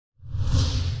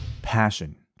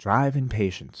passion, drive, and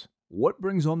patience. What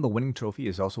brings home the winning trophy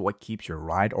is also what keeps your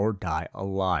ride or die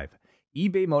alive.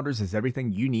 eBay Motors has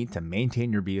everything you need to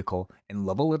maintain your vehicle and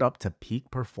level it up to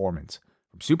peak performance.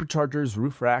 From superchargers,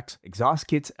 roof racks, exhaust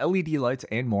kits, LED lights,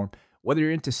 and more, whether you're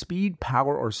into speed,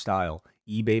 power, or style,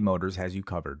 eBay Motors has you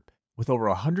covered. With over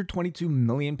 122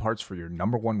 million parts for your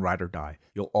number one ride or die,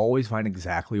 you'll always find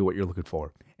exactly what you're looking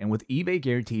for. And with eBay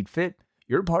Guaranteed Fit,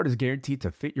 your part is guaranteed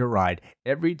to fit your ride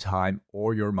every time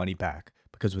or your money back.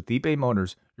 Because with eBay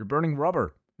Motors, you're burning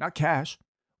rubber, not cash.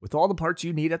 With all the parts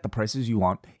you need at the prices you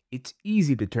want, it's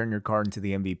easy to turn your car into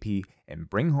the MVP and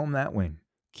bring home that win.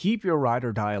 Keep your ride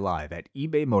or die alive at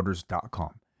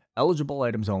ebaymotors.com. Eligible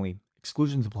items only.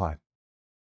 Exclusions apply.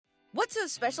 What's so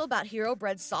special about Hero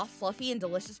Bread's soft, fluffy, and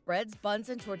delicious breads, buns,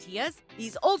 and tortillas?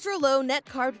 These ultra-low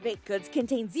net-carb baked goods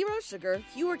contain zero sugar,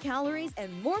 fewer calories,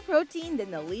 and more protein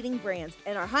than the leading brands,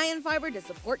 and are high in fiber to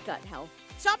support gut health.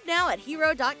 Shop now at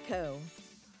hero.co.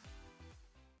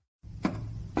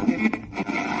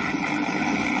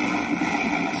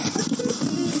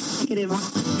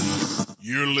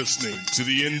 You're listening to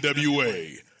the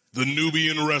N.W.A, the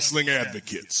Nubian Wrestling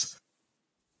Advocates.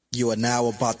 You are now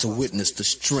about to witness the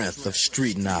strength of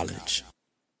street knowledge.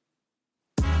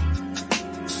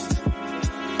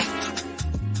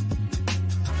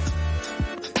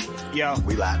 Yo,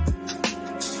 We live.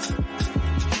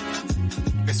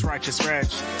 it's Righteous Reg.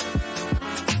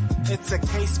 It's a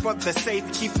case for the safe,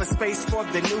 keep a space for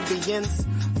the Nubians.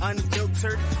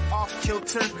 Unfiltered,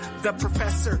 off-kilter, the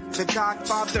professor, the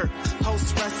godfather,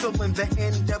 host wrestling the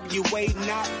N.W.A,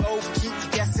 not keep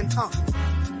guessing,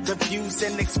 The views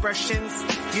and expressions,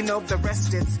 you know the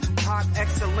rest, it's pod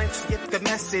excellence, get the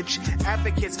message.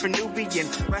 Advocates for Nubian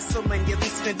wrestling, you're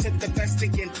listening to the best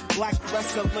again. Black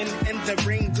wrestling in the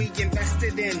ring we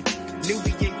invested in.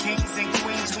 Nubian kings and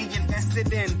queens we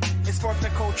invested in. It's for the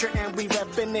culture and we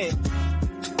reppin' it.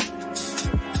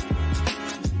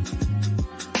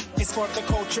 It's for the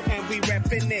culture and we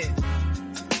reppin' it.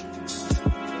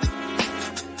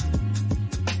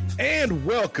 And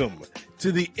welcome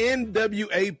to the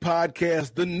N.W.A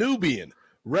podcast, the Nubian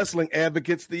Wrestling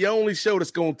Advocates, the only show that's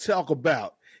going to talk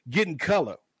about getting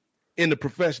color in the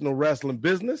professional wrestling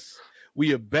business.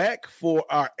 We are back for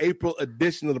our April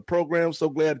edition of the program. So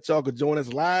glad that y'all could join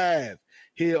us live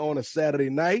here on a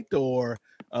Saturday night or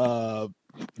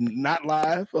not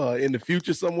live in the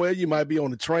future somewhere. You might be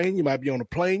on the train, you might be on a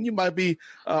plane, you might be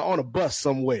on a bus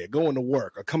somewhere going to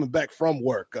work or coming back from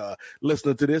work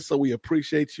listening to this. So we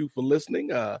appreciate you for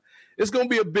listening. It's going to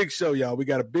be a big show, y'all. We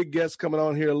got a big guest coming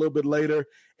on here a little bit later,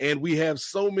 and we have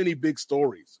so many big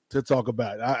stories to talk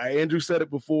about. Andrew said it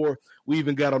before we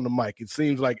even got on the mic. It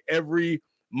seems like every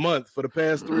month for the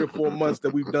past 3 or 4 months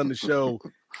that we've done the show,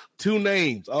 2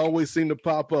 names always seem to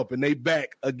pop up, and they back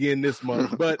again this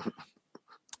month. But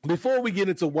before we get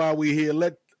into why we're here,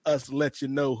 let us let you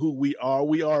know who we are.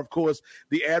 We are, of course,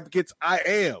 the Advocates. I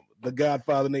am the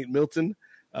Godfather, Nate Milton.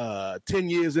 10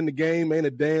 years in the game, ain't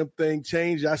a damn thing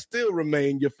changed. I still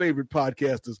remain your favorite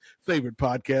podcaster's favorite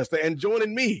podcaster. And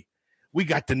joining me, we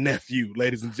got the nephew,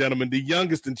 ladies and gentlemen, the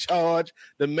youngest in charge,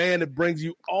 the man that brings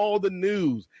you all the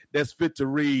news that's fit to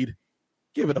read.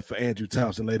 Give it up for Andrew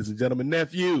Thompson, ladies and gentlemen.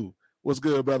 Nephew, what's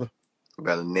good, brother?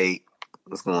 Brother Nate,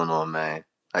 what's going on, man?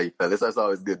 How you feel? It's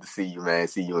always good to see you, man.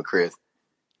 See you and Chris.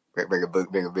 Bring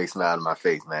a big smile to my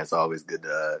face, man. It's always good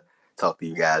to talk to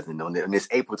you guys. And on this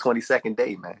April 22nd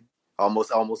day, man.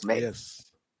 Almost May.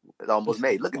 Yes. It's almost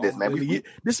May. Look at this, man.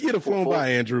 This year to flown by,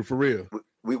 Andrew, for real.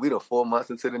 We done 4 months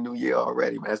into the new year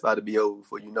already, man. It's about to be over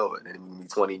before you know it. And then it'll be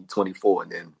 2024,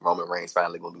 and then Roman Reigns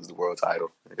finally gonna lose the world title.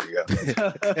 There you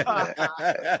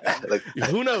go.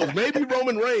 Who knows? Maybe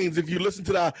Roman Reigns, if you listen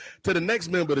to the next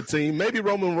member of the team, maybe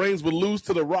Roman Reigns will lose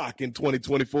to The Rock in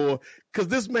 2024. Because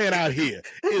this man out here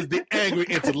is the angry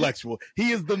intellectual.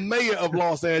 He is the mayor of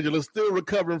Los Angeles, still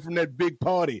recovering from that big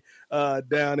party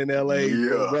down in L.A.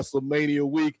 WrestleMania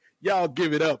week. Y'all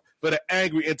give it up for the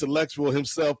angry intellectual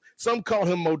himself. Some call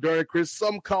him Modern Chris.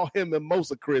 Some call him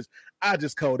Mimosa Chris. I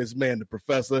just call this man the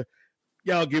Professor.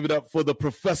 Y'all give it up for the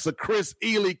Professor Chris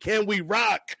Ely. Can we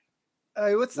rock?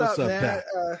 Hey, what's up, man?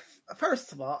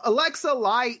 First of all, Alexa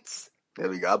Lights. There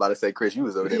we go. I was about to say, Chris, you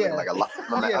was over there looking like a lot. This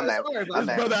brother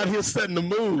out here setting the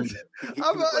mood.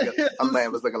 My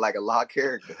man was looking like a law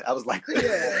character. I was like,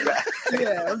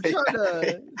 I'm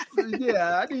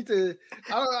trying to,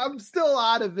 I'm still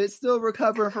out of it, still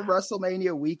recovering from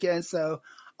WrestleMania weekend. So,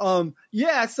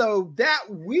 so that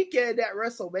weekend at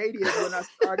WrestleMania is when I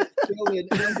started feeling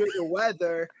under the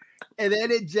weather. And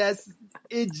then it just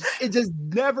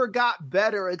never got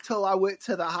better until I went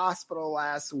to the hospital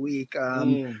last week.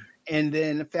 And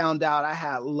then found out I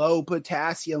had low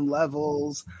potassium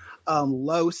levels.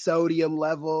 low sodium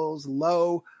levels,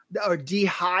 low or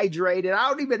dehydrated. I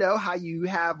don't even know how you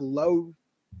have low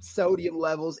sodium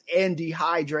levels and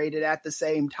dehydrated at the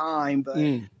same time, but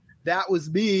that was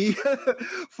me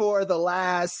for the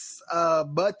last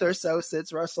month or so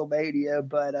since WrestleMania.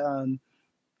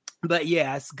 But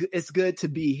yeah, it's good to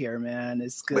be here, man.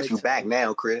 It's good. But you back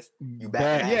now, Chris. You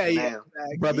back. Yeah.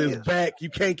 Brother is back. You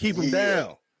can't keep him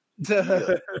down.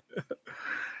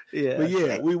 Yeah. But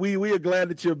yeah, we are glad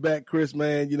that you're back, Chris,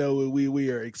 man. You know,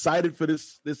 we are excited for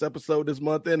this episode this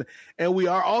month, and we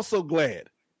are also glad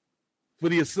for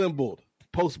the assembled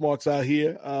postmarks out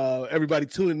here. Everybody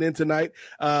tuning in tonight.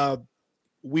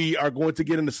 We are going to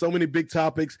get into so many big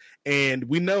topics, and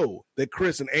we know that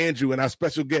Chris and Andrew and our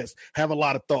special guests have a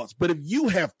lot of thoughts. But if you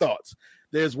have thoughts,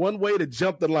 there's one way to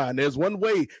jump the line. There's one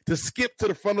way to skip to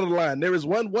the front of the line. There is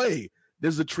one way.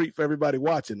 There's a treat for everybody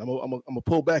watching. I'm gonna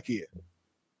pull back here.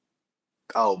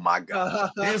 Oh my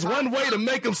God. There's one way to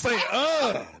make them say,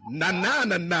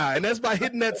 nah. And that's by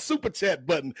hitting that super chat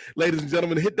button. Ladies and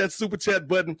gentlemen, hit that super chat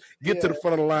button, get to the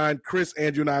front of the line. Chris,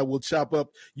 Andrew, and I will chop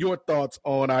up your thoughts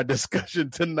on our discussion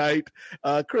tonight.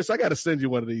 Chris, I got to send you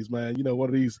one of these, man. You know, one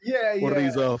of these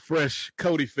fresh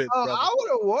Cody fits. Oh, brother. I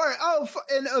would have worn. Oh,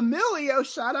 and Emilio,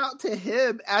 shout out to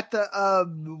him at the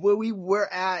when we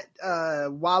were at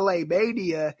Wale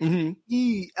Mania. Mm-hmm.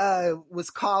 He was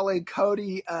calling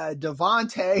Cody Devontae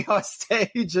on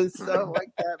stage and stuff like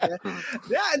that, man.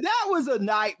 That was a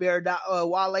nightmare.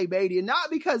 Wale Mania, not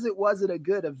because it wasn't a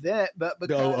good event, but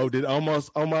because did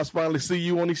almost finally see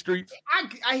you on these streets?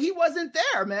 He wasn't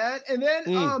there, man. And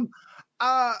then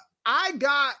I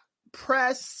got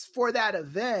press for that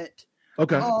event.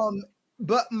 Okay.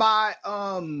 But my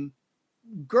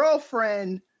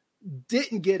girlfriend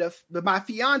didn't get my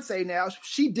fiance now,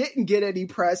 she didn't get any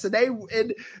press.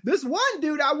 And this one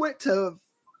dude I went to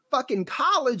fucking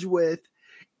college with,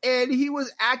 and he was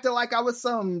acting like I was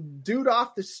some dude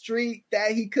off the street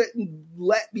that he couldn't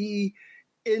let me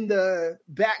in the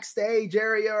backstage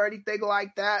area or anything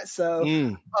like that. So,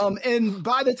 and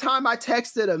by the time I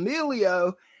texted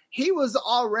Emilio, he was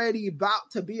already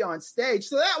about to be on stage.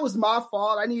 So that was my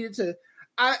fault. I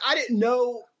didn't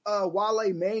know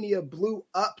Wale Mania blew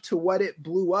up to what it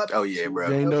blew up. Oh yeah, bro.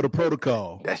 They didn't know the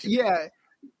protocol. Yeah.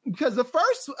 Because the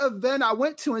first event I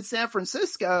went to in San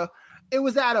Francisco, it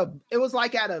was at a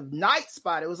night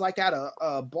spot. It was like at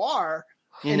a bar,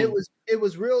 and it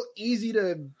was real easy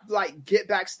to like get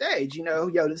backstage. You know,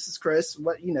 yo, this is Chris.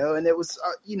 What and it was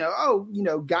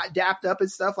got dapped up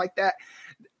and stuff like that.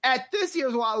 At this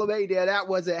year's Wall of Mania, that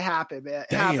wasn't happening, man.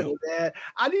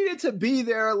 I needed to be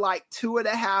there like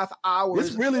 2.5 hours.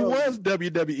 This really was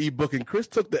WWE booking. Chris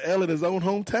took the L in his own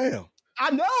hometown. I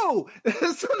know.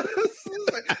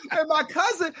 And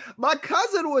my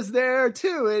cousin was there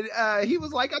too. And he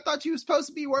was like, I thought you were supposed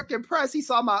to be working press. He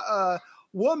saw my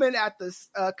woman at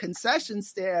the concession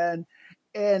stand.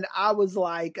 And I was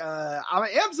like, I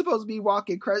am supposed to be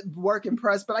working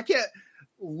press, but I can't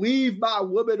leave my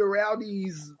woman around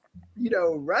these,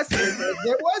 wrestlers.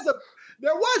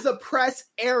 There was a press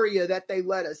area that they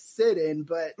let us sit in,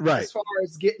 but as far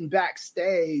as getting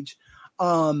backstage,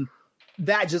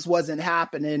 that just wasn't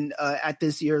happening at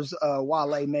this year's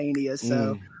Wale Mania.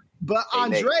 So, but hey,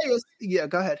 Andreas, Nate,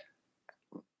 go ahead.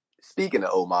 Speaking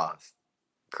of Omos,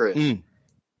 Chris,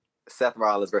 Seth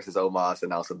Rollins versus Omos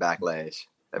announced a Backlash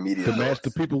immediately. The match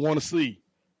the people want to see.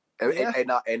 They have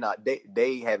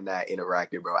not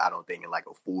interacted, bro. I don't think in like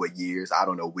 4 years. I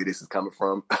don't know where this is coming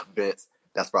from, Vince.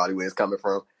 That's probably where it's coming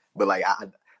from. But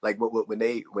when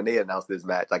they announced this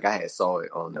match, like I had saw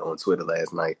it on Twitter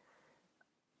last night.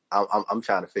 I'm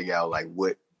trying to figure out like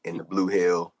what in the Blue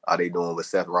Hill are they doing with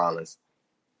Seth Rollins,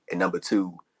 and number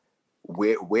two,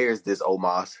 where's this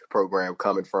Omos program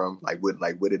coming from?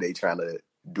 What are they trying to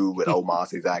do with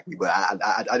Omos exactly? But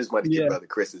I just wanted to get Brother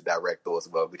Chris's direct thoughts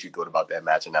about what you thought about that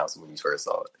match announcement when you first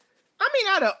saw it. I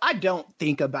mean, I don't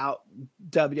think about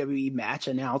WWE match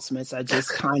announcements. I just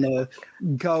kind of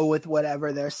go with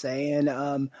whatever they're saying.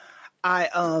 I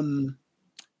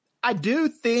do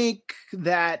think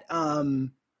that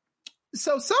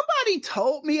so somebody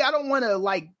told me, I don't want to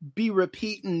like be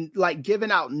repeating, like giving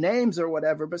out names or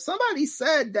whatever, but somebody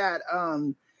said that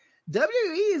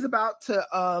WWE is about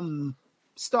to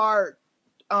start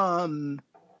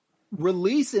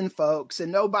releasing folks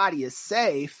and nobody is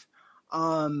safe.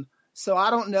 So I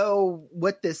don't know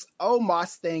what this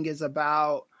Omos thing is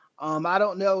about. I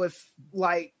don't know if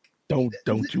like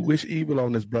Don't you wish evil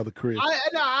on this, brother Chris?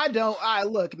 I don't.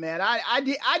 Look, man. I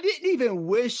didn't even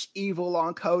wish evil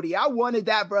on Cody. I wanted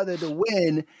that brother to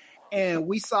win, and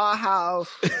we saw how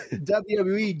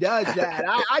WWE does that.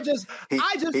 I just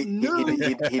knew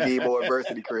he need more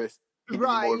adversity, Chris. He need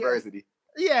more adversity.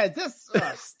 Yeah, just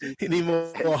he need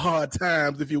more hard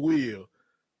times, if you will.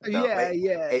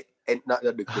 And not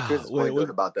the Chris point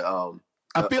about the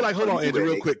I feel like, hold on, Andrew,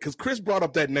 real quick, because Chris brought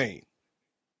up that name.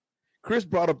 Chris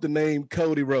brought up the name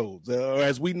Cody Rhodes, or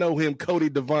as we know him, Cody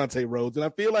Devontae Rhodes. And I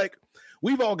feel like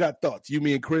we've all got thoughts, you,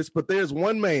 me, and Chris, but there's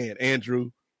one man,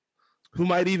 Andrew, who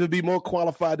might even be more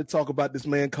qualified to talk about this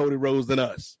man, Cody Rhodes, than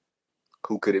us.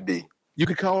 Who could it be? You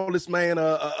could call this man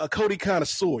a Cody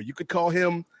connoisseur. You could call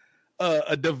him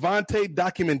a Devontae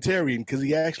documentarian, because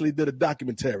he did a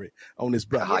documentary on this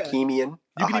brother. A Hakimian.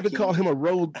 You can even call him a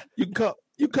Rhodes. You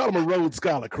call him a Rhodes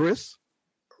scholar, Chris.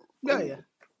 Yeah.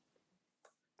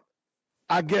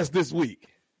 I guess this week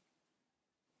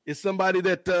is somebody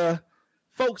that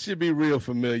folks should be real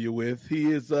familiar with.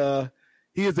 He is a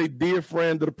dear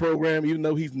friend of the program, even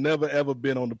though he's never ever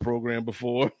been on the program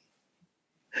before.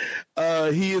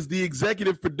 He is the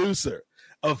executive producer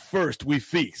of First We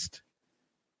Feast.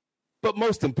 But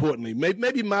most importantly,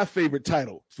 maybe my favorite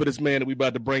title for this man that we're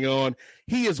about to bring on,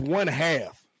 he is one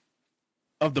half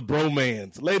of the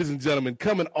Bromans. Ladies and gentlemen,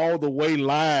 coming all the way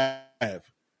live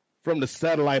from the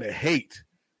satellite of hate.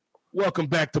 Welcome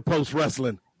back to Post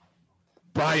Wrestling,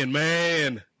 Brian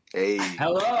Mann. Hey.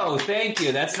 Hello, thank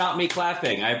you. That's not me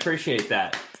clapping. I appreciate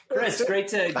that. Chris, great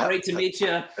to meet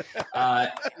you.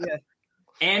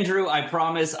 Andrew, I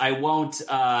promise I won't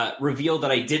reveal that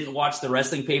I didn't watch the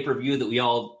wrestling pay-per-view that we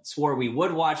all swore we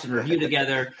would watch and review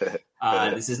together.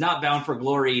 This is not Bound for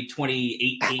Glory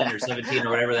 2018 or 17 or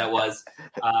whatever that was.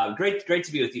 Great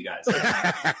to be with you guys.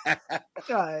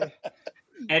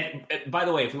 And by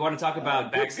the way, if we want to talk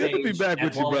about backstage, good to be back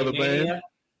with you, brother, man.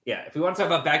 Yeah, if we want to talk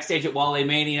about backstage at Wale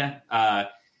Mania,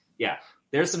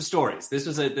 therethere's some stories. This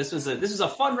was a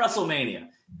fun WrestleMania.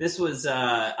 This was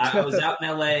I was out in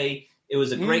LA. It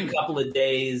was a great couple of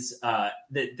days.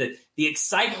 The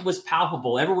excitement was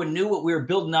palpable. Everyone knew what we were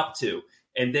building up to,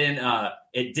 and then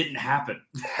it didn't happen.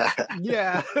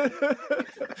 Yeah.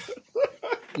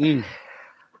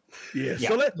 Yeah.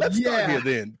 So let's start here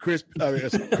then, Chris.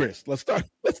 Let's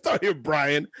start here,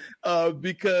 Brian,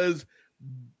 because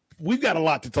we've got a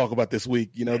lot to talk about this week.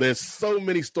 You know, there's so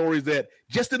many stories that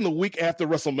just in the week after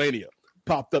WrestleMania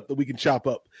popped up that we can chop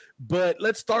up. But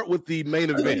let's start with the main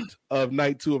event of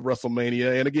night 2 of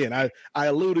WrestleMania. And again, I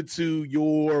alluded to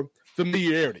your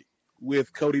familiarity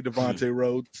with Cody Devontae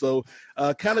Rhodes. So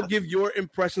kind of give your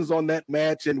impressions on that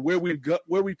match and where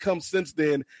we've come since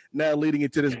then, now leading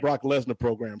into this Brock Lesnar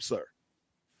program, sir.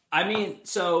 I mean,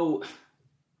 so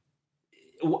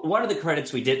one of the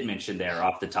credits we didn't mention there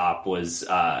off the top was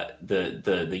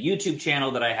the YouTube channel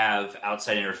that I have,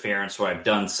 Outside Interference, where I've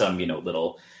done some,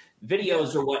 little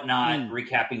videos or whatnot,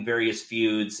 recapping various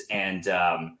feuds, and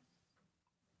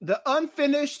the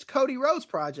unfinished Cody Rhodes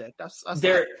project.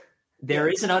 There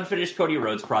is an unfinished Cody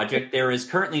Rhodes project. There is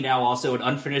currently now also an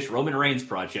unfinished Roman Reigns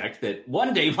project that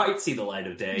one day might see the light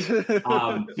of day.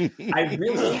 I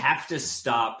really have to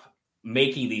stop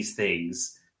making these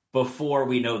things before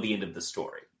we know the end of the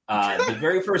story. The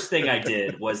very first thing I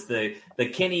did was the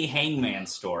Kenny Hangman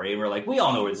story. We're like, we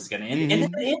all know where this is going to end. And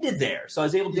then it ended there. So I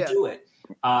was able to do it.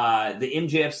 The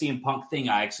MJF CM Punk thing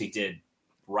I actually did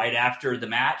right after the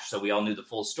match. So we all knew the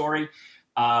full story.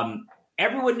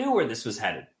 Everyone knew where this was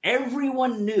headed.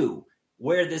 Everyone knew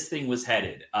where this thing was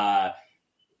headed.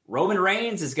 Roman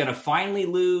Reigns is going to finally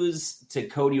lose to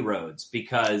Cody Rhodes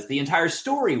because the entire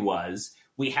story was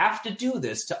we have to do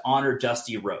this to honor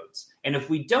Dusty Rhodes. And if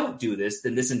we don't do this,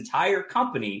 then this entire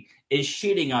company is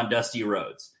shitting on Dusty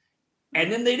Rhodes.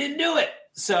 And then they didn't do it.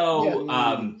 So,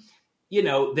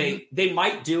 they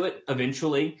might do it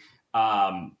eventually.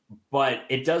 But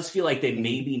it does feel like they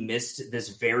maybe missed this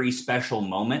very special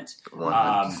moment.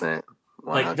 100%.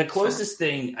 Like the closest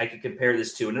thing I could compare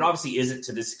this to, and it obviously isn't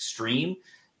to this extreme,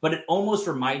 but it almost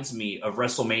reminds me of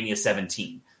WrestleMania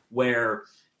 17, where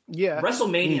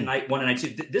WrestleMania night 1 and night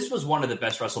 2, this was one of the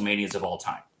best WrestleManias of all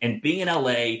time. And being in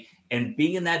LA and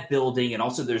being in that building, and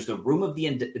also there's the room of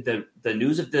the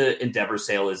news of the Endeavor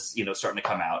sale is, starting to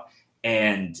come out.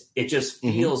 And it just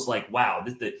feels like, wow,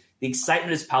 the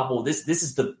excitement is palpable. This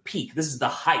is the peak. This is the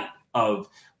height of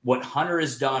what Hunter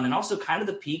has done, and also kind of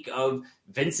the peak of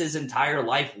Vince's entire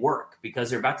life work,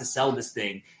 because they're about to sell this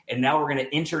thing. And now we're going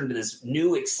to enter into this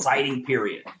new exciting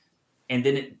period. And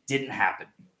then it didn't happen.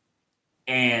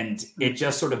 And it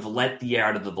just sort of let the air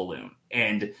out of the balloon.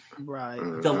 And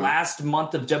the last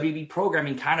month of WB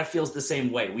programming kind of feels the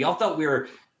same way. We all thought we were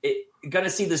going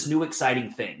to see this new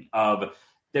exciting thing of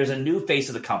there's a new face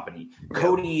of the company.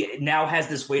 Cody now has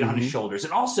this weight on his shoulders.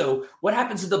 And also, what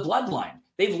happens to the bloodline?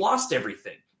 they've lost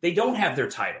everything. They don't have their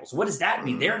titles. What does that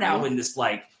mean? They're now in this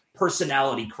like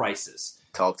personality crisis.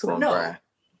 Talk to him, Brian.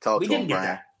 We didn't get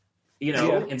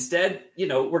that. Instead,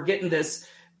 we're getting this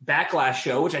Backlash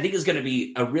show, which I think is going to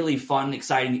be a really fun,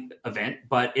 exciting event,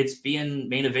 but it's being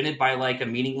main evented by like a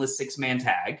meaningless 6-man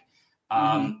tag,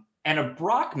 and a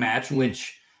Brock match,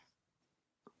 which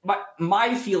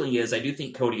my feeling is I do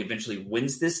think Cody eventually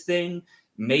wins this thing.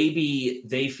 Maybe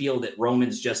they feel that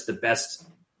Roman's just the best,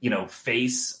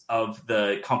 face of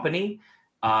the company.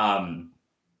 I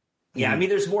mean,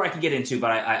 there's more I can get into, but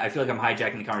I feel like I'm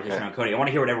hijacking the conversation around Cody. I want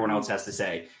to hear what everyone else has to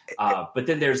say. But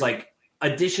then there's like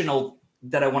additional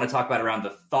that I want to talk about around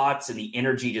the thoughts and the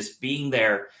energy just being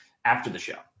there after the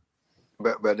show.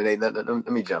 But let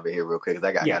me jump in here real quick because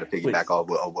I got to piggyback off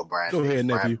what Brian said. Go ahead,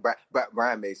 nephew.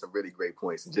 Brian made some really great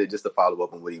points. Just to follow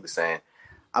up on what he was saying,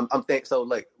 I'm thinking so.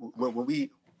 Like when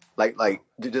we like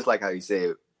just like how you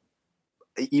said,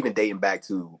 even dating back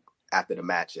to after the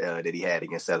match that he had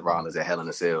against Seth Rollins at Hell in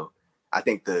a Cell, I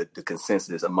think the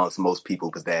consensus amongst most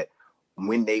people was that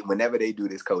whenever they do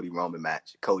this Cody Roman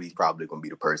match, Cody's probably going to be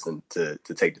the person to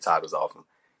take the titles off him.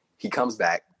 He comes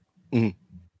back.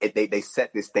 They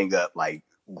set this thing up like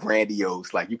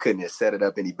grandiose. Like you couldn't have set it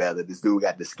up any better. This dude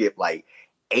got to skip like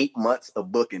 8 months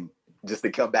of booking just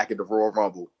to come back at the Royal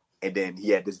Rumble. And then he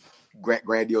had this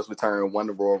grandiose return, won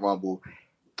the Royal Rumble,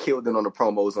 killed it on the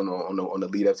promos on the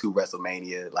lead up to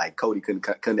WrestleMania. Like Cody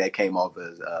couldn't have came off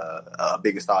as a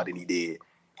bigger star than he did.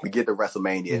 We get to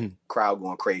WrestleMania, crowd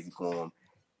going crazy for him.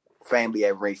 Family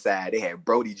at ringside. They had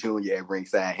Brody Jr. at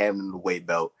ringside, having the weight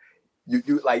belt.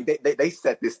 You like they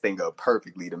set this thing up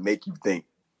perfectly to make you think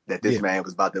that this man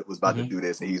was about to do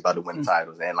this and he was about to win the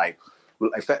titles. And like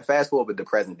fast forward to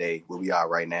present day where we are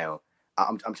right now,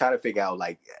 I'm trying to figure out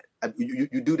like you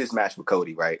do this match with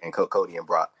Cody, right? And Cody and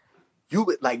Brock. You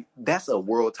would like that's a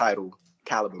world title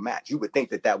caliber match. You would think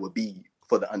that would be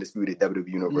for the undisputed WWE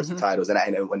Universal titles.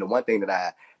 And the one thing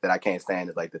that I can't stand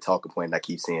is like the talking point that I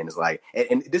keep seeing is like,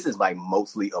 and this is like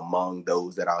mostly among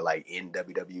those that are like in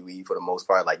WWE for the most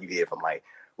part. Like you hear from like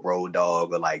Road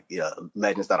Dogg or like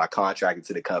legends that are contracted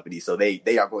to the company. So they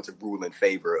are going to rule in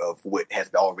favor of what has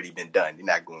already been done. They're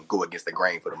not going to go against the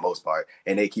grain for the most part.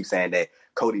 And they keep saying that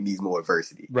Cody needs more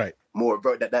adversity. Right.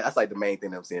 That's like the main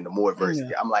thing that I'm saying, the more adversity.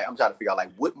 Yeah. I'm trying to figure out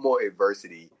like what more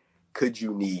adversity could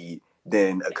you need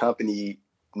than a company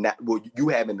you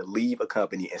having to leave a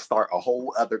company and start a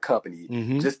whole other company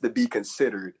just to be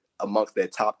considered amongst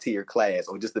that top tier class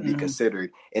or just to be considered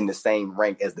in the same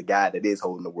rank as the guy that is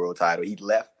holding the world title. He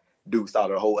left, dude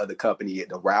started a whole other company,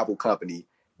 the rival company,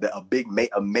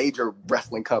 a major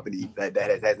wrestling company that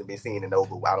hasn't been seen in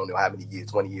over, I don't know how many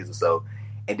years, 20 years or so.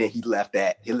 And then he left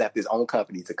his own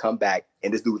company to come back.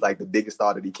 And this dude's like the biggest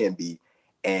star that he can be.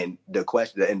 And the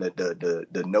question and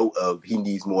the note of he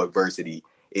needs more adversity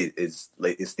is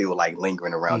still like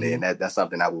lingering around there, and that's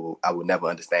something I will never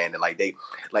understand. And like they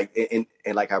like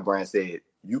and like how Brian said,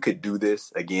 you could do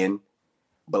this again,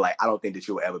 but like I don't think that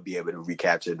you'll ever be able to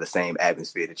recapture the same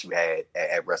atmosphere that you had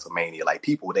at WrestleMania. Like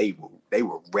people, they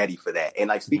were ready for that. And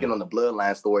like speaking on the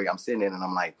Bloodline story, I'm sitting in and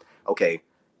I'm like, okay,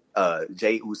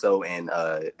 Jey Uso and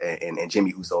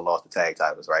Jimmy Uso lost the tag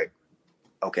titles, right?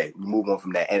 Okay, we move on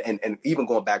from that. And even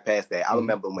going back past that, I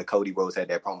remember when Cody Rhodes had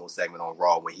that promo segment on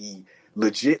Raw when he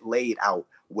legit laid out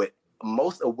what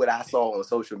most of what I saw on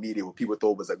social media what people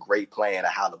thought was a great plan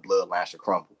of how the bloodline should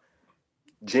crumble.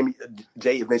 Jay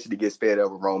eventually gets fed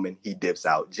up with Roman. He dips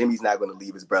out. Jimmy's not going to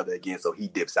leave his brother again, so he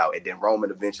dips out. And then Roman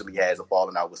eventually has a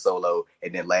falling out with Solo.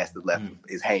 And then last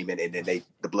is Heyman. And then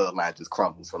the bloodline just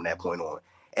crumbles from that point on.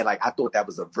 And like I thought that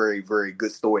was a very, very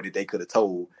good story that they could have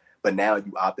told. But now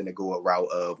you opting to go a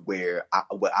route of where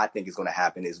what I think is going to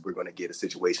happen is we're going to get a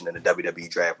situation in the WWE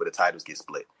draft where the titles get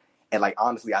split. And like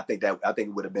honestly, I think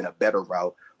it would have been a better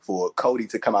route for Cody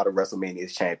to come out of WrestleMania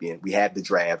as champion. We have the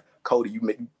draft.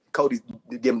 Cody's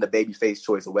given the babyface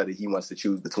choice of whether he wants to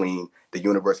choose between the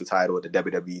Universal title or the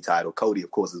WWE title. Cody,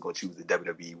 of course, is going to choose the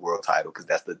WWE World title because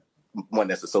that's the one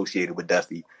that's associated with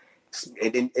Dusty.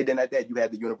 And then at that, you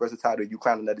have the Universal title, you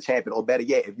crown another champion. Or better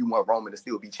yet, if you want Roman to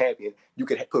still be champion, you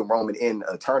could put Roman in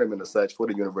a tournament or such for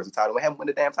the Universal title and have him win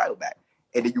the damn title back.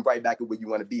 And then you right back at where you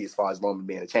want to be as far as Roman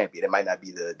being a champion. It might not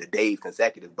be the days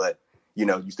consecutive, but you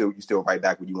know, you still right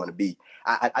back where you want to be.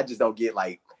 I just don't get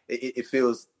like it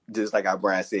feels just like how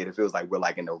Brian said. It feels like we're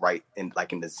like in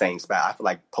the same spot. I feel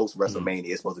like post WrestleMania,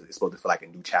 it's supposed to feel like a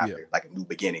new chapter, like a new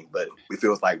beginning. But it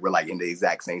feels like we're like in the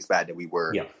exact same spot that we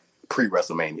were pre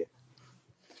WrestleMania.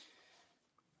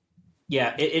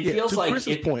 Yeah, it feels to like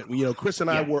Chris's point. You know, Chris and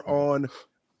I were on.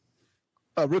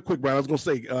 Real quick, Brian, I was going to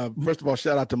say, first of all,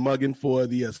 shout out to Muggin for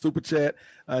the super chat.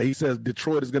 He says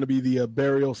Detroit is going to be the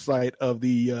burial site of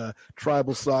the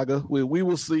tribal saga. We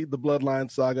will see the Bloodline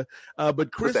saga.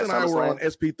 But Chris and I were on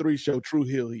SP3 show, True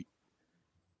Hill Heat.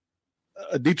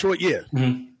 Detroit, yeah.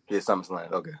 Mm-hmm. Yeah,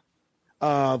 SummerSlam, okay.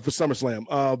 For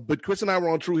SummerSlam. But Chris and I were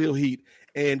on True Hill Heat,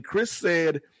 and Chris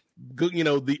said, you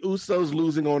know, the Usos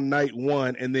losing on night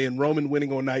 1 and then Roman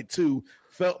winning on night 2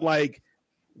 felt like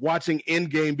watching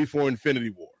Endgame before Infinity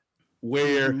War,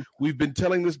 where we've been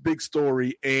telling this big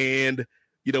story, and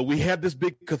you know we had this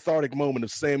big cathartic moment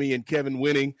of Sami and Kevin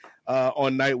winning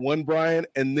on night 1, Brian,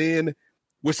 and then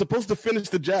we're supposed to finish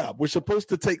the job. We're supposed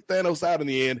to take Thanos out in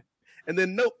the end, and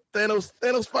then nope,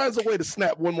 Thanos finds a way to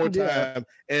snap one more time,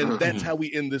 and that's how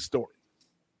we end this story.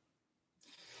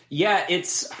 Yeah,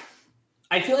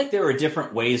 I feel like there are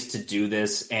different ways to do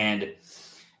this, and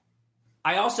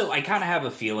I kind of have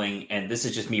a feeling, and this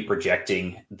is just me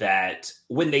projecting, that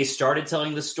when they started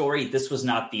telling the story, this was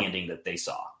not the ending that they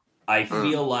saw. I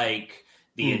feel like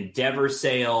the Endeavor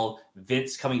sale,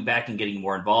 Vince coming back and getting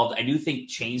more involved, I do think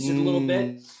changed it a little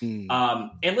bit.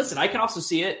 And listen, I can also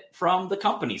see it from the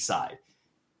company side.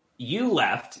 You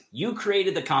left, you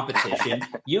created the competition,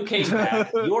 you came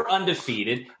back, you're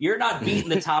undefeated, you're not beating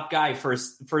the top guy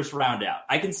first round out.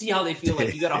 I can see how they feel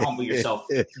like you got to humble yourself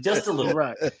just a little.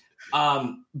 Right.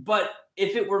 But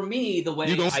if it were me, the way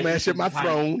you're gonna smash at my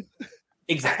throne,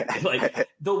 exactly. Like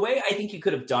the way I think you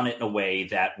could have done it in a way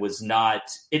that was not.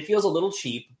 It feels a little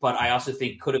cheap, but I also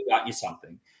think could have gotten you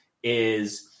something.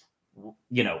 Is,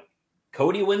 you know,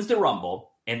 Cody wins the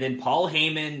Rumble, and then Paul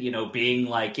Heyman, you know, being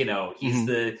like, you know, he's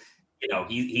the, you know,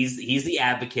 he's the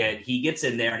advocate. He gets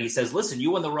in there and he says, "Listen,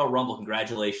 you won the Royal Rumble.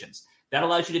 Congratulations." That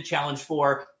allows you to challenge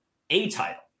for a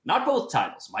title, not both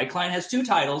titles. My client has 2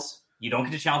 titles. You don't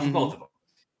get to challenge for both of them.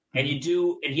 And you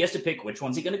do, and he has to pick which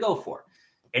one's he going to go for.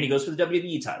 And he goes for the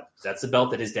WWE title. That's the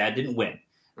belt that his dad didn't win.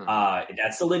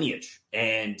 That's the lineage.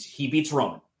 And he beats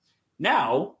Roman.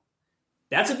 Now,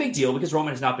 that's a big deal because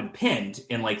Roman has not been pinned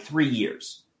in like 3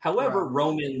 years. However,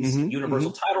 Roman's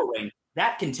Universal title reign,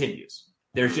 that continues.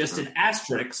 There's just an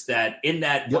asterisk that in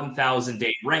that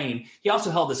 1,000-day reign, he also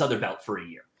held this other belt for a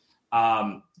year.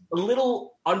 A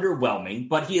little underwhelming,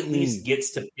 but he at least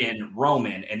gets to pin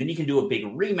Roman, and then you can do a big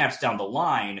rematch down the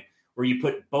line where you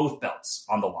put both belts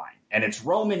on the line, and it's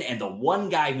Roman and the one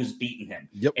guy who's beaten him.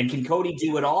 And can Cody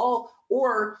do it all,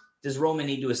 or does Roman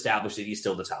need to establish that he's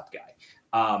still the top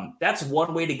guy? That's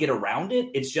one way to get around it.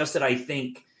 It's just that I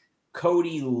think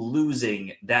Cody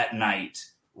losing that night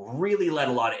really let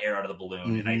a lot of air out of the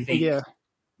balloon, and I think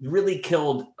really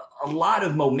killed a lot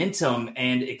of momentum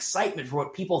and excitement for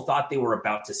what people thought they were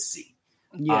about to see.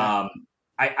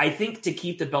 I think to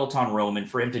keep the belt on Roman,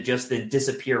 for him to just then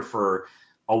disappear for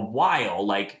a while,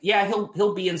 like,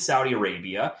 he'll be in Saudi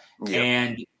Arabia,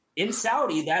 and in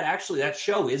Saudi, that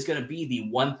show is going to be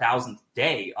the 1,000th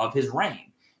day of his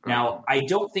reign. Now, I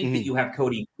don't think that you have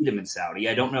Cody beat him in Saudi.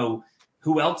 I don't know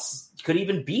who else could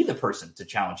even be the person to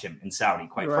challenge him in Saudi,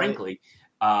 quite frankly.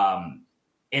 And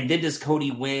then does Cody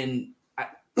win?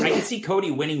 I can see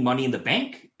Cody winning Money in the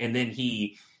Bank, and then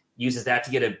he uses that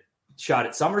to get a shot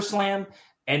at SummerSlam.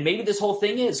 And maybe this whole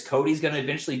thing is Cody's going to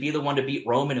eventually be the one to beat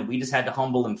Roman, and we just had to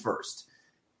humble him first.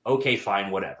 Okay,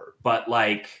 fine, whatever. But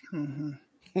like,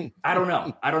 I don't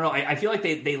know. I feel like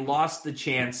they lost the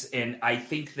chance, and I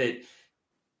think that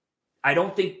I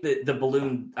don't think that the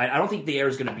balloon. I don't think the air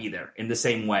is going to be there in the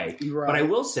same way. But I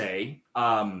will say,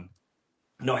 having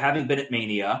been at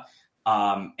Mania.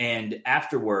 And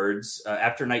afterwards,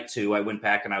 after night 2, I went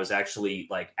back and I was actually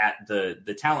like at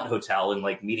the talent hotel and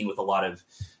like meeting with a lot of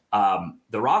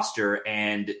the roster,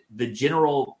 and the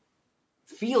general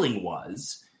feeling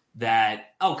was that,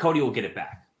 oh, Cody will get it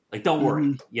back. Like, don't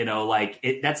worry,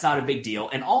 that's not a big deal.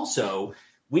 And also,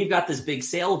 we've got this big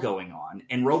sale going on,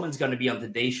 and Roman's going to be on the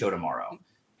Today Show tomorrow,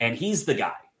 and he's the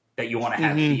guy that you want to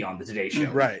have be on the Today Show.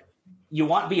 Right. You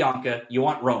want Bianca, you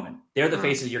want Roman. They're the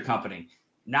faces of your company.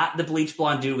 Not the bleach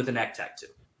blonde dude with a neck tattoo.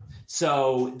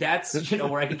 So that's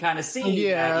where I can kind of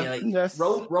see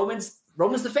Roman's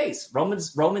the face.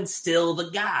 Roman's still the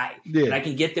guy. Yeah. And I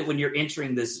can get that when you're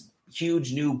entering this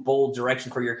huge new bold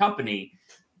direction for your company,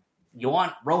 you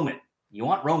want Roman. You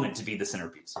want Roman to be the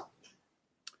centerpiece.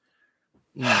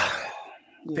 Yeah,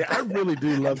 I really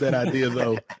do love that idea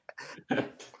though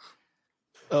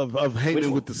of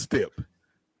hanging with the stip.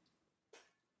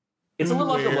 It's a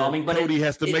little underwhelming, but Cody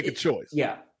has to make a choice.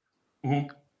 Yeah.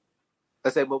 I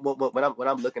say, but when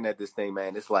I'm looking at this thing,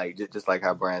 man, it's like just like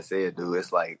how Brian said, dude.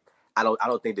 It's like I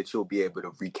don't think that you'll be able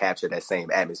to recapture that same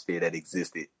atmosphere that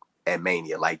existed at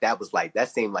Mania. Like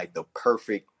that seemed like the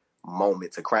perfect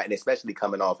moment to cry, and especially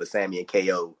coming off of Sami and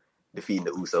KO defeating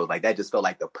the Usos. Like, that just felt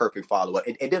like the perfect follow-up.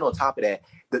 And then on top of that,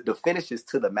 the finishes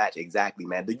to the match, exactly,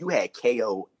 man. You had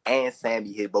KO and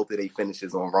Sammy hit both of their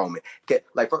finishes on Roman.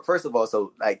 Like, first of all,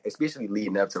 so, like, especially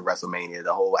leading up to WrestleMania,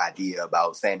 the whole idea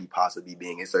about Sammy possibly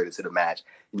being inserted to the match,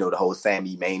 you know, the whole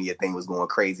Sammy Mania thing was going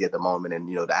crazy at the moment, and,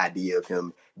 you know, the idea of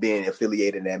him being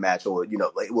affiliated in that match, or, you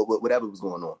know, like, whatever was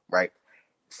going on, right?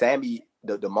 Sammy,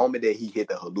 the moment that he hit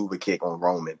the haluva kick on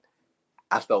Roman,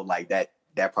 I felt like that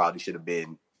probably should have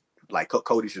been, like,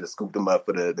 Cody should have scooped him up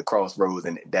for the crossroads,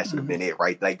 and that should have been it,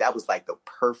 right? Like, that was like the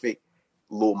perfect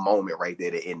little moment right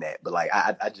there to end that. But, like,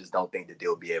 I just don't think that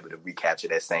they'll be able to recapture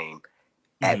that same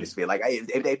atmosphere. Like,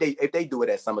 if they do it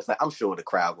at SummerSlam, I'm sure the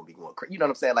crowd will be going crazy. You know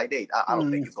what I'm saying? Like, I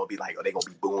don't think it's gonna be like, oh, they're gonna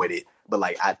be booing it. But,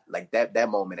 like, that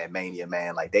moment at Mania,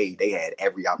 man, like, they had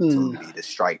every opportunity to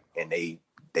strike, and they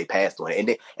passed on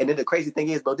it. And then the crazy thing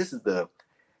is, bro, this is the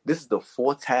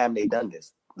fourth time they done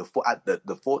this. The out of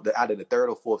the third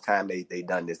or fourth time they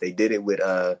done this. They did it with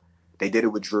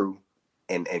Drew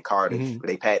and Cardiff.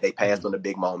 They passed on the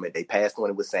big moment. They passed on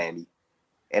it with Sammy,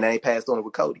 and then they passed on it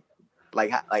with Cody.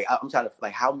 Like I'm trying to,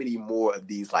 like, how many more of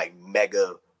these, like,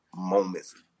 mega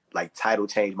moments, like title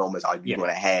change moments, are you going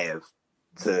to have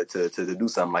to do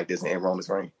something like this in Roman's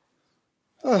reign?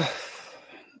 I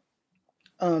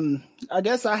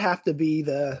guess I have to be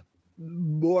the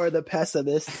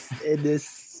pessimist in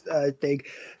this thing.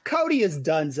 Cody is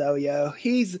donezo, yo.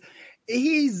 He's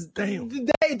damn.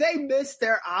 They missed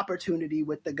their opportunity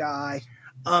with the guy.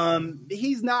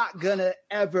 He's not gonna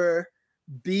ever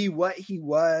be what he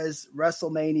was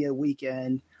WrestleMania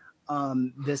weekend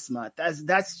this month.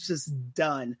 That's just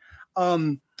done.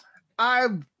 I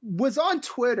was on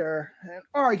Twitter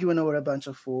arguing with a bunch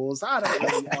of fools. I don't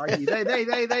really argue.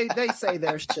 They say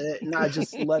their shit, and I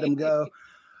just let them go.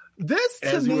 This, to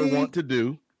as me, you would want to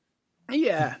do.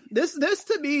 Yeah, this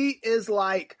to me is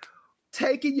like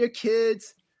taking your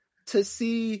kids to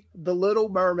see The Little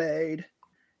Mermaid,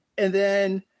 and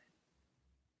then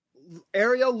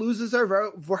Ariel loses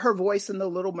her voice in The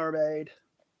Little Mermaid.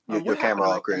 Your camera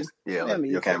off, Chris. Yeah,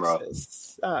 your camera off.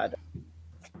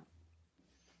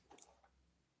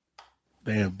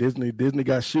 Damn, Disney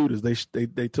got shooters. They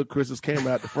took Chris's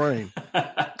camera out the frame.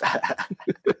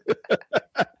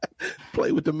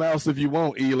 Play with the mouse if you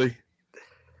want, Ely.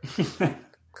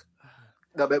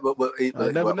 No, but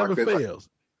never Chris, fails.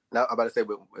 Now I'm about to say,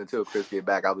 but until Chris get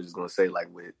back, I was just gonna say, like,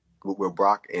 with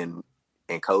Brock and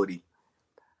Cody,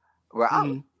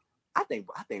 well, I think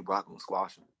Brock gonna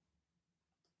squash him.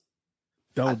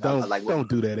 Don't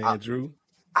do that, Andrew.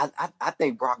 I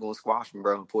think Brock gonna squash him,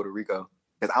 bro, in Puerto Rico,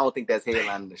 because I don't think that's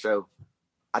headlining the show.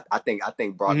 I think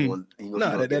Brock gonna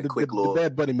get a quick little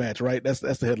Bad Bunny match, right? That's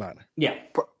the headliner. Yeah,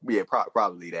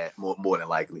 probably that more than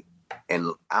likely.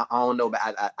 And I don't know, but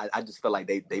I just feel like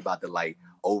they about to, like,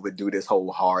 overdo this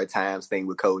whole hard times thing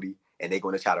with Cody, and they're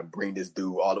going to try to bring this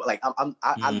dude all the way. Like,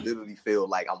 I literally feel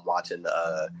like I'm watching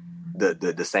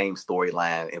the same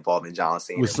storyline involving John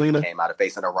Cena with when Cena. he came out of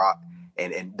facing The Rock,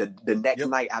 and the next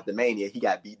night after Mania, he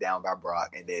got beat down by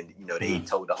Brock, and then, you know, they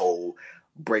told the whole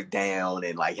breakdown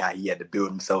and, like, how he had to build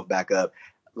himself back up.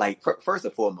 Like, first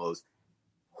and foremost,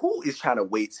 who is trying to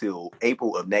wait till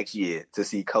April of next year to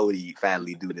see Cody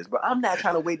finally do this? But I'm not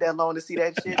trying to wait that long to see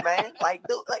that shit, man. Like,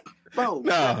 bro,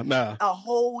 nah. A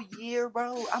whole year,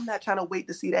 bro. I'm not trying to wait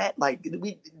to see that. Like,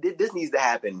 this needs to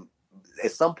happen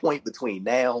at some point between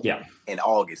now and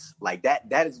August. Like,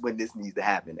 that is when this needs to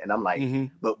happen. And I'm like,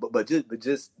 but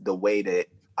just the way that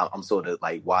I'm sort of,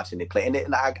 like, watching it play, and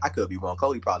I could be wrong.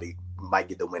 Cody probably might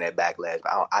get the win at Backlash,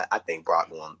 but I think Brock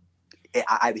won. He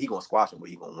gonna squash him, but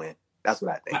he gonna win. That's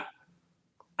what I think.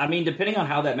 I mean, depending on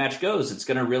how that match goes, it's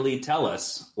going to really tell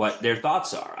us what their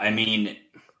thoughts are. I mean,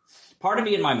 part of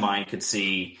me in my mind could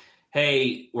see,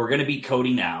 hey, we're going to beat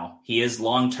Cody now. He is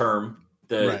long-term,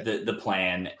 the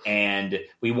plan, and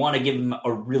we want to give him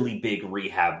a really big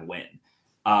rehab win.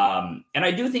 And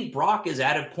I do think Brock is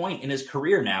at a point in his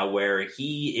career now where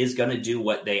he is going to do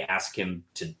what they ask him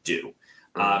to do.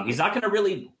 He's not going to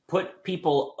really put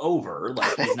people over.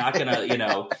 Like, he's not going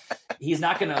to,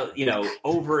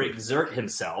 overexert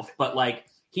himself, but, like,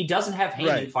 he doesn't have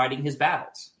Heyman fighting his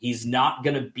battles. He's not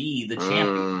going to be the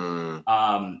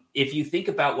champion. If you think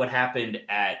about what happened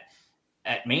at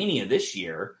Mania this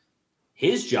year,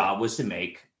 his job was to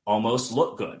make Omos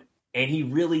look good, and he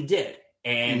really did.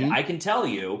 And I can tell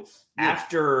you,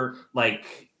 after,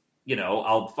 like,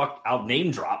 I'll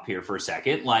name drop here for a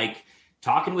second, like,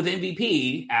 talking with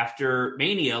MVP after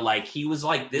Mania, like, he was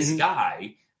like, this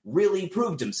guy really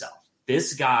proved himself.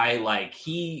 This guy, like,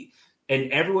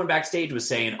 and everyone backstage was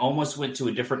saying, almost went to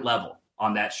a different level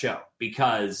on that show,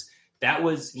 because That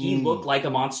was, he looked like a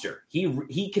monster.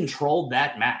 He controlled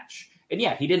that match. And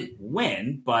yeah, he didn't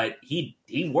win, but he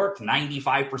worked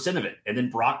 95% of it. And then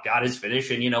Brock got his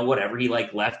finish and, whatever, he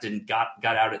left and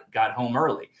got home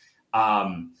early.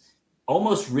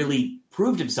 Almost really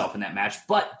proved himself in that match,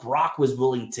 but Brock was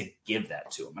willing to give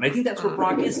that to him. And I think that's where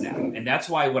Brock is now. And that's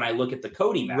why when I look at the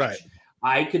Cody match,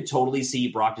 I could totally see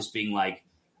Brock just being like,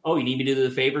 oh, you need me to do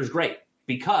the favors? Great.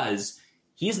 Because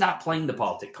he's not playing the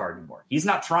politic card anymore. He's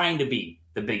not trying to be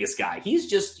the biggest guy.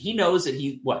 He knows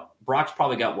that Brock's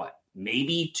probably got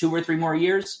maybe 2 or 3 more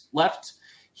years left.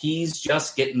 He's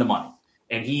just getting the money.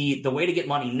 And the way to get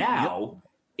money now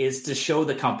is to show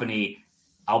the company,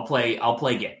 I'll play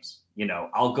games.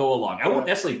 I'll go along. I won't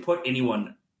necessarily put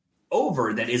anyone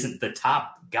over that isn't the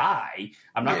top guy.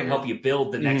 I'm not going to help you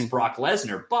build the next Brock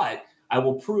Lesnar, but I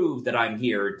will prove that I'm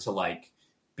here to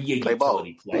be a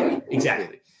utility player.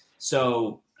 Exactly.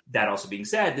 So that also being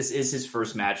said, this is his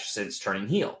first match since turning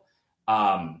heel.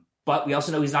 But we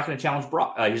also know he's not going to challenge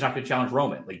Brock. He's not going to challenge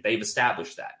Roman. They've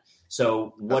established that.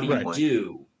 So what do you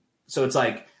do? So it's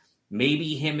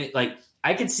maybe him.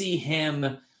 I could see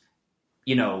him,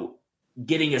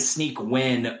 getting a sneak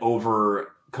win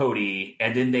over Cody,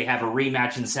 and then they have a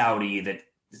rematch in Saudi that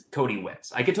Cody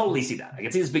wins. I could totally see that. I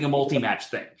could see this being a multi-match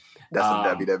thing. That's some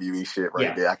WWE shit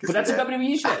right there. But that's some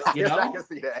WWE shit, I can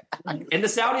see that. And the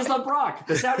Saudis love Brock.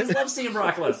 The Saudis love seeing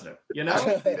Brock Lesnar. I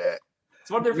can see that.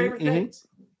 It's one of their favorite things.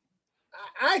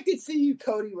 I could see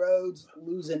Cody Rhodes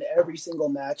losing every single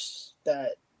match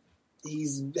that he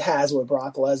has with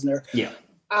Brock Lesnar. Yeah.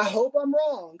 I hope I'm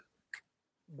wrong,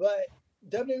 but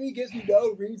WWE gives me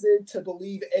no reason to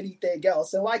believe anything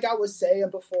else. And like I was saying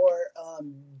before,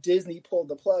 Disney pulled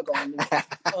the plug on me.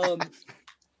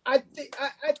 I think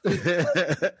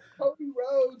Cody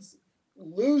Rhodes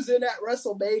losing at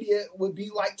WrestleMania would be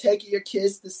like taking your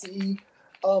kids to see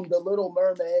The Little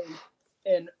Mermaid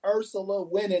and Ursula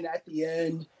winning at the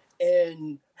end,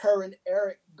 and her and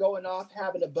Eric going off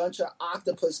having a bunch of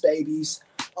octopus babies,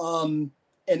 and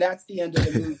that's the end of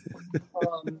the movie.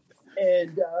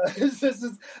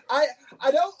 I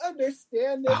don't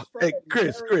understand this. Hey,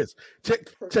 Chris,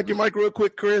 check your mic real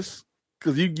quick, Chris,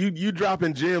 because you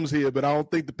dropping gems here, but I don't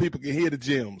think the people can hear the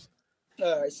gems.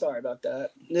 All right, sorry about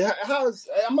that.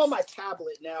 I'm on my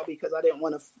tablet now because I didn't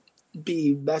want to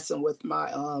be messing with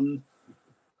my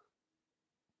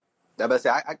I better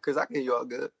say, because I can hear you all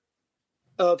good.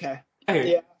 Okay.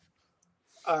 Yeah.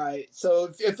 All right.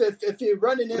 So if you're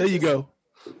running into, there you go.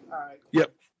 All right.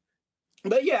 Yep.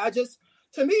 But yeah, to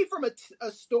me, from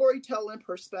a storytelling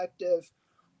perspective,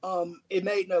 it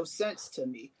made no sense to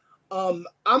me. I'm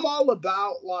all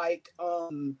about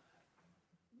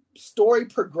story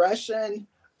progression.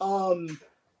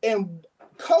 And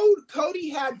Cody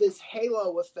had this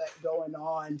halo effect going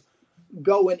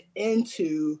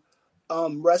into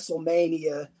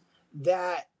WrestleMania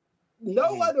that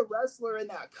no other wrestler in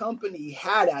that company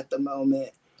had at the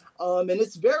moment. And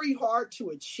it's very hard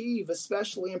to achieve,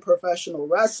 especially in professional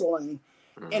wrestling.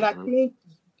 And I think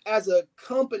as a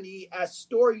company, as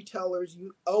storytellers,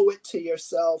 you owe it to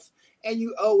yourself and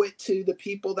you owe it to the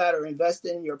people that are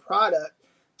invested in your product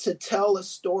to tell a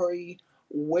story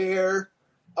where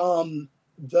the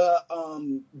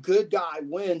good guy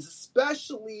wins,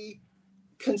 especially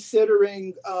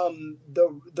considering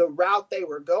the route they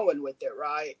were going with it,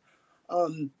 right?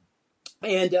 I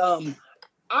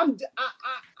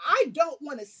don't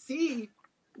want to see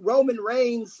Roman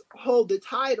Reigns hold the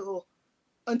title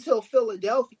until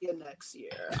Philadelphia next year.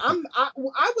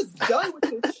 I was done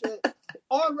with this shit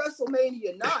on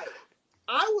WrestleMania night.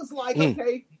 I was like,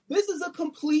 okay, this is a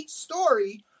complete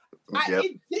story.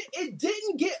 It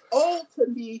didn't get old to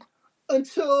me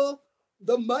until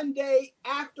the Monday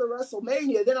after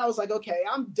WrestleMania. Then I was like, okay,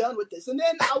 I'm done with this. And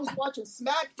then I was watching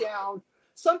SmackDown,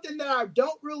 something that I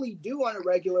don't really do on a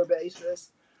regular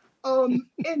basis. And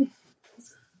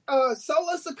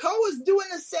Solo Sikoa is doing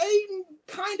the same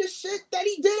kind of shit that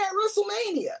he did at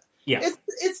WrestleMania. Yeah.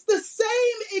 It's the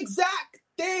same exact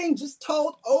thing, just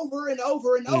told over and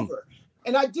over and over.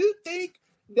 And I do think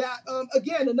that,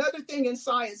 again, another thing in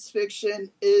science fiction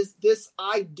is this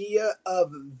idea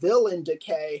of villain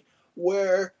decay,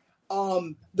 where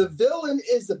the villain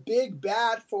is a big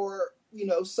bad for,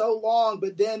 so long,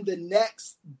 but then the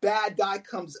next bad guy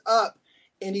comes up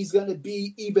and he's going to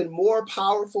be even more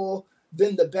powerful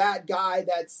than the bad guy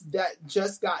that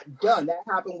just got done. That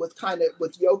happened with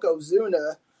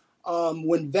Yokozuna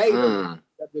when Vader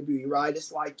WWE, right?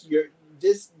 It's like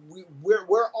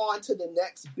we're on to the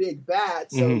next big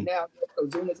bad. So now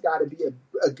Yokozuna's got to be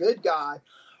a good guy.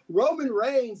 Roman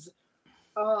Reigns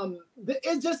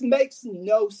It just makes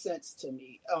no sense to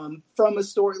me from a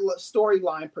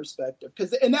storyline perspective.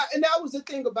 And that was the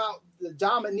thing about the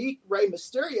Dominique Rey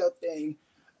Mysterio thing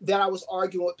that I was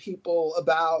arguing with people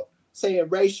about, saying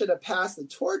Rey should have passed the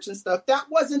torch and stuff. That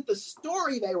wasn't the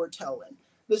story they were telling.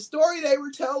 The story they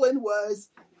were telling was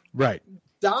right.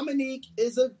 Dominique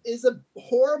is a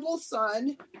horrible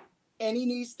son, and he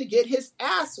needs to get his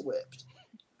ass whipped.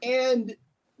 And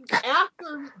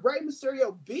after Rey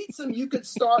Mysterio beats him, you could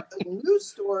start a new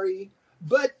story,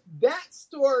 but that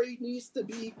story needs to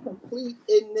be complete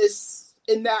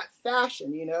in that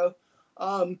fashion, you know?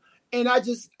 And I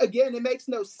just, again, it makes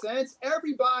no sense.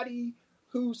 Everybody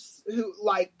who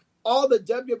like all the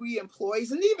WWE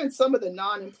employees and even some of the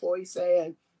non-employees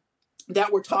saying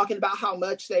that were talking about how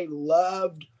much they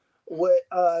loved what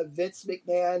Vince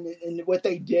McMahon and what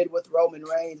they did with Roman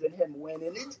Reigns and him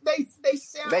winning. They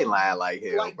sound they lying like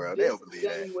hell, like bro. They don't believe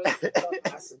that.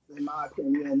 Dumbasses, in my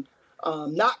opinion.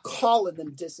 Not calling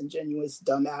them disingenuous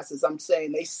dumbasses. I'm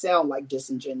saying they sound like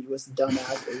disingenuous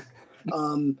dumbasses.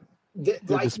 They're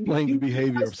displaying the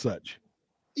behavior of such.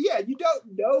 Yeah, you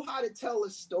don't know how to tell a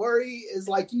story. Is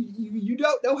like you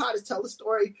don't know how to tell a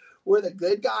story where the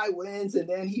good guy wins and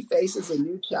then he faces a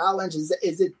new challenge. Is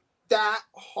it that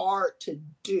hard to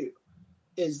do?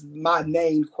 Is my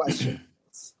main question.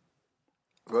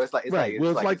 Well, it's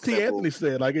like T. Anthony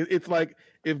said. Like it's like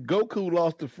if Goku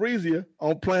lost to Frieza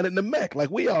on Planet Namek. Like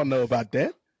we all know about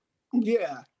that.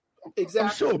 Yeah, exactly.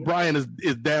 I'm sure Brian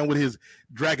is down with his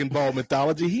Dragon Ball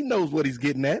mythology. He knows what he's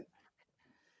getting at.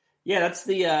 Yeah, that's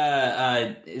the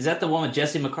is that the one with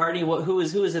Jesse McCartney? Who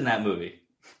is in that movie?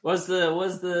 Was the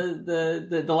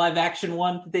live action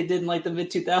one that they did in like the mid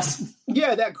 2000s?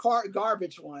 Yeah, that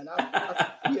garbage one.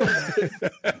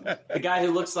 The guy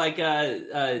who looks like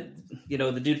the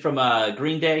dude from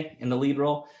Green Day in the lead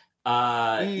role.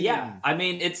 Yeah, I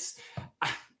mean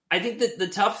I think that the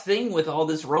tough thing with all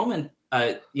this Roman,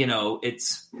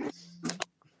 it's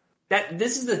that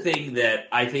this is the thing that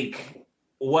I think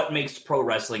what makes pro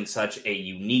wrestling such a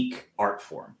unique art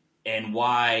form. And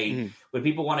why, when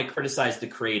people want to criticize the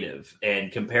creative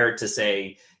and compare it to,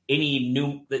 say, any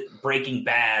new Breaking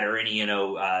Bad or any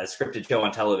scripted show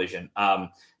on television,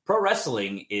 pro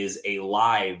wrestling is a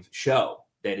live show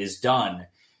that is done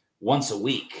once a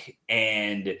week,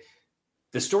 and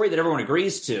the story that everyone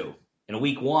agrees to in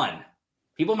week one,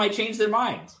 people might change their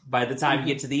mind by the time you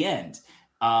get to the end.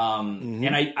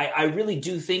 And I really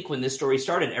do think when this story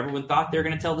started, everyone thought they were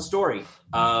going to tell the story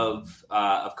of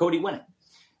Cody winning.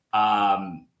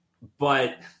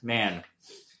 But man,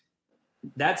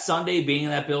 that Sunday being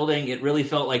in that building, it really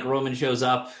felt like Roman shows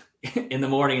up in the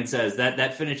morning and says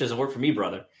that finish doesn't work for me,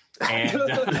 brother. And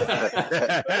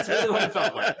that's really what it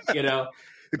felt like,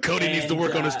 Cody needs to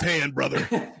work on his tan, brother.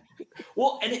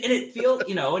 Well, and it feels,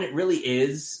 and it really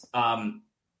is,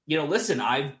 listen,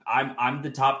 I'm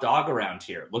the top dog around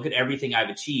here. Look at everything I've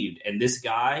achieved. And this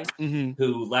guy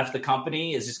who left the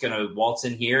company is just going to waltz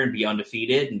in here and be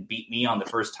undefeated and beat me on the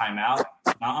first time out.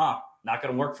 Not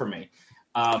going to work for me.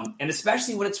 And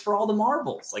especially when it's for all the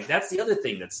marbles. Like, that's the other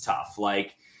thing that's tough.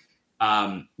 Like,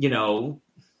 to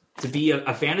be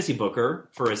a fantasy booker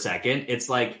for a second, it's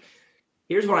like,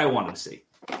 here's what I want to see.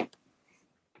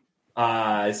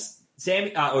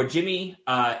 Sammy or Jimmy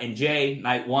and Jay,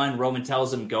 night one, Roman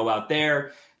tells him, go out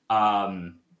there,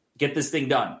 get this thing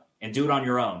done and do it on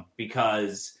your own,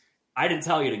 because I didn't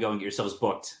tell you to go and get yourselves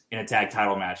booked in a tag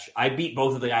title match. I beat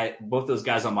both those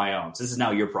guys on my own. So this is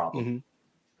now your problem.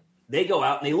 They go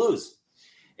out and they lose.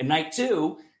 And night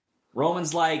two,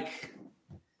 Roman's like,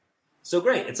 so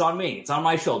great. It's on me. It's on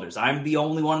my shoulders. I'm the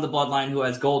only one in the bloodline who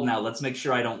has gold now. Let's make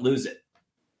sure I don't lose it.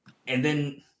 And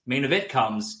then main event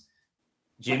comes.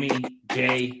 Jimmy,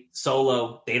 Jay,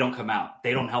 Solo, they don't come out.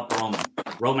 They don't help Roman.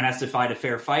 Roman has to fight a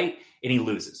fair fight, and he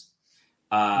loses.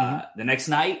 The next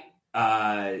night,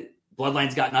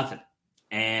 Bloodline's got nothing.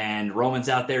 And Roman's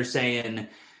out there saying,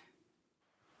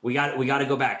 we got to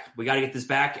go back. We got to get this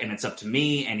back, and it's up to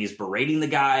me. And he's berating the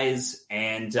guys.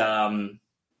 And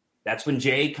that's when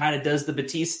Jay kind of does the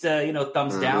Batista,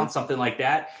 thumbs down, something like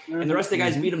that. And the rest of the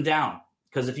guys beat him down.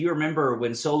 Because if you remember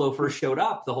when Solo first showed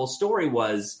up, the whole story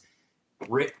was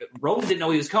Roman didn't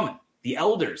know he was coming. The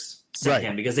elders sent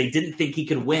him because they didn't think he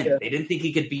could win. Yeah. They didn't think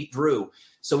he could beat Drew.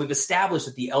 So we've established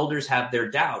that the elders have their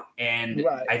doubt. And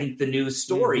I think the new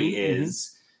story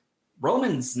is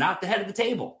Roman's not the head of the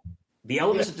table. The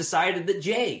elders have decided that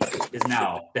Jay is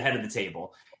now the head of the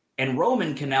table. And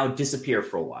Roman can now disappear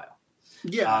for a while.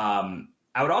 Yeah.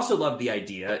 I would also love the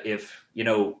idea if,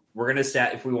 we're going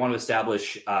to if we want to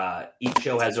establish each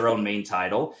show has their own main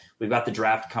title. We've got the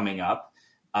draft coming up.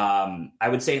 I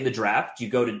would say in the draft, you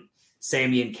go to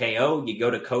Sammy and KO, you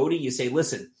go to Cody, you say,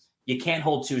 listen, you can't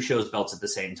hold 2 shows belts at the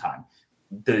same time.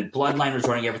 The bloodline was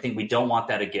running everything. We don't want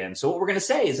that again. So what we're going to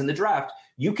say is in the draft,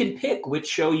 you can pick which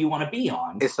show you want to be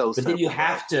on. It's so but simple, then you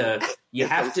have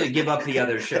to give up the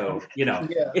other show.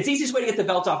 It's the easiest way to get the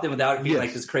belt off them without it being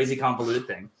like this crazy convoluted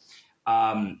thing.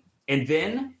 And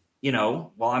then,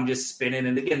 while I'm just spinning,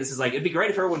 and again, this is like, it'd be great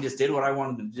if everyone just did what I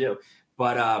wanted them to do.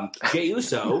 But Jey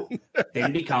Uso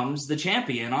then becomes the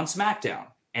champion on SmackDown.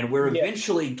 And we're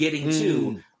eventually getting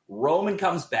to Roman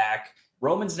comes back.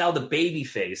 Roman's now the baby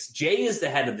face. Jey is the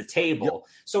head of the table. Yep.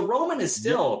 So Roman is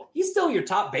he's still your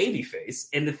top baby face.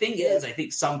 And the thing is, I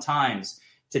think sometimes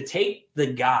to get the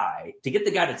guy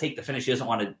to take the finish he doesn't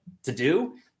want to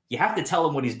do, you have to tell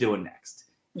him what he's doing next.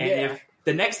 And if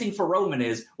the next thing for Roman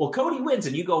is, well, Cody wins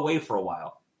and you go away for a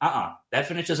while. That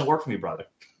finish doesn't work for me, brother.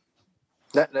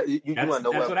 That's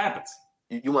what happens.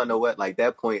 You want to know what? Like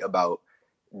that point about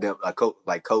them,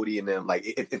 like Cody and them, like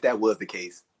if that was the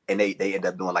case, and they end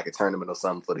up doing like a tournament or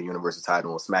something for the Universal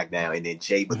title on SmackDown, and then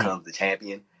Jey becomes the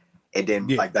champion, and then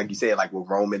like you said, like with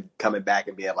Roman coming back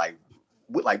and being like,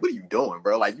 what are you doing,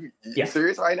 bro? Like you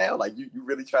serious right now? Like you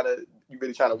really trying to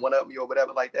one up me or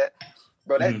whatever like that,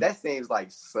 bro? That seems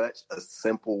like such a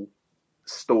simple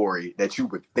story that you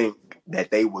would think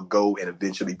that they would go and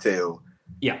eventually tell.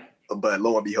 Yeah, but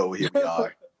lo and behold, here we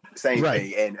are. Same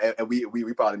thing, and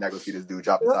we probably not gonna see this dude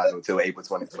drop the title until April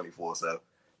 2024. So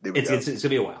it's gonna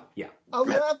be a while. Yeah, I'm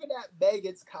laughing at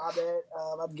Megan's comment.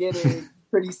 I'm getting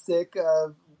pretty sick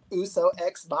of Uso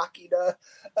Ex Machina.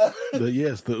 The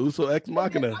Uso Ex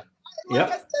Machina. I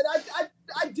said,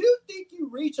 I do think you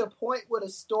reach a point with a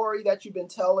story that you've been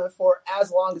telling for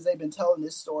as long as they've been telling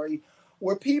this story,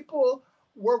 where people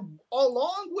were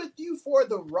along with you for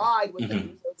the ride with the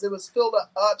Usos. It was filled of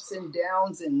ups and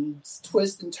downs and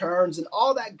twists and turns and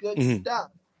all that good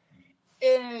stuff.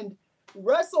 And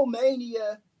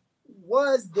WrestleMania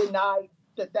was the night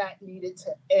that needed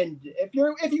to end. If you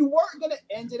weren't going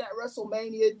to end it at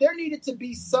WrestleMania, there needed to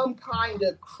be some kind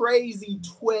of crazy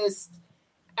twist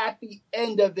at the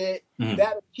end of it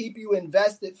that would keep you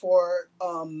invested for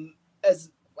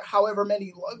how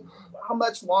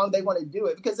much long they want to do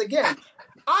it. Because again,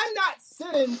 I'm not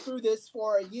sitting through this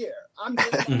for a year. I'm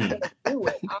just not going to do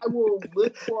it. I will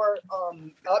look for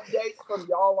updates from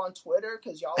y'all on Twitter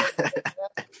because y'all are doing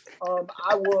that.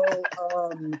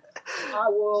 I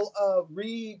will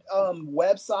read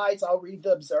websites. I'll read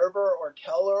The Observer or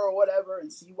Keller or whatever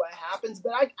and see what happens.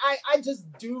 But I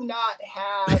just do not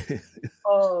have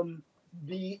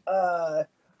the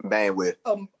bandwidth,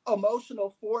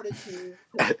 emotional fortitude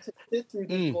to sit through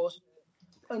this bullshit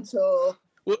until.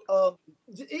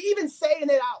 Even saying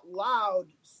it out loud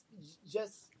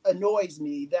just annoys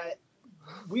me that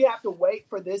we have to wait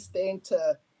for this thing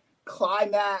to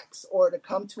climax or to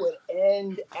come to an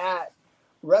end at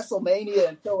WrestleMania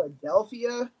in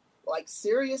Philadelphia. Like,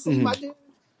 seriously, my dude?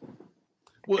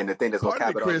 Well, and the thing that's going to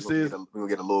cap it off is we're going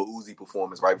to get a little Uzi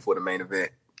performance right before the main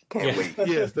event. Can't wait.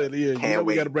 Yes, that is. Can't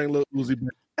wait. We got to bring a little Uzi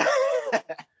back.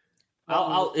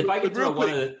 If I could throw one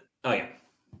of the... Oh, yeah.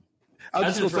 I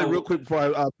was just going to say real quick before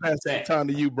I pass the time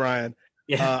to you, Brian.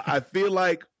 Yeah. I feel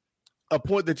like a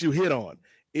point that you hit on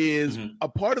is a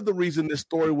part of the reason this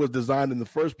story was designed in the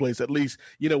first place, at least,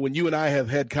 when you and I have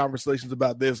had conversations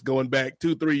about this going back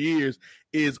 2-3 years,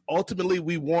 is ultimately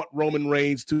we want Roman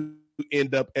Reigns to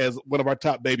end up as one of our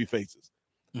top baby faces.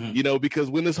 Because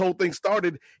when this whole thing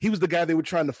started, he was the guy they were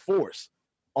trying to force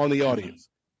on the audience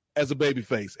as a baby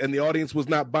face, and the audience was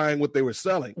not buying what they were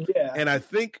selling. Yeah. And I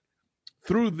think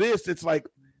through this, it's like,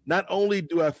 not only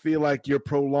do I feel like you're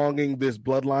prolonging this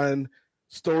bloodline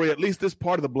story, at least this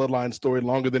part of the bloodline story,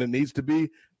 longer than it needs to be,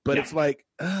 but it's like,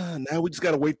 now we just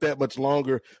got to wait that much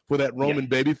longer for that Roman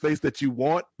babyface that you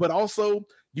want. But also,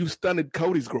 you stunted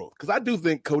Cody's growth, because I do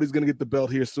think Cody's going to get the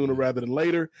belt here sooner rather than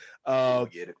later.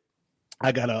 Get it.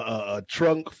 I got a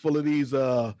trunk full of these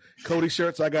Cody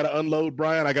shirts I got to unload,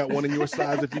 Brian. I got one in your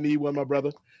size if you need one, my brother.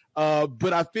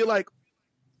 But I feel like,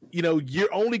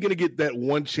 you're only going to get that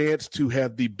one chance to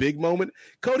have the big moment.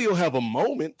 Cody will have a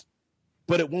moment,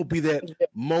 but it won't be that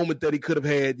moment that he could have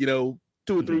had, 2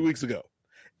 or 3 weeks ago.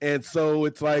 And so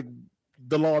it's like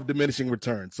the law of diminishing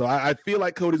returns. So I feel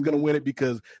like Cody's going to win it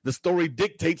because the story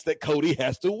dictates that Cody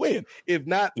has to win. If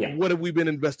not, what have we been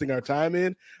investing our time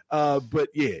in? But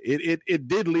it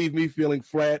did leave me feeling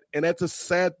flat. And that's a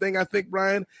sad thing, I think,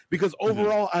 Brian, because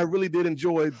overall, I really did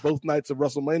enjoy both nights of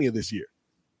WrestleMania this year.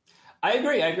 I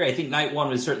agree. I think night 1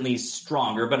 was certainly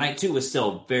stronger, but night 2 was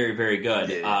still very, very good.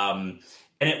 Yeah.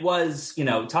 And it was,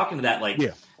 talking to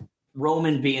that,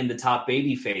 Roman being the top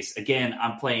babyface. Again,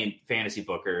 I'm playing fantasy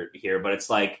booker here, but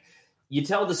it's like you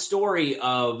tell the story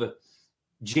of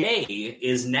Jay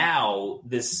is now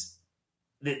this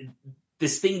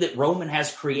thing that Roman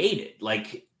has created.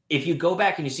 Like, if you go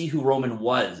back and you see who Roman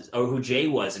was, or who Jay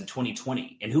was in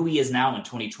 2020 and who he is now in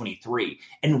 2023,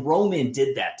 and Roman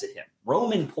did that to him.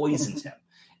 Roman poisoned him.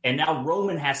 And now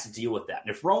Roman has to deal with that.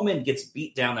 And if Roman gets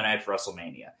beat down the night for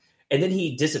WrestleMania, and then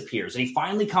he disappears, and he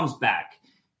finally comes back,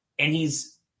 and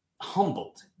he's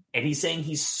humbled, and he's saying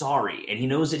he's sorry, and he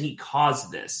knows that he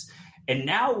caused this. And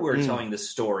now we're telling the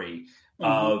story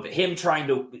of him trying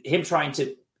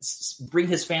to bring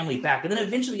his family back, and then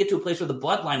eventually get to a place where the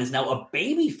Bloodline is now a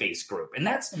babyface group, and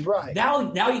that's right.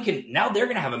 Now they're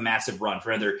going to have a massive run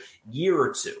for another year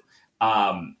or two.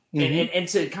 And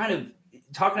to kind of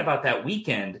talking about that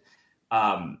weekend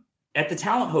at the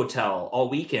Talent Hotel all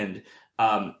weekend.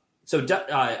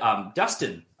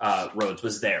 Dustin Rhodes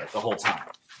was there the whole time,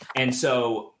 and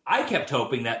so I kept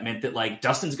hoping that meant that like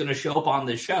Dustin's going to show up on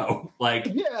the show, like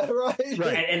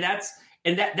right.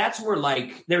 And that's where,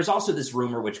 like, there's also this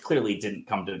rumor, which clearly didn't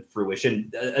come to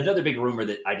fruition. Another big rumor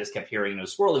that I just kept hearing and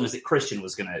was swirling was that Christian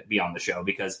was going to be on the show,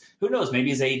 because who knows,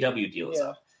 maybe his AEW deal is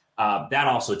up. That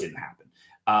also didn't happen.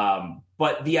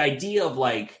 But the idea of,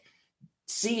 like,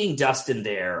 seeing Dustin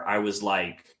there, I was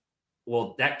like,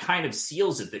 well, that kind of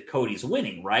seals it that Cody's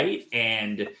winning, right?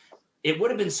 And it would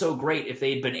have been so great if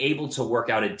they'd been able to work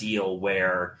out a deal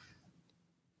where,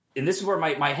 and this is where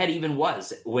my head even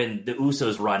was when the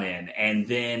Usos run in and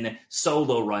then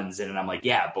Solo runs in, and I'm like,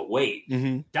 yeah, but wait,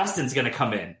 Dustin's going to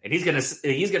come in and he's going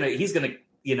to,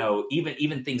 you know,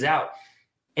 even things out.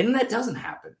 And that doesn't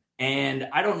happen. And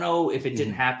I don't know if it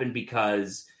didn't happen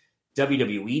because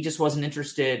WWE just wasn't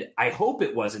interested. I hope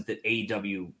it wasn't that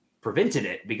AEW prevented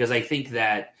it, because I think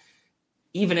that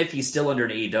even if he's still under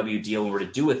an AEW deal and were to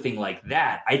do a thing like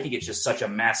that, I think it's just such a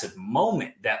massive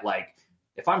moment that, like,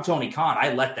 if I'm Tony Khan,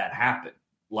 I let that happen.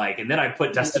 Like, and then I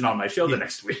put Dustin on my show the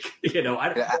next week. You know,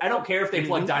 I don't care if they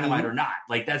plug Dynamite or not.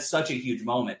 Like, that's such a huge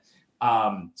moment.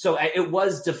 So it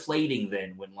was deflating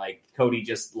then when, like, Cody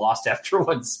just lost after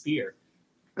one spear.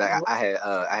 Like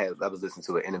I was listening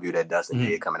to an interview that Dustin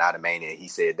did coming out of Mania. He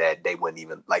said that they wouldn't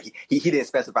even, like, he didn't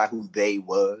specify who they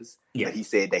was, but he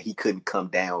said that he couldn't come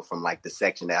down from, like, the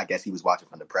section that I guess he was watching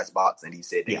from the press box, and he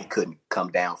said that he couldn't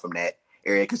come down from that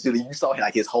area, because you saw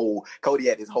like his whole Cody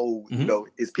had his whole you know,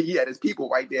 he had his people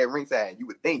right there at ringside. You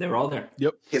would think they're all there.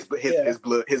 Yep. His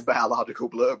biological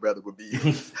blood brother would be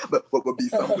would be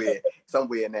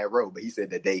somewhere in that row. But he said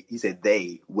that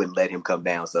they wouldn't let him come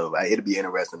down. So it'll be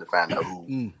interesting to find out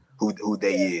who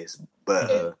they is.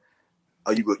 But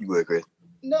you good, Chris?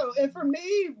 No, and for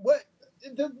me, what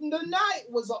the night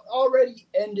was already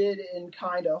ended in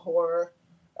kind of horror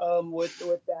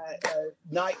with that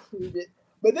night crew.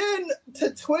 But then,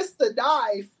 to twist the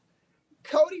knife,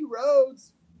 Cody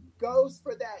Rhodes goes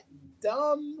for that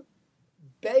dumb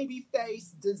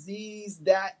babyface disease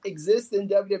that exists in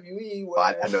WWE. Where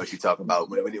I know what you're talking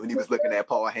about. When he was looking at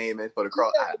Paul Heyman for the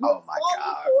cross. Oh my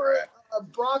God. For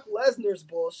Brock Lesnar's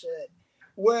bullshit.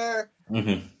 Where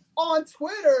on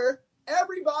Twitter,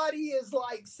 everybody is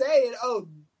like saying, oh,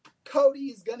 Cody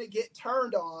is going to get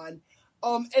turned on.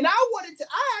 And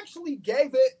I actually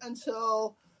gave it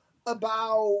until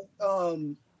about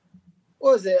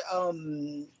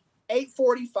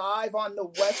 8:45 on the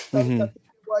West Coast.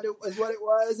 What it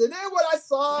was, and then when I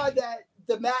saw that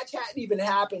the match hadn't even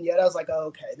happened yet, I was like, oh,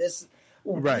 okay, this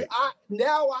right.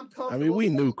 Now I'm comfortable. I mean, we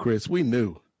knew, Chris. We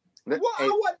knew. Well, I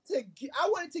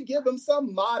wanted to give him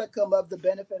some modicum of the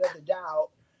benefit of the doubt,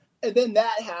 and then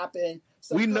that happened.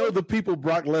 So we know the people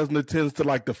Brock Lesnar tends to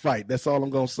like to fight. That's all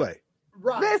I'm gonna say.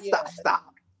 Right? Man, stop.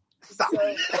 Stop.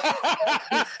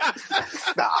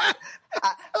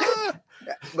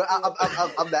 But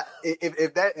I'm not.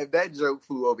 If that joke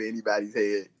flew over anybody's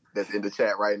head that's in the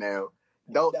chat right now,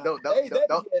 don't.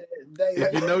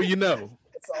 If you know, you know.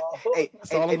 That's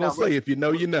all I'm gonna say. If you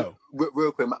know, you know.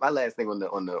 Real quick, my last thing on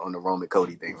the Roman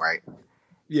Cody thing, right?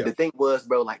 Yeah. The thing was,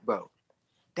 bro,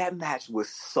 that match was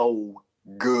so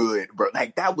good, bro.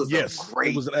 Like, that was a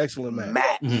great. It was an excellent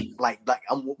match. Like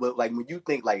when you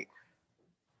think, like,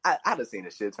 I'd have seen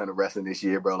a shit ton of wrestling this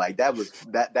year, bro. Like, that was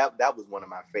one of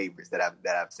my favorites that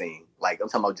I've seen. Like, I'm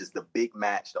talking about just the big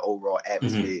match, the overall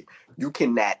atmosphere. You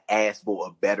cannot ask for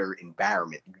a better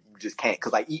environment. You just can't,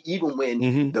 because, like, even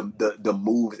when the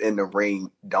moves in the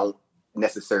ring don't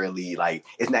necessarily, like,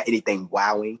 it's not anything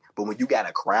wowing, but when you got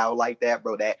a crowd like that,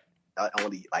 bro, that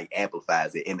only, like,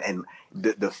 amplifies it. And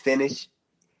the finish,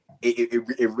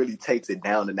 it really takes it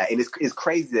down to that, and it's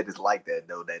crazy that it's like that,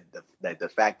 though. That the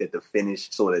fact that the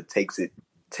finish sort of takes it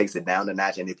down a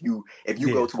notch, and if you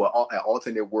go to an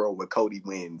alternate world where Cody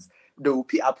wins, dude,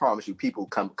 I promise you, people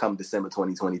come December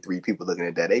 2023, people looking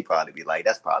at that, they probably be like,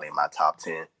 that's probably in my top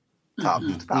 10, top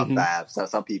 5.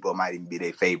 Some people might even be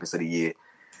their favorites of the year.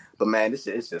 But man, it's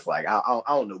just like I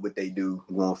don't know what they do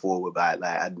going forward. But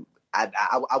like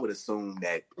I would assume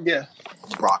that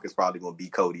Brock is probably going to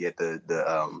beat Cody at the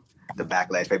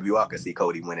Backlash. Maybe you all can see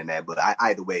Cody winning that. But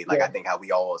either way, like I think how we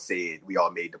all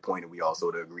made the point, and we all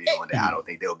sort of agreed on that. I don't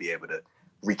think they'll be able to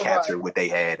recapture what they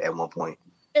had at one point.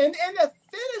 And the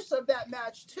finish of that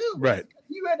match too, right?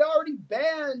 You had already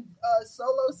banned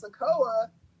Solo Sikoa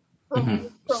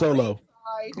from Solo,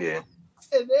 ringside,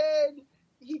 and then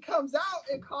he comes out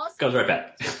and goes right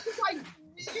back. It's like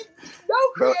no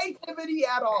creativity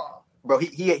at all. Bro,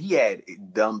 he had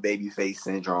dumb babyface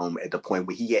syndrome at the point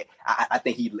where he had. I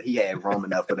think he had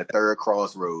Roman up for the third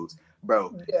Crossroads,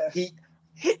 bro. Yeah. He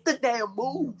hit the damn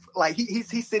move. Like he's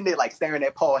sitting there like staring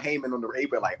at Paul Heyman on the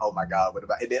apron, like, oh my god, what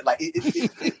about? And then like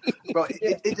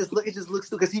it just looks stupid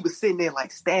because he was sitting there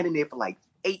like standing there for like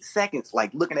 8 seconds,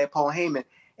 like looking at Paul Heyman.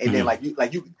 And then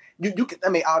you can, I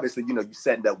mean, obviously, you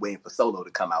setting up waiting for Solo to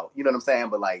come out. You know what I'm saying?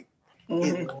 But like,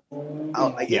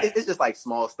 it's just like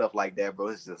small stuff like that, bro.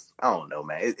 It's just, I don't know,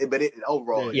 man.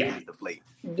 Overall, it is deflating.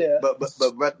 Yeah. But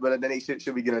then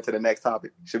should we get into the next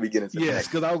topic? Should we get into the next? Yes,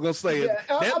 because I was gonna say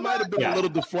that might have been a little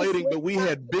deflating, but we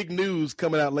had big news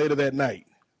coming out later that night.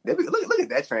 Look at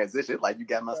that transition. Like you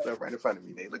got my stuff right in front of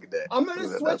me, Nate. Look at that. I'm going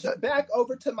to switch it back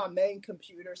over to my main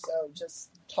computer, so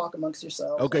just talk amongst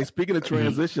yourselves. Okay, speaking of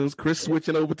transitions, Chris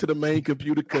switching over to the main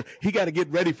computer because he got to get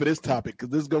ready for this topic because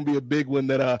this is going to be a big one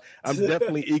that I'm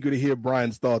definitely eager to hear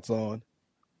Brian's thoughts on.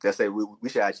 Just say we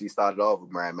should actually start it off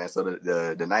with Brian, man. So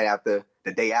the night after,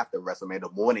 the day after WrestleMania, the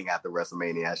morning after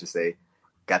WrestleMania, I should say,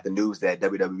 got the news that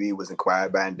WWE was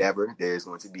acquired by N.W.A. There's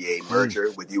going to be a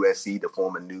merger with UFC to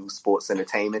form a new sports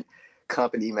entertainment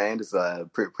company, man. It's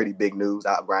pretty big news.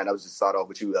 Brian, I was just start off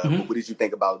with you. What did you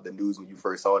think about the news when you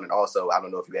first saw it? And also, I don't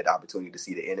know if you had the opportunity to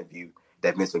see the interview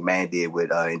that Vince McMahon did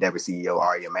with N.W.A. CEO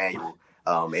Ari Emanuel.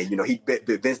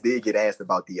 And Vince did get asked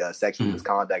about the sexual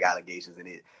misconduct allegations, and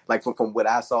it, like from what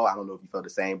I saw, I don't know if you felt the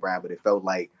same, Brian, but it felt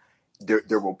like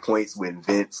there were points when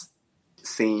Vince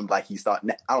seemed like he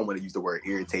started, I don't want to use the word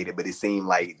irritated, but it seemed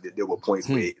like there were points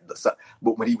where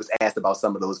when he was asked about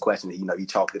some of those questions, he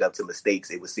chalked it up to mistakes.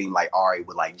 It would seem like Ari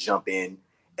would like jump in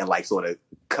and like sort of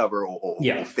cover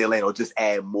or fill in or just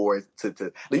add more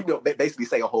to basically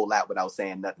say a whole lot without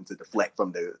saying nothing to deflect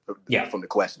from the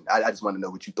question. I just want to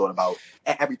know what you thought about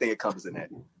everything that comes in that.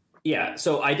 Yeah,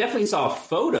 so I definitely saw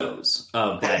photos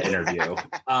of that interview.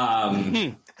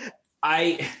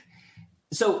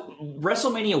 So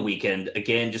WrestleMania weekend,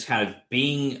 again, just kind of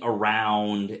being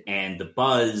around and the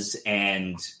buzz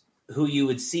and who you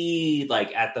would see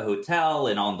like at the hotel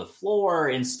and on the floor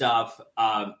and stuff.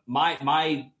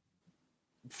 My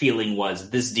feeling was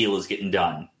this deal is getting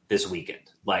done this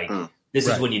weekend. Like this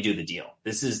is when you do the deal.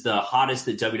 This is the hottest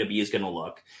that WWE is going to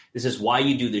look. This is why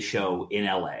you do the show in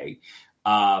LA.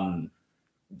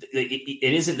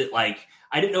 It isn't that like,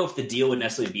 I didn't know if the deal would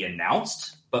necessarily be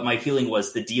announced, but my feeling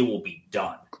was the deal will be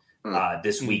done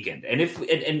this weekend. And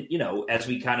as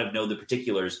we kind of know the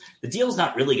particulars, the deal's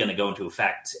not really going to go into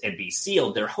effect and be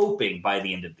sealed. They're hoping by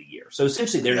the end of the year. So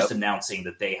essentially they're just announcing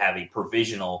that they have a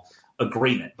provisional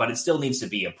agreement, but it still needs to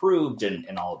be approved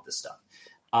and all of this stuff.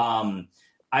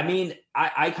 I mean,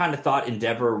 I kind of thought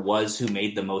Endeavor was who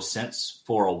made the most sense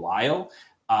for a while.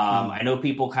 I know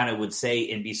people kind of would say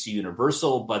NBC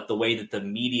Universal, but the way that the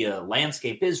media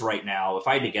landscape is right now, if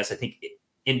I had to guess, I think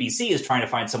NBC is trying to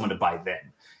find someone to buy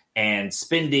them. And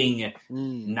spending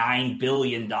 $9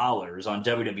 billion on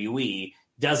WWE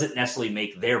doesn't necessarily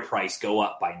make their price go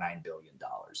up by $9 billion.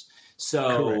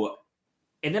 So, correct.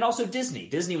 And then also Disney.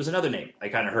 Disney was another name I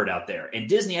kind of heard out there. And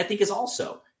Disney, I think, is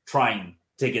also trying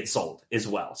to get sold as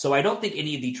well. So I don't think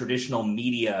any of the traditional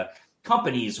media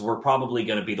companies were probably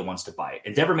going to be the ones to buy it.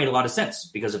 Endeavor made a lot of sense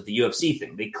because of the UFC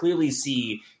thing. They clearly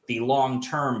see the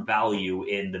long-term value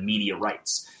in the media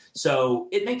rights. So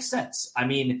it makes sense. I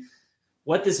mean,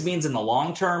 what this means in the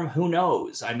long term, who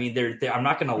knows? I mean, I'm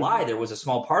not going to lie. There was a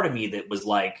small part of me that was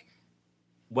like,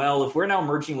 well, if we're now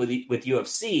merging with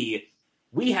UFC,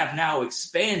 we have now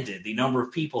expanded the number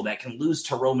of people that can lose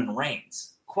to Roman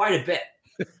Reigns quite a bit.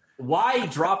 Why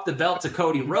drop the belt to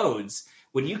Cody Rhodes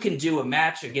when you can do a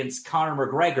match against Conor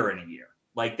McGregor in a year?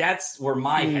 Like, that's where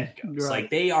my head goes. Right. Like,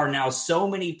 they are now so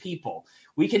many people.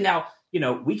 We can now,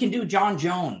 we can do John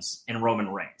Jones and Roman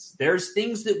Reigns. There's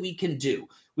things that we can do.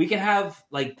 We can have,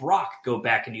 like, Brock go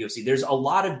back into UFC. There's a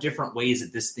lot of different ways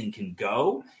that this thing can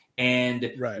go.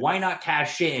 And why not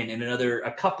cash in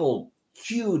a couple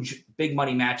huge big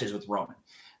money matches with Roman?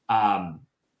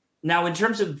 Now, in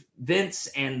terms of Vince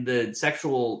and the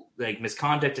sexual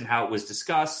misconduct and how it was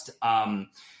discussed,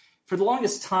 for the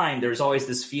longest time, there's always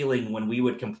this feeling when we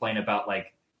would complain about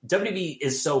WWE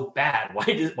is so bad.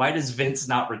 Why does Vince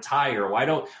not retire? Why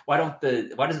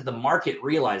doesn't the market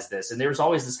realize this? And there's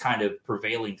always this kind of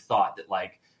prevailing thought that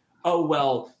oh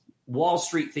well, Wall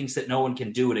Street thinks that no one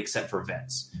can do it except for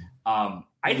Vince. I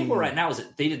think where right now is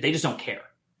that they just don't care.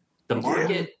 The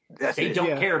market, they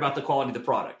don't care about the quality of the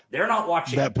product. They're not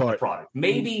watching the product.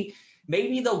 Maybe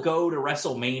they'll go to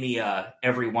WrestleMania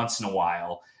every once in a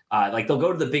while. They'll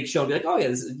go to the big show and be like, oh yeah,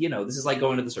 this is like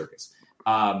going to the circus.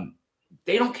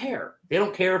 They don't care. They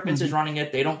don't care if Vince is running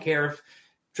it. They don't care if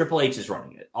Triple H is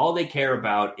running it. All they care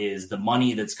about is the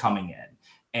money that's coming in.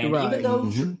 And even though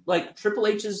Triple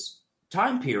H's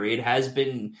time period has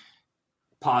been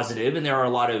positive, and there are a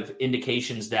lot of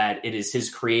indications that it is his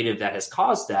creative that has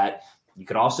caused that, you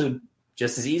could also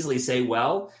just as easily say,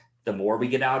 well, the more we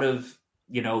get out of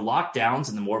lockdowns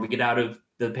and the more we get out of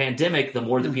the pandemic, the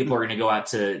more that people are going to go out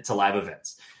to live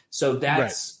events. So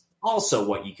that's also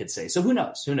what you could say. So who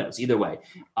knows? Either way.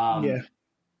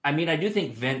 I mean, I do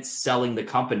think Vince selling the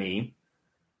company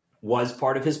was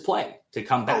part of his play to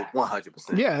come back.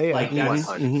 100%. Yeah.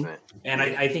 100%. And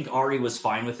I think Ari was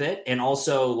fine with it. And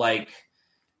also the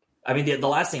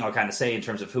last thing I'll kind of say in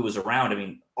terms of who was around, I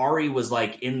mean, Ari was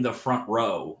in the front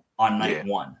row on night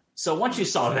one. So once you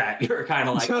saw that, you're kind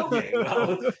of okay,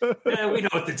 well, we know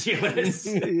what the deal is.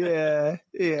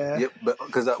 Yeah. But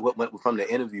because from the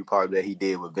interview part that he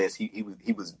did with Vince, he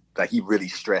was he really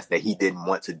stressed that he didn't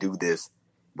want to do this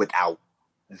without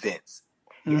Vince.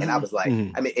 And I was I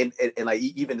mean, and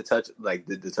even to touch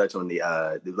the touch on the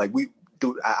we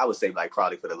do, I would say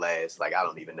probably for the last I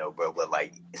don't even know, bro, but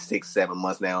 6-7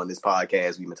 months now on this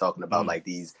podcast, we've been talking about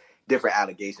these different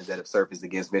allegations that have surfaced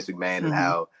against Vince McMahon and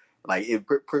how it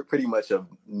pretty much of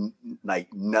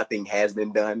nothing has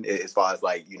been done as far as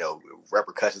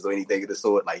repercussions or anything of the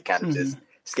sort. He kind of just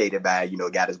skated by,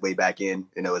 got his way back in,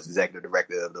 as executive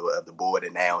director of the board,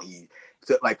 and now he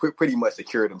pretty much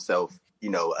secured himself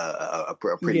a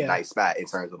pretty nice spot in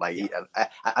terms of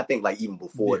I think even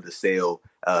before the sale,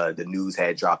 the news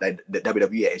had dropped. The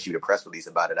WWE had issued a press release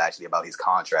about it, actually, about his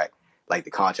contract, the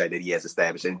contract that he has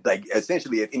established. And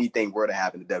essentially, if anything were to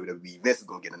happen to WWE, Vince is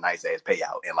gonna get a nice ass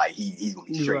payout, and he's gonna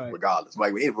be straight regardless,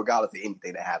 regardless of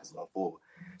anything that happens going forward.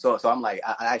 So I'm I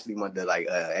actually wanted to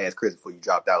ask Chris before you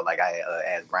dropped out. I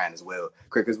asked Brian as well.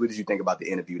 Chris, what did you think about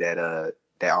the interview that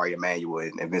Ari Emanuel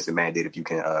and Vince McMahon did? If you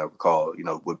can recall,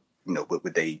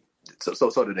 what they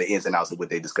sort of the ins and outs of what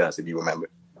they discussed, if you remember.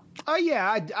 Oh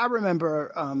yeah, I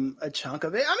remember a chunk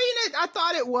of it. I mean, I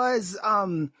thought it was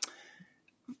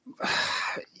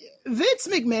Vince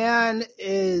McMahon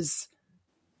is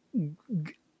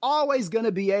always going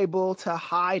to be able to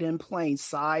hide in plain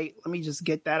sight. Let me just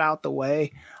get that out the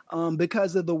way,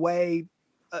 because of the way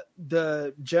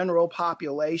the general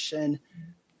population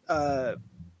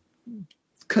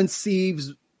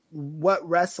conceives what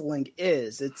wrestling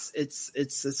is.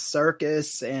 It's a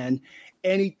circus, and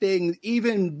anything,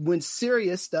 even when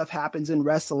serious stuff happens in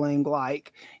wrestling,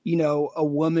 a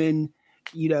woman,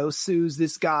 sues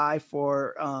this guy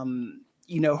for,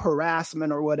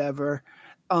 harassment or whatever.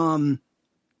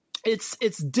 It's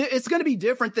going to be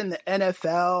different than the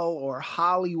NFL or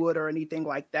Hollywood or anything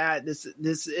like that. This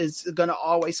is going to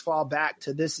always fall back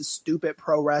to this is stupid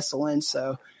pro wrestling.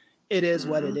 So it is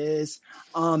what it is.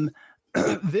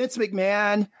 Vince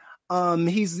McMahon,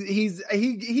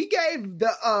 he gave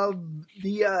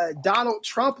the Donald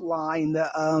Trump line,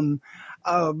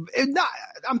 I'm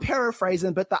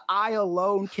paraphrasing, but the I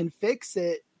alone can fix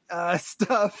it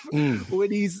stuff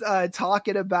when he's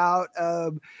talking about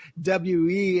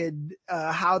WWE and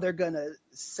how they're gonna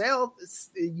sell,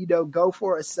 go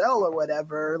for a sell or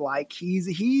whatever.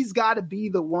 He's got to be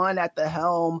the one at the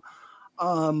helm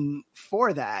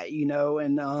for that,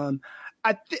 and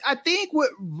I think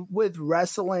with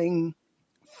wrestling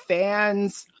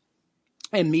fans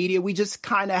and media, we just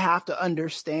kind of have to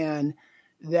understand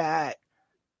that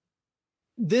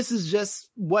this is just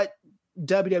what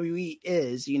WWE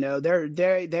is.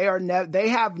 They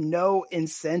have no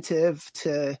incentive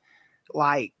to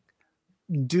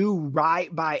do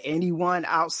right by anyone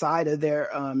outside of their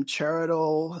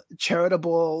charitable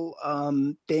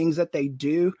things that they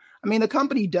do. I mean, the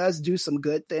company does do some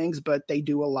good things, but they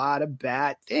do a lot of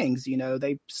bad things.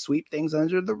 They sweep things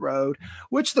under the road,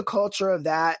 which the culture of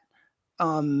that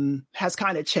has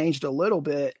kind of changed a little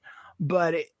bit.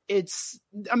 But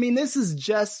this is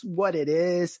just what it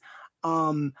is.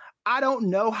 I don't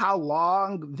know how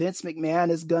long Vince McMahon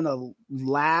is going to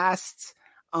last.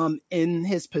 in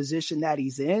his position that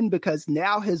he's in, because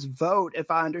now his vote, if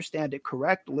I understand it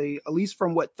correctly, at least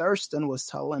from what Thurston was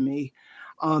telling me,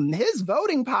 his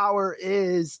voting power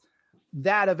is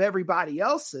that of everybody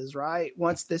else's, right?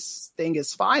 Once this thing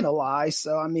is finalized.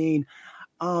 So, I mean,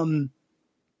 and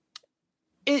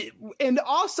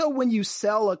also when you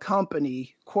sell a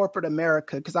company, corporate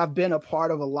America, because I've been a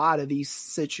part of a lot of these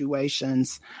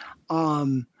situations,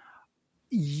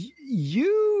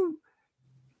 you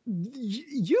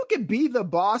could be the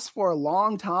boss for a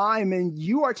long time and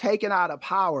you are taken out of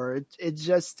power. It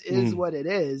just is what it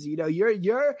is. You know,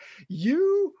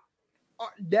 you are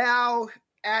now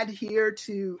adhere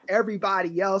to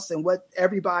everybody else and what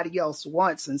everybody else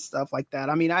wants and stuff like that.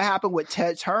 I mean, that happened with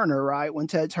Ted Turner, right? When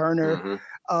Ted Turner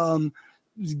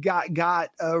got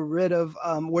rid of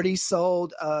when he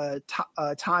sold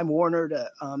Time Warner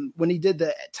to when he did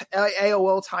the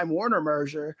AOL Time Warner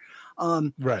merger.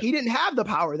 He didn't have the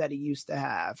power that he used to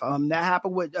have. That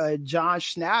happened with John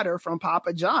Schnatter from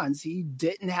Papa John's. He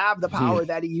didn't have the power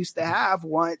that he used to have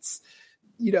once,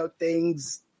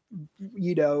 things,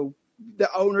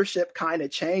 the ownership kind of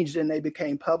changed and they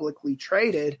became publicly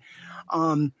traded.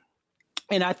 And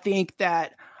I think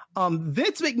that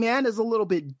Vince McMahon is a little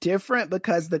bit different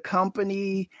because the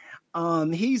company,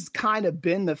 he's kind of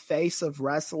been the face of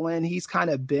wrestling. He's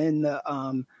kind of been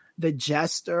the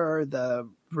jester, the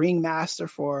ringmaster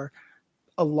for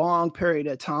a long period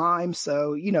of time.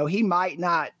 So, he might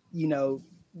not,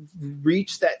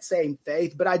 reach that same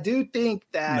faith, but I do think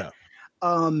that,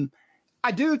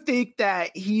 I don't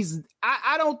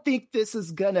think this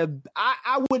is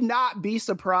I would not be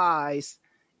surprised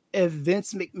if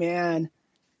Vince McMahon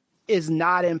is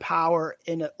not in power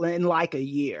in like a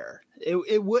year.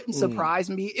 It wouldn't surprise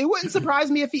me. It wouldn't surprise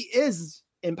me if he is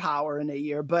in power in a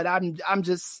year, but I'm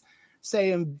just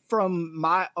saying from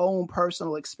my own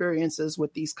personal experiences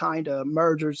with these kind of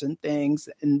mergers and things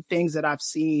that I've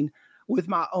seen with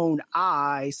my own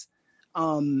eyes,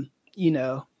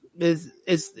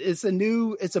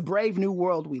 it's a brave new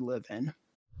world we live in.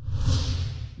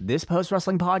 This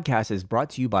post-wrestling podcast is brought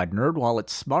to you by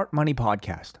NerdWallet's Smart Money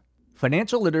Podcast.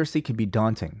 Financial literacy can be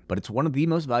daunting, but it's one of the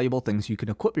most valuable things you can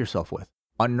equip yourself with.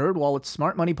 On NerdWallet's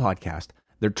Smart Money Podcast,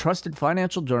 their trusted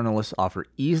financial journalists offer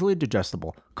easily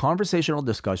digestible, conversational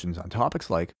discussions on topics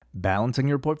like balancing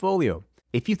your portfolio.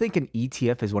 If you think an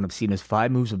ETF is one of Cena's 5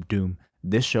 moves of doom,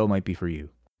 this show might be for you.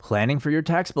 Planning for your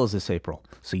tax bills this April,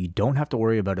 so you don't have to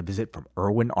worry about a visit from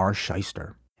Erwin R.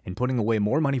 Shyster. And putting away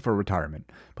more money for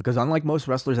retirement, because unlike most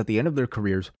wrestlers at the end of their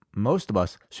careers, most of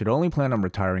us should only plan on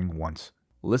retiring once.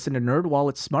 Listen to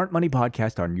NerdWallet's Smart Money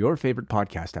Podcast on your favorite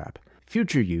podcast app.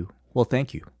 Future you will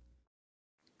thank you.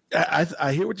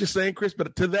 I hear what you're saying, Chris,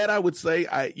 but to that I would say,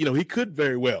 he could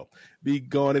very well be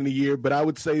gone in a year, but I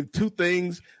would say 2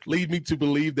 things lead me to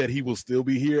believe that he will still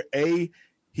be here. A,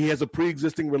 he has a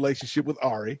pre-existing relationship with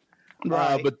Ari,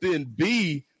 right. But then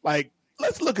B,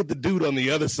 let's look at the dude on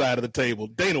the other side of the table,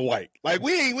 Dana White.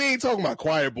 We ain't talking about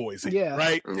choir boys here,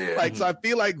 right? Yeah. So I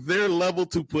feel like they're level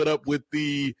to put up with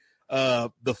the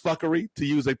fuckery, to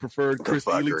use a preferred Chris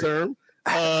Ely term.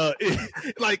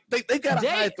 They got a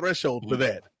high threshold for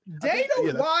that.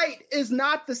 Dana White is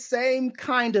not the same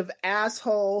kind of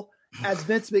asshole as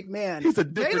Vince McMahon. He's a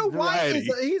different Dana White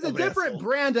he's a different asshole.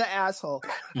 brand of asshole.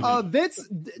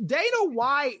 Dana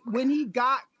White, when he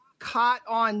got caught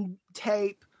on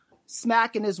tape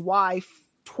smacking his wife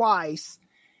twice,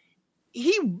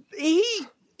 he's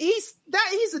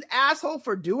an asshole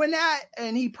for doing that,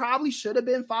 and he probably should have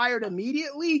been fired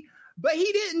immediately. But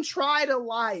he didn't try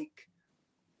to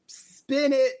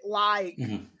spin it like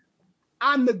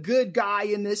I'm the good guy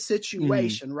in this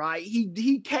situation, right?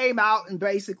 He came out and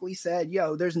basically said,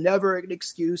 there's never an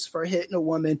excuse for hitting a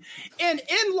woman. And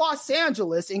in Los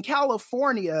Angeles, in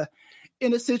California,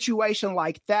 in a situation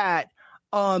like that,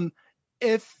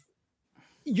 if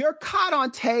you're caught on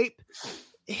tape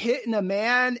hitting a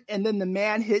man and then the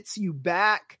man hits you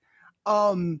back,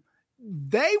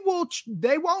 they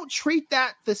won't treat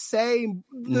that the same,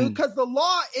 because the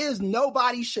law is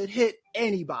nobody should hit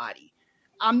anybody.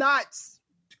 I'm not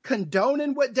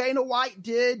condoning what Dana White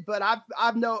did, but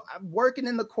I'm working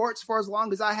in the courts for as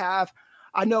long as I have.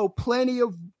 I know plenty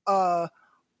of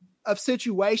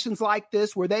situations like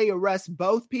this where they arrest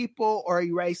both people or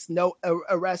arrest no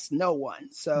one.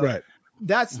 So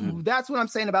that's what I'm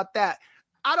saying about that.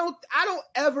 I don't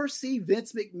ever see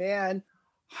Vince McMahon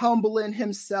humbling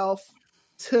himself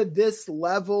to this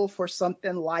level for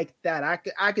something like that.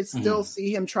 I could still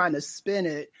see him trying to spin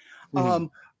it.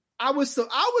 I was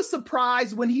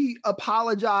surprised when he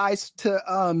apologized to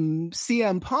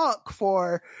CM Punk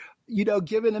for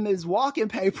giving him his walking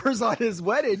papers on his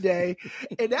wedding day.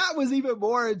 And that was even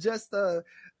more just I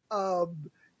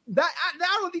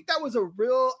don't think that was a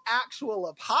real actual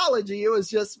apology. It was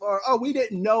just we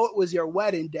didn't know it was your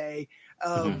wedding day.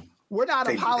 We're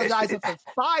not apologizing for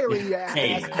firing your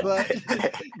ass, but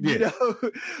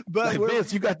but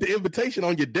Vince, you got the invitation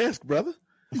on your desk, brother.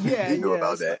 Yeah, you know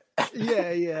about that.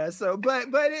 Yeah. So, but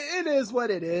it is what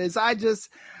it is. I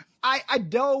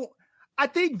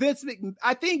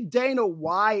think Dana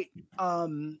White,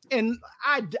 and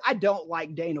I don't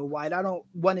like Dana White. I don't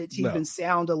want it to even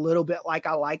sound a little bit like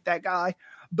I like that guy,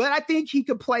 but I think he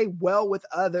could play well with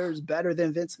others better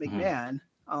than Vince McMahon.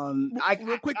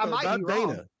 Real quick about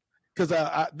Dana, because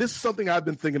this is something I've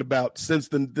been thinking about since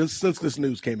this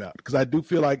news came out, because I do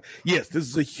feel like, yes, this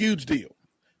is a huge deal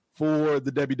for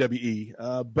the WWE,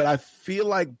 but I feel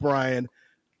like, Brian,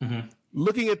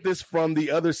 looking at this from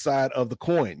the other side of the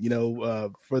coin,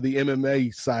 for the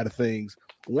MMA side of things,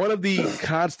 one of the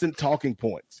constant talking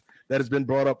points that has been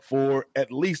brought up for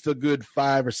at least a good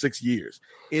 5 or 6 years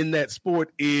in that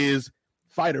sport is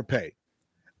fighter pay.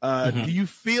 Do you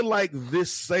feel like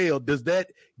this sale, does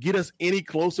that get us any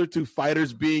closer to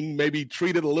fighters being maybe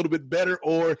treated a little bit better,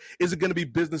 or is it going to be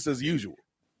business as usual?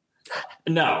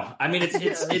 No, I mean, it's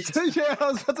yeah,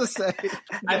 I was about to say.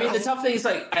 I mean, the tough thing is,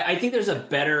 like, I think there's a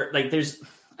better, like, I think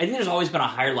there's always been a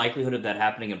higher likelihood of that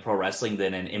happening in pro wrestling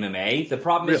than in MMA. The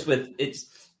problem is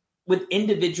with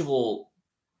individual,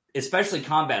 especially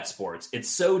combat sports, it's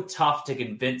so tough to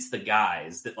convince the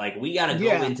guys that, like, we got to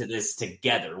go into this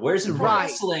together. Whereas in pro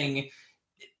wrestling,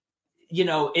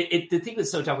 the thing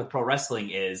that's so tough with pro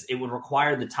wrestling is it would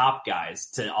require the top guys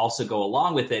to also go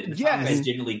along with it. And the top guys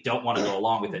generally don't want to go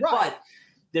along with it. Right. But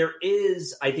there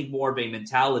is, I think, more of a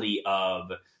mentality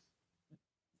of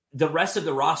the rest of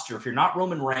the roster. If you're not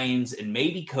Roman Reigns and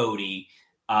maybe Cody,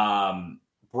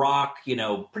 Brock,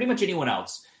 pretty much anyone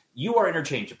else, you are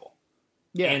interchangeable.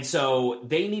 Yeah. And so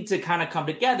they need to kind of come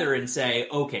together and say,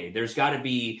 okay, there's got to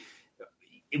be,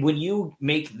 when you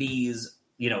make these,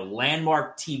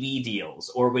 landmark TV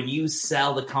deals, or when you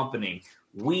sell the company,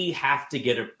 we have to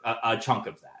get a chunk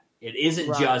of that. It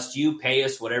isn't just you pay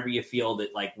us whatever you feel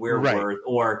that, like, we're worth,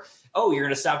 or, you're going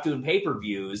to stop doing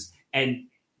pay-per-views and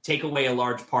take away a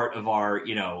large part of our,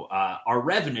 our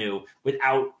revenue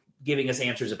without giving us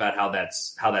answers about how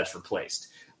that's replaced.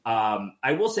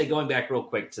 I will say, going back real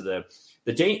quick to the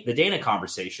Dana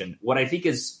conversation, what I think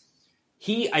is,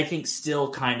 I think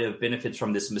still kind of benefits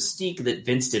from this mystique that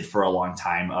Vince did for a long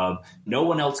time of no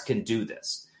one else can do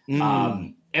this.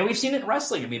 And we've seen it in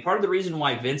wrestling. I mean, part of the reason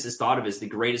why Vince is thought of as the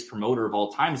greatest promoter of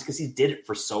all time is because he did it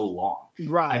for so long.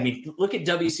 Right. I mean, look at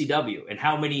WCW and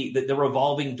how many, the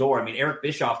revolving door. I mean, Eric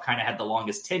Bischoff kind of had the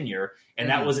longest tenure, and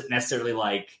that wasn't necessarily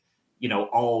like,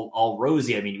 all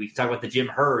rosy. I mean, we can talk about the Jim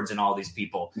Herds and all these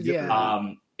people.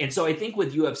 Yeah. And so I think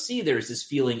with UFC, there's this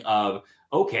feeling of,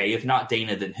 okay, if not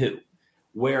Dana, then who?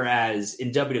 Whereas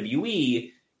in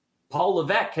WWE, Paul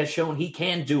Levesque has shown he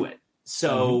can do it.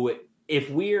 So if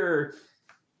we're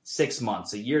 6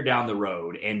 months, a year down the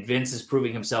road, and Vince is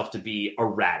proving himself to be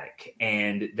erratic,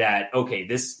 and that, okay,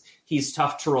 he's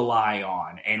tough to rely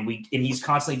on, and he's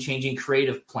constantly changing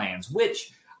creative plans,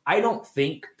 which I don't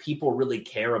think people really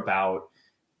care about.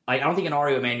 I don't think an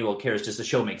Ario Emanuel cares, just the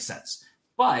show makes sense.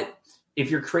 But if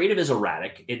your creative is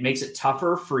erratic, it makes it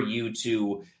tougher for you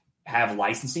to have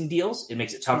licensing deals. It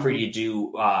makes it tougher to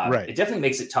do. It definitely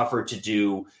makes it tougher to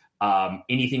do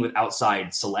anything with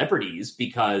outside celebrities,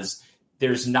 because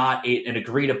there's not an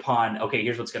agreed upon, okay,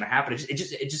 here's what's going to happen. It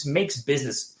just makes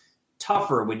business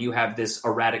tougher when you have this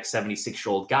erratic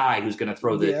 76-year-old guy who's going to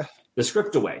throw the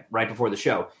script away right before the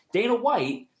show. Dana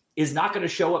White is not going to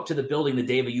show up to the building the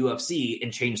day of a UFC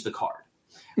and change the card.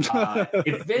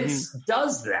 If Vince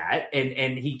does that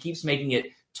and he keeps making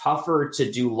it tougher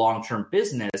to do long-term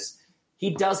business, he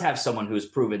does have someone who has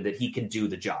proven that he can do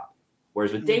the job.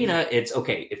 Whereas with Dana, it's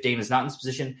okay, if Dana's not in this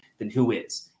position, then who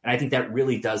is? And I think that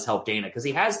really does help Dana, because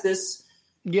he has this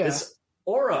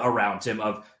aura around him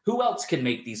of who else can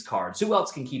make these cards? Who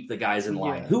else can keep the guys in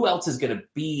line? Who else is going to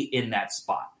be in that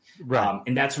spot? Right.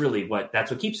 And that's really what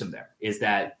keeps him there, is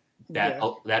that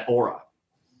aura.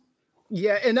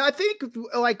 Yeah, and I think,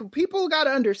 like, people got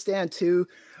to understand too,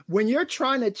 when you're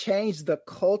trying to change the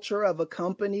culture of a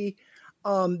company,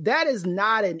 that is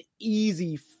not an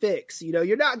easy fix.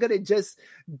 You're not going to just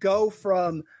go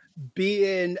from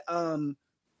being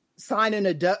signing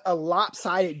a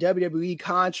lopsided WWE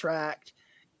contract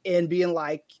and being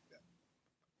like,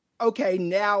 okay,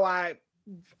 now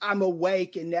I'm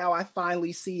awake, and now I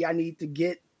finally see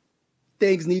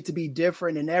things need to be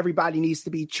different, and everybody needs to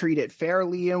be treated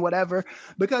fairly and whatever.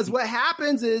 Because what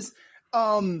happens is,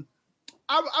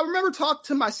 I remember talking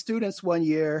to my students one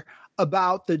year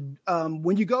about the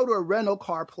when you go to a rental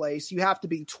car place, you have to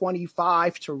be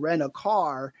 25 to rent a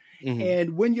car. Mm-hmm.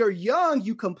 And when you're young,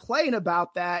 you complain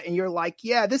about that and you're like,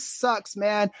 yeah, this sucks,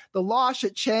 man. The law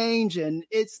should change. And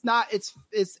it's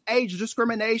age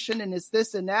discrimination and it's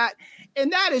this and that.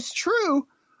 And that is true.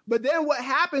 But then what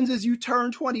happens is you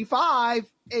turn 25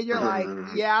 and you're like,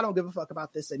 yeah, I don't give a fuck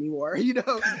about this anymore,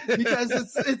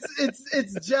 because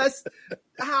it's just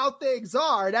how things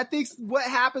are. And I think what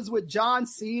happens with John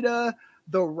Cena,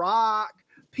 The Rock,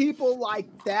 people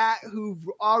like that who've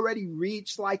already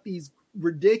reached like these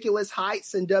ridiculous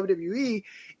heights in WWE,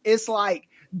 it's like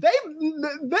maybe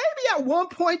at one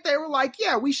point they were like,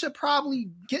 yeah, we should probably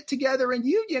get together and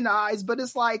unionize, but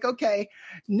it's like, okay,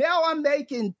 now I'm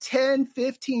making 10,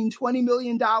 15, $20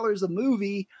 million a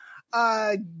movie.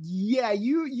 Yeah,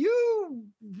 you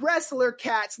wrestler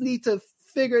cats need to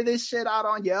figure this shit out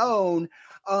on your own.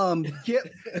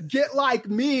 Get like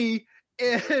me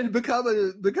and become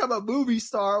a movie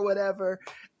star or whatever.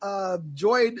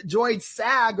 Join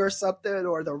SAG or something,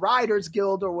 or the Writers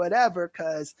Guild or whatever,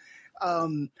 because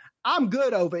I'm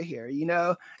good over here,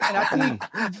 And I think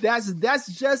that's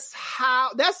just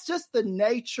the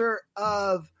nature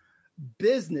of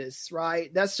business,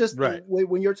 right? That's just right.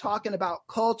 When you're talking about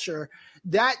culture,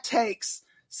 that takes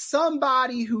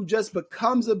somebody who just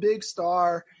becomes a big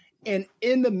star, and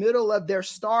in the middle of their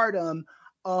stardom,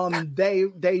 they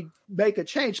make a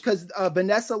change. Because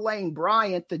Vanessa Lane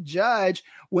Bryant, the judge,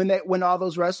 when all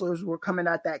those wrestlers were coming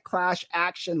at that clash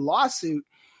action lawsuit,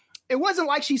 it wasn't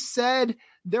like she said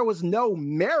there was no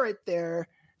merit there.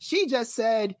 She just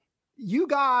said, you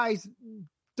guys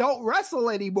don't wrestle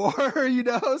anymore,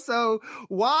 so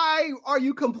why are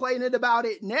you complaining about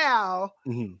it now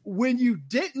when you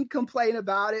didn't complain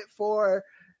about it for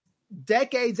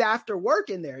decades after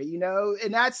working there,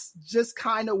 and that's just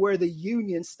kind of where the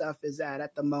union stuff is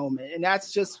at the moment. And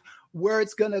that's just where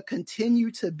it's going to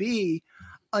continue to be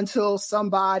until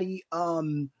somebody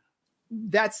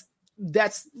that's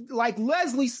like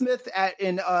Leslie Smith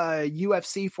in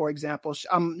UFC, for example.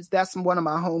 That's one of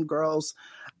my homegirls.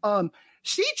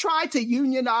 She tried to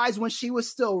unionize when she was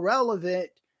still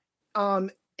relevant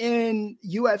in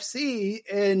UFC,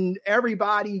 and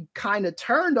everybody kind of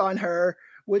turned on her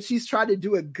when she's trying to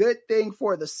do a good thing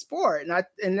for the sport.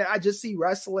 And I just see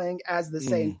wrestling as the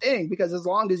same thing, because as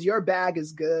long as your bag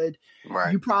is good,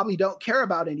 right, you probably don't care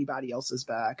about anybody else's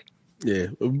bag. Yeah.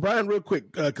 Brian, real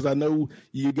quick, because I know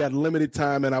you got limited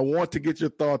time and I want to get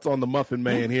your thoughts on the Muffin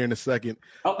Man here in a second.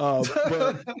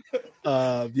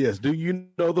 Yes, do you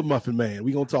know the Muffin Man?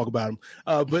 We're going to talk about him.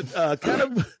 Kind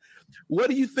of, what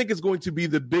do you think is going to be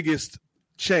the biggest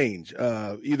change,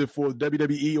 either for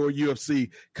WWE or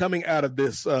UFC, coming out of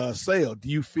this sale? Do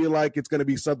you feel like it's going to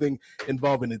be something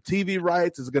involving the TV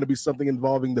rights? Is it going to be something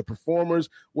involving the performers?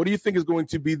 What do you think is going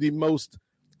to be the most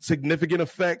significant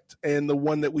effect and the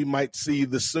one that we might see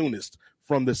the soonest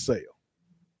from this sale?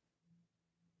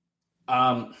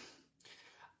 I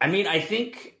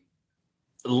think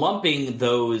lumping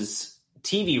those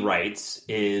TV rights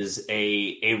is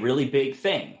a really big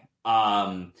thing.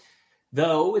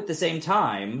 Though at the same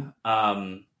time,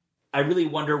 I really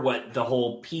wonder what the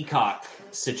whole Peacock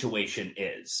situation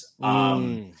is.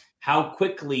 How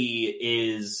quickly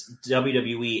is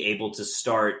WWE able to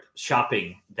start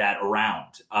shopping that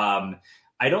around?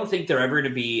 I don't think they're ever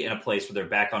going to be in a place where they're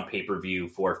back on pay-per-view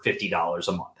for $50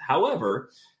 a month.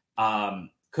 However,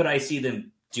 could I see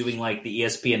them doing like the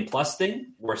ESPN Plus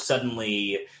thing, where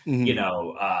suddenly,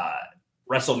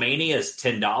 WrestleMania is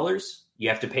 $10? You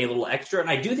have to pay a little extra. And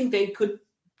I do think they could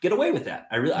get away with that.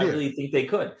 I really think they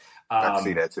could. I can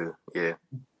see that too. Yeah.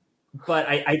 But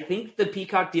I think the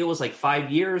Peacock deal was like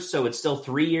 5 years, so it's still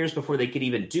 3 years before they could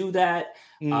even do that.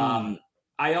 I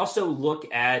also look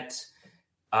at,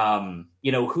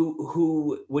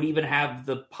 who would even have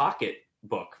the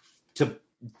pocketbook to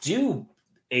do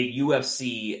a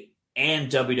UFC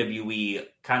and WWE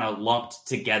kind of lumped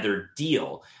together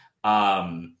deal.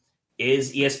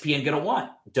 Is ESPN going to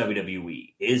want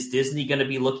WWE? Is Disney going to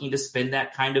be looking to spend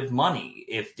that kind of money?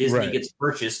 If Disney gets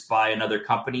purchased by another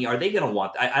company, are they going to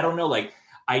want? I don't know. Like,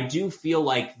 I do feel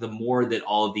like the more that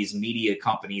all of these media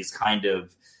companies kind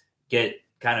of get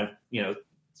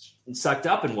sucked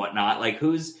up and whatnot, like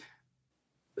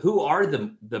who are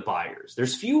the buyers?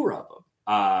 There's fewer of them.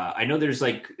 I know there's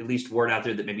like at least word out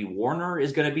there that maybe Warner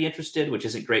is going to be interested, which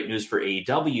isn't great news for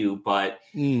AEW, but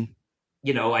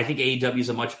I think AEW is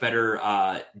a much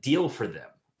better deal for them.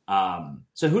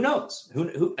 So who knows?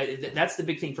 Who? That's the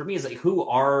big thing for me, is like, who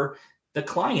are the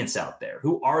clients out there?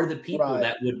 Who are the people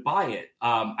that would buy it?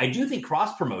 I do think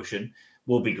cross promotion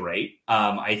will be great.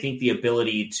 I think the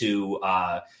ability to,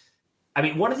 one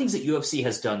of the things that UFC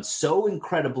has done so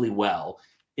incredibly well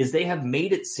is they have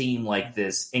made it seem like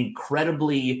this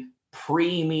incredibly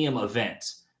premium event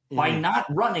by not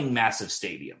running massive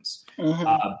stadiums.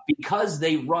 Because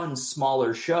they run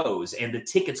smaller shows and the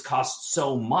tickets cost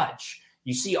so much.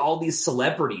 You see all these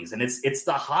celebrities, and it's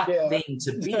the hot thing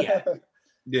to be at.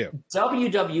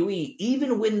 WWE,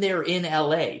 even when they're in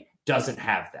LA, doesn't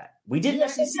have that. We didn't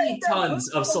actually see tons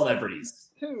of celebrities.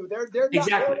 Too. They're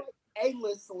exactly not, they're like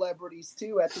A-list celebrities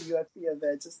too at the UFC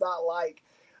events. It's not like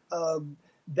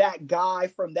that guy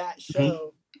from that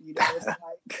show. You know, it's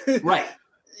like right.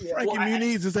 Frankie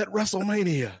Muniz is at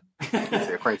WrestleMania.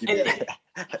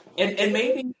 and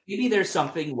maybe there's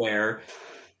something where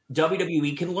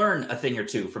WWE can learn a thing or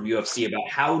two from UFC about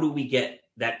how do we get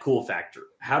that cool factor?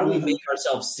 How do we make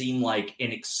ourselves seem like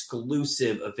an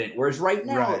exclusive event? Whereas right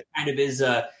now it kind of is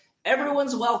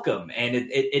everyone's welcome, and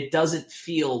it doesn't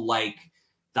feel like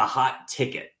the hot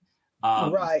ticket.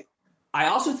 Right. I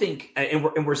also think, and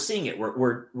we're seeing it.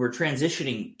 We're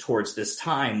transitioning towards this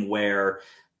time where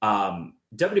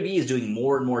WWE is doing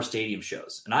more and more stadium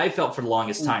shows, and I felt for the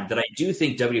longest time that I do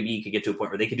think WWE could get to a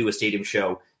point where they could do a stadium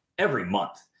show every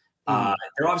month.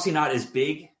 They're obviously not as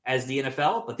big as the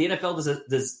NFL, but the NFL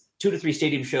does 2 to 3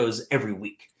 stadium shows every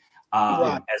week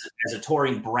as a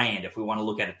touring brand, if we want to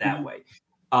look at it that way.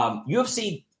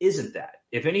 UFC isn't that.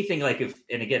 If anything,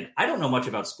 and again, I don't know much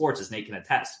about sports, as Nate can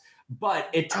attest, but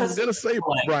it. I was going to say,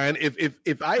 Brian,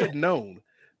 if I had known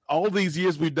all these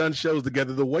years we've done shows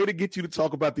together, the way to get you to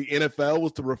talk about the NFL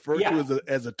was to refer to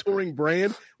as a touring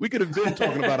brand. We could have been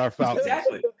talking about our Falcons.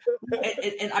 Exactly.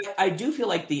 And I do feel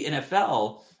like the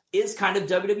NFL is kind of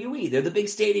WWE. They're the big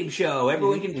stadium show.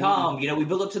 Everyone can come. You know, we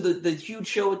build up to the huge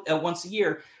show once a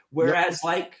year. Whereas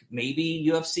maybe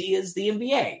UFC is the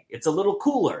NBA. It's a little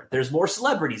cooler. There's more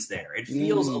celebrities there. It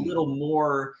feels a little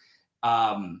more,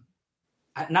 not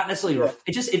necessarily,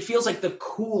 it feels like the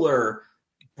cooler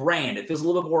brand. It feels a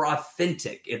little bit more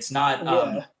authentic. It's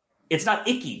not, it's not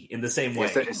icky in the same way.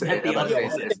 I'm about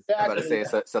to say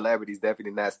celebrities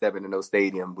definitely not stepping in no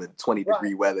stadium with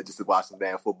 20-degree weather just to watch some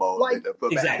damn football.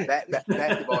 Exactly.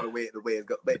 Basketball the way it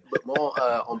goes. But more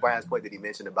on Brian's point that he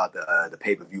mentioned about the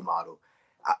pay-per-view model,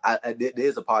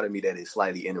 there's a part of me that is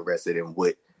slightly interested in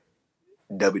what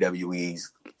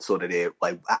WWE's sort of there.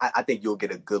 Like, I think you'll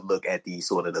get a good look at the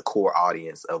sort of the core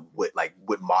audience of what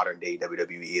modern day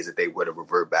WWE is if they were to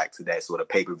revert back to that sort of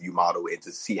pay-per-view model, and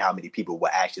to see how many people will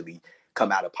actually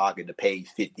come out of pocket to pay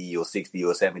 $50 or $60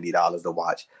 or $70 to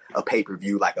watch a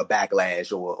pay-per-view like a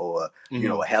Backlash or you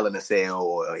know, a Hell in a Cell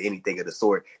or anything of the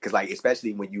sort. Because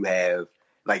especially when you have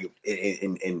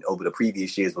in over the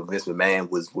previous years when Vince McMahon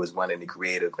was running the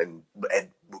creative and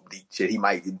shit, he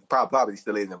might probably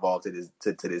still is involved to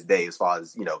this day, as far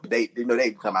as, you know, they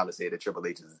come out and say that Triple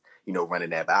H is, you know,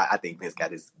 running that, but I think Vince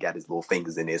got his little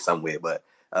fingers in there somewhere. But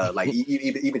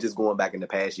even just going back in the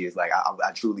past years,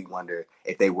 I truly wonder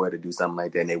if they were to do something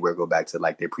like that and they were to go back to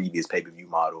their previous pay-per-view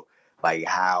model,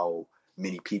 how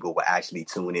many people would actually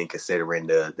tune in, considering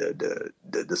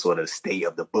the sort of state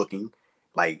of the booking.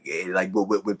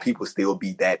 Would people still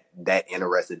be that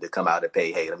interested to come out and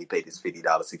pay? Hey, let me pay this $50,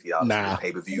 $60 for the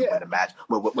pay per view when the match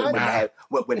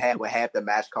when half the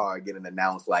match card getting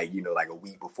announced a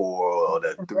week before or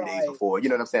the 3 days before. You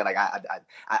know what I'm saying?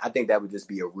 I think that would just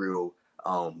be a real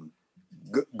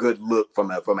good look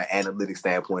from an analytic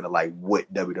standpoint of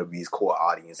what WWE's core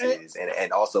audience is,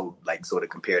 and also sort of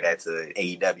compare that to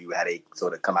AEW, how they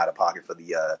sort of come out of pocket for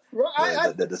the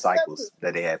cycles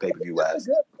that they had pay per view wise. That's a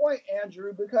good point,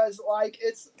 Andrew, because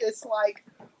it's like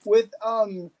with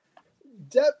I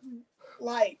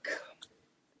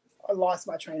lost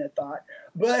my train of thought,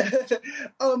 but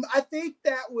I think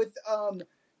that with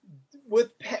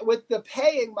the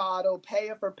paying model,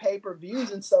 paying for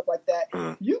pay-per-views and stuff like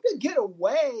that, you could get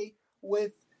away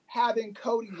with having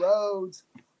Cody Rhodes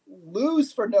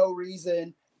lose for no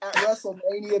reason at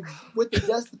WrestleMania, with the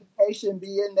justification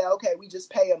being that, okay, we just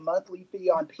pay a monthly fee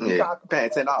on Peacock. Paying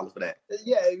 $10 for that.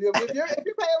 Yeah, if you're paying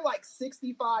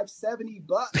 $65-$70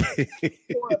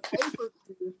 for a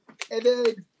pay-per-view, and then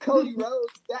Cody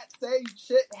Rhodes, that same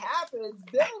shit happens,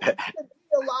 there could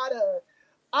be a lot of.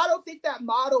 I don't think that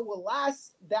model will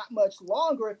last that much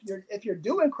longer if you're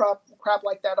doing crap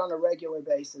like that on a regular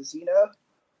basis, you know.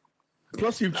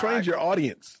 Plus, you've trained your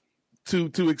audience to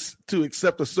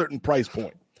accept a certain price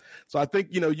point. So I think,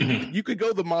 you could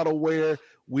go the model where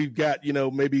we've got,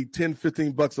 maybe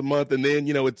 $10-15 a month, and then,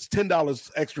 it's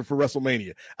 $10 extra for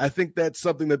WrestleMania. I think that's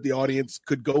something that the audience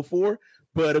could go for.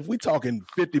 But if we're talking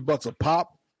 $50 a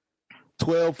pop,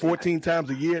 12, 14 times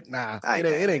a year,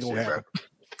 it ain't gonna happen.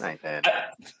 I ain't bad.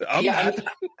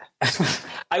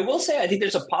 I will say I think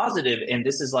there's a positive, and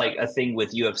this is like a thing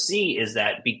with UFC, is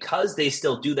that because they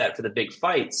still do that for the big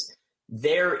fights,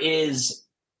 there is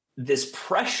this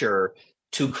pressure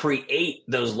to create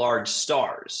those large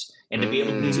stars and to be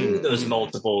able to do those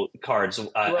multiple cards a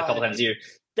couple times a year.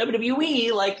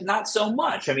 WWE, like, not so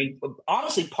much. I mean,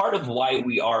 honestly, part of why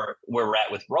we are where we're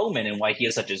at with Roman and why he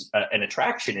is such an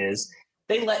attraction is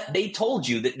they told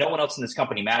you that no one else in this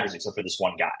company matters except for this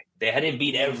one guy. They had him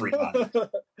beat everybody,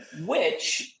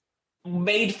 which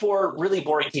made for really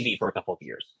boring TV for a couple of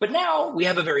years. But now we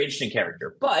have a very interesting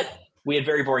character, but we had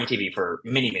very boring TV for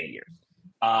many, many years.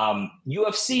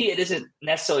 UFC, it isn't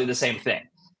necessarily the same thing.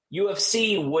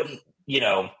 UFC wouldn't,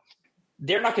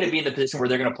 they're not going to be in the position where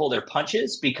they're going to pull their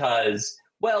punches because,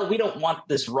 well, we don't want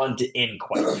this run to end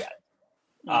quite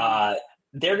yet.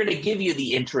 They're going to give you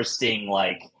the interesting,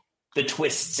 like, the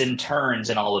twists and turns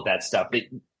and all of that stuff. But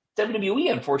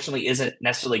WWE, unfortunately, isn't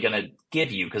necessarily going to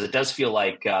give you, because it does feel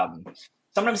like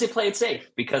sometimes they play it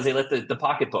safe because they let the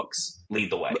pocketbooks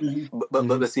lead the way.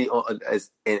 But see,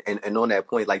 and on that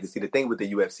point, like, the thing with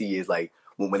the UFC is, like,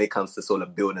 when it comes to sort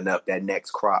of building up that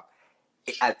next crop,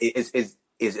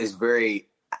 it's very,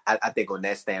 I think on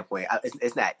that standpoint,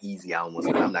 it's not easy. I'm not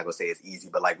going to say it's easy,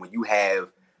 but, like, when you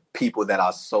have people that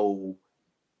are so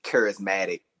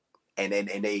charismatic and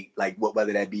they, like,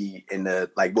 whether that be in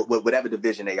the, like, whatever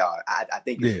division they are, I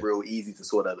think it's real easy to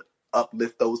sort of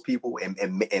uplift those people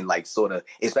and like, sort of,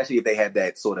 especially if they have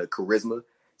that sort of charisma.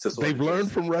 They've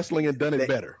learned from wrestling and done it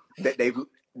better.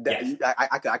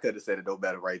 I could have said it no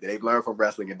better right there. They've learned from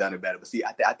wrestling and done it better. But see,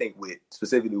 I think with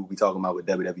specifically what we're talking about with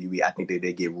WWE, I think that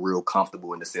they get real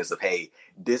comfortable in the sense of, hey,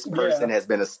 this person has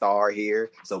been a star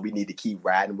here, so we need to keep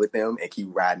riding with them and keep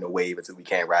riding the wave until we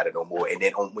can't ride it no more. And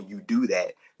then when you do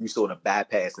that, you sort of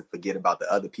bypass and forget about the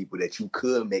other people that you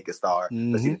could make a star.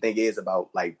 But see, the thing is about,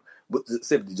 like,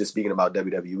 simply just speaking about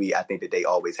WWE, I think that they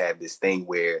always have this thing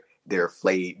where they're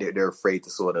afraid to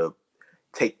sort of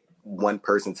take one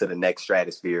person to the next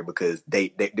stratosphere because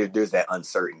there's that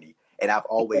uncertainty. And I've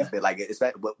always been like,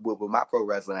 especially with my pro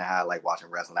wrestling and how I like watching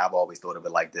wrestling, I've always thought of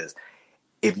it like this.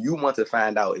 If you want to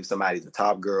find out if somebody's a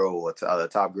top girl or a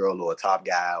top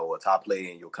guy or a top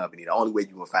player in your company, the only way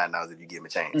you're gonna find out is if you give them a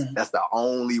chance. That's the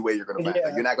only way you're gonna find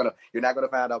out. You're not gonna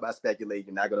find out by speculating.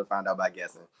 You're not gonna find out by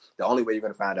guessing. The only way you're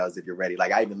gonna find out is if you're ready.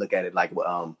 Like, I even look at it like what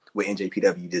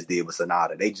NJPW just did with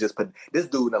Sonata. They just put this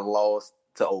dude that lost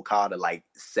to Okada like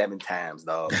 7 times,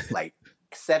 dog. Like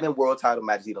 7 world title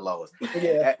matches he lost.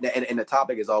 And the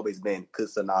topic has always been, could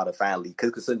Sonata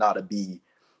be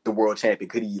the world champion?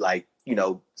 Could he, like,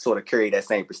 sort of carry that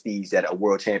same prestige that a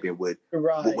world champion would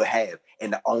have?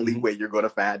 And the only way you're going to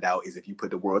find out is if you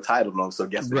put the world title on him. So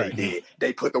guess what they did?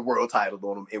 They put the world title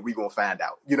on him, and we're going to find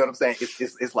out. You know what I'm saying?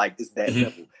 It's like, it's that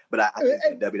simple. But I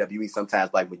think that WWE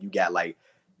sometimes, like, when you got, like,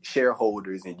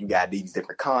 shareholders and you got these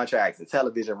different contracts and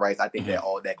television rights, I think that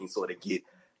all that can sort of get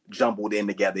jumbled in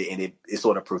together, and it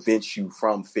sort of prevents you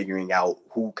from figuring out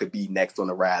who could be next on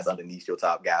the rise underneath your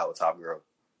top guy or top girl.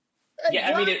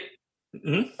 Yeah, I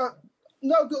mean,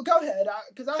 no, go ahead,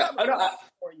 because I have a question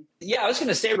for you. Yeah, I was going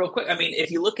to say real quick. I mean,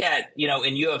 if you look at,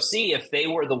 in UFC, if they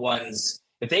were the ones,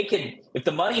 if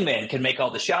the money men can make all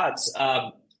the shots,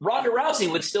 Ronda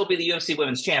Rousey would still be the UFC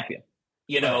Women's Champion.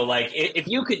 Like, if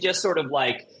you could just sort of,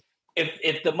 like,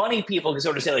 if the money people could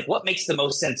sort of say, like, what makes the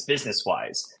most sense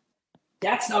business-wise,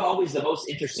 that's not always the most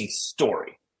interesting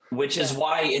story, which is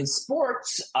why in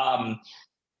sports,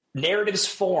 narratives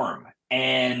form,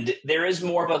 and there is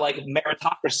more of a, like,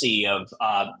 meritocracy of,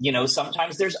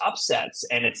 sometimes there's upsets,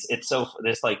 and it's so,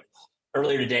 there's, like,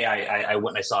 earlier today, I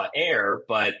went and I saw Air,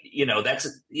 but, that's,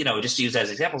 just to use as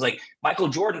examples, like, Michael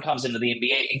Jordan comes into the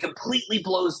NBA and completely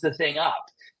blows the thing up.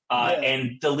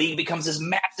 And the league becomes this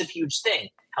massive, huge thing.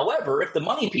 However, if the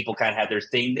money people kind of had their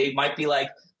thing, they might be like,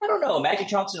 I don't know, Magic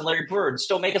Johnson and Larry Bird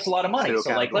still make us a lot of money.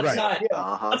 So, like, let's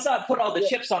not put all the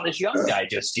chips on this young guy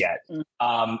just yet.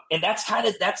 And that's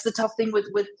the tough thing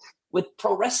with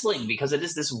pro wrestling, because it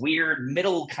is this weird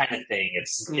middle kind of thing.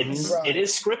 It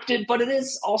is scripted, but it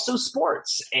is also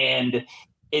sports, and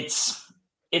that's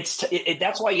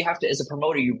why you have to, as a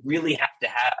promoter, you really have to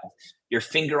have your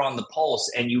finger on the pulse,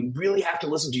 and you really have to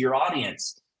listen to your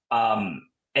audience.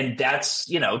 And that's,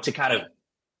 to kind of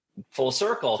full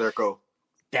circle.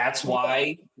 That's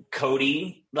why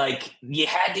Cody, like, you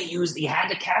had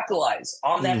to capitalize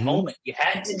on that moment. You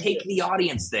had to take the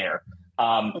audience there.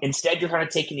 Instead, you're kind of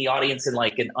taking the audience in,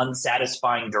 like, an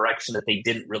unsatisfying direction that they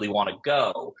didn't really want to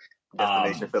go.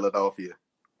 Destination Philadelphia.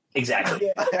 Exactly.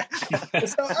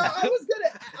 So I was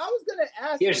gonna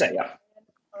ask you,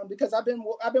 because I've been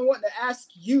wanting to ask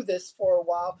you this for a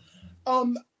while.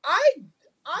 I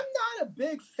not a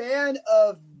big fan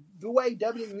of the way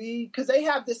WWE, because they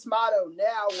have this motto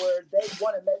now where they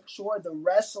want to make sure the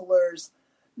wrestlers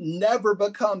never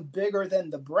become bigger than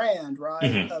the brand,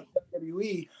 right, of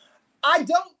WWE. I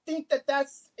don't think that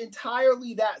that's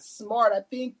entirely that smart. I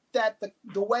think that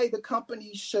the way the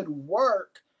company should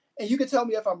work, and you can tell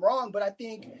me if I'm wrong, but I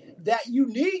think that you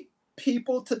need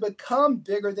people to become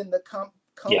bigger than the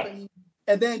company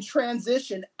and then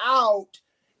transition out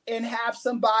and have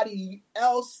somebody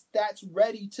else that's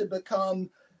ready to become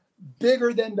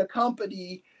bigger than the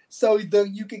company, so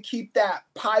you could keep that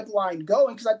pipeline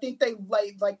going. Because I think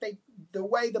the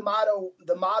way the model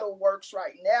works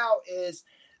right now is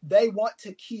they want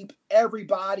to keep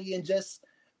everybody and just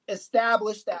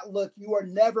establish that, look, you are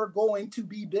never going to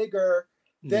be bigger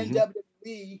than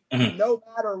WWE, no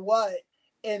matter what.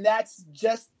 And that's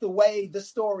just the way the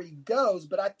story goes.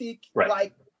 But I think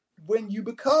like when you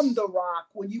become The Rock,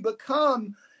 when you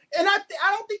become, and I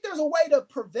don't think there's a way to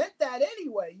prevent that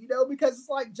anyway, you know, because it's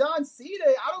like John Cena.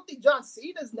 I don't think John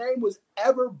Cena's name was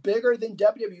ever bigger than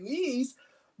WWE's,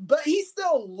 but he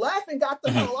still left and got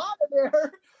the hell out of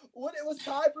there when it was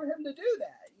time for him to do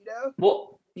that, you know?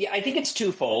 Well, yeah, I think it's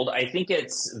twofold. I think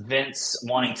it's Vince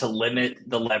wanting to limit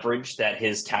the leverage that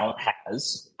his talent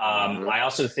has. I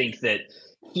also think that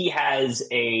he has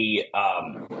the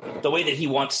way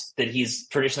that he's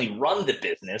traditionally run the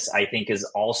business, I think is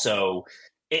also,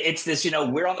 it's this, you know,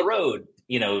 we're on the road,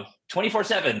 you know,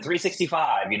 24/7,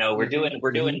 365, you know, we're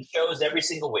doing shows every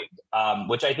single week,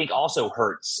 which I think also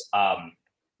hurts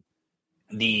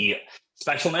the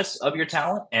specialness of your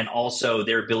talent and also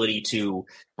their ability to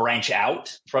branch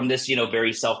out from this, you know,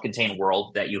 very self-contained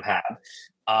world that you have.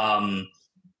 But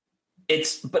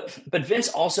Vince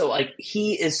also, like,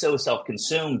 he is so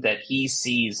self-consumed that he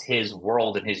sees his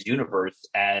world and his universe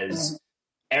as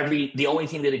the only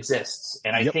thing that exists.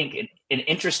 And I think an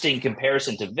interesting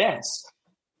comparison to Vince,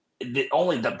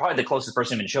 probably the closest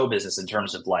person in show business in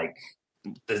terms of like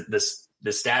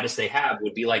the status they have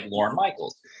would be like Lorne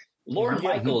Michaels. Lorne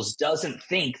Michaels doesn't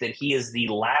think that he is the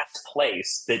last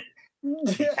place that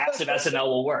the cast of SNL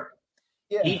will work.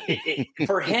 Yeah.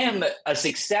 For him, a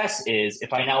success is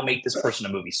if I now make this person a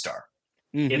movie star.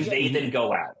 If they then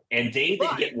go out and they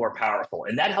then get more powerful,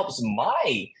 and that helps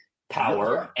my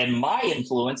power and my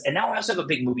influence. And now I also have a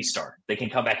big movie star that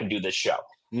can come back and do this show.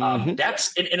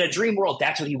 That's in a dream world.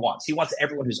 That's what he wants. He wants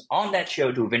everyone who's on that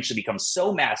show to eventually become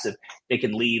so massive they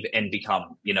can leave and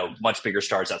become, you know, much bigger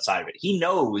stars outside of it. He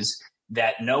knows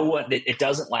that it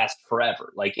doesn't last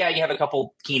forever. Like, yeah, you have a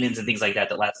couple Keenans and things like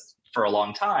that last for a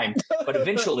long time, but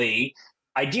eventually,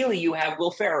 ideally, you have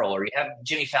Will Ferrell or you have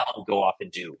Jimmy Fallon who go off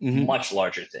and do much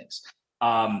larger things.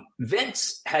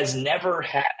 Vince has never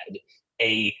had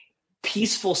a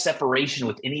peaceful separation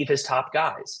with any of his top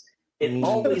guys. It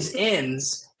always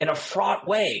ends in a fraught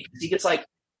way. He gets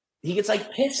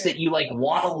pissed that you like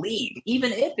want to leave,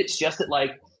 even if it's just that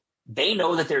like they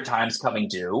know that their time's coming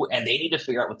due and they need to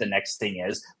figure out what the next thing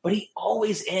is. But he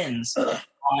always ends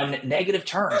on negative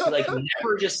terms. He like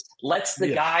never just lets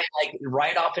the guy like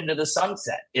ride off into the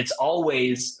sunset. It's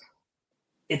always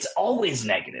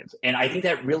negative. And I think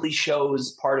that really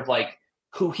shows part of like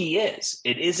who he is.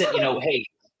 It isn't, you know, hey,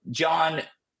 John,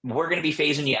 we're going to be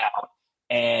phasing you out.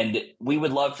 And we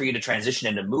would love for you to transition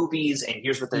into movies. And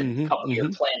here's what the couple-year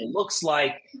plan looks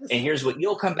like. And here's what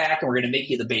you'll come back and we're going to make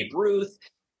you the Babe Ruth.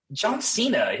 John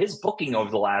Cena, his booking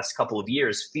over the last couple of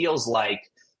years feels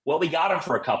like, well, we got him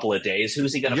for a couple of days.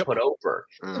 Who's he going to put over?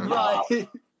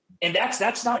 And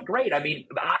that's not great. I mean,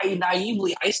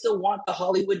 I still want the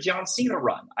Hollywood John Cena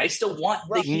run. I still want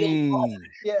the heel run.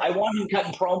 Yeah. I want him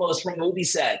cutting promos from movie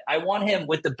set. I want him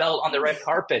with the belt on the red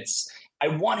carpets. I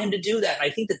want him to do that. And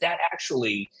I think that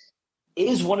actually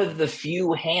is one of the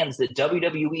few hands that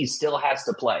WWE still has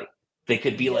to play. They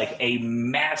could be like a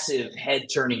massive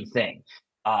head-turning thing.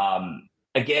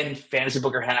 Again, fantasy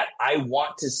booker hat. I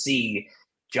want to see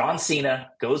John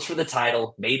Cena goes for the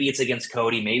title. Maybe it's against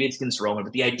Cody. Maybe it's against Roman.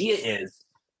 But the idea is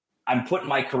I'm putting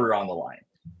my career on the line.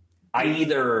 I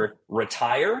either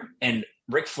retire and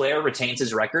Ric Flair retains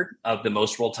his record of the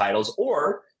most world titles,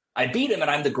 or I beat him and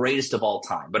I'm the greatest of all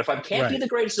time. But if I can't be the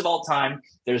greatest of all time,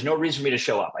 there's no reason for me to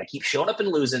show up. I keep showing up and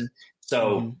losing.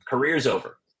 So career's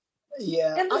over.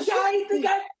 Yeah. And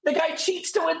the guy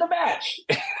cheats to win the match.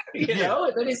 you know?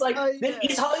 And then he's like,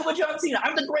 he's Hollywood John Cena.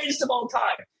 I'm the greatest of all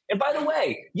time. And by the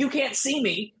way, you can't see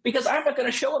me because I'm not going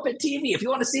to show up at TV. If you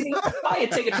want to see me, buy a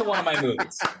ticket to one of my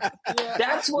movies.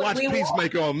 That's what we want. Watch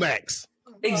Peacemaker on Max.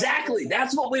 Exactly.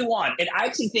 That's what we want. And I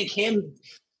actually think him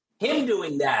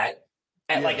doing that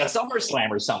at like a SummerSlam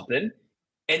or something,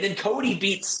 and then Cody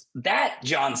beats that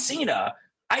John Cena,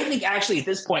 I think actually at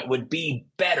this point would be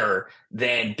better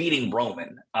than beating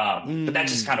Roman. But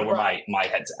that's just kind of where my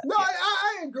head's at. No,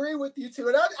 I agree with you too.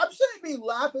 And I shouldn't be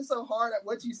laughing so hard at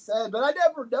what you said, but I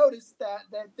never noticed that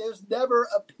there's never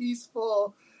a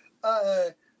peaceful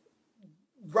ride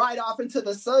off into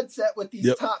the sunset with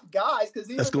these top guys. Because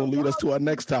that's going to lead us to our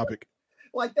next topic.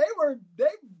 Like they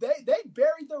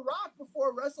buried The Rock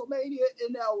before WrestleMania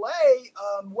in LA.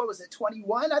 What was it,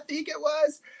 21? I think it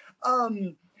was.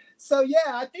 So yeah,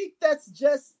 I think that's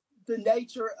just the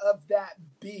nature of that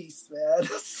beast, man.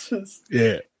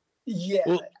 Yeah.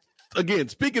 Well, again,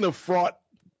 speaking of fraught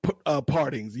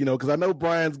partings, because I know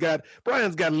Brian's got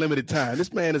limited time.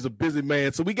 This man is a busy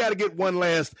man, so we got to get one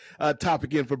last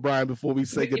topic in for Brian before we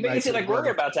say goodnight. You make it seem like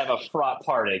we're about to have a fraught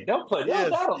party. Don't like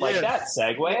that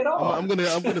segue at all. I'm gonna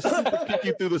super kick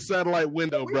you through the satellite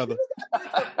window, brother.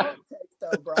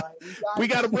 We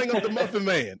got to bring up the Muffin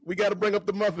Man. We got to bring up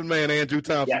the Muffin Man, Andrew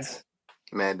Thompson. Yes,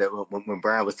 man. When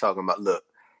Brian was talking about, look,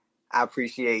 I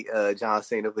appreciate John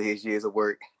Cena for his years of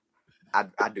work.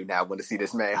 I do not want to see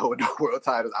this man hold the world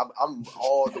titles. I'm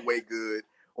all the way good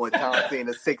on John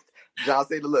Cena. John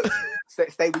Cena, look,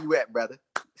 stay where you at, brother.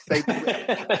 Stay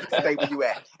where you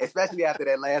at. Especially after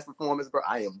that last performance, bro.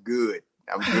 I am good.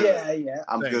 I'm good. Yeah.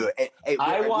 I'm good. Hey,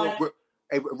 I want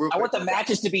the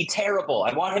matches to be terrible.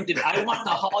 I want the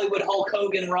Hollywood Hulk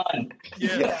Hogan run.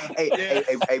 Yeah.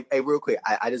 Hey, real quick.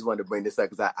 I just wanted to bring this up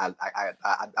because I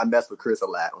mess with Chris a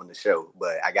lot on the show,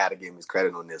 but I got to give him his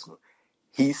credit on this one.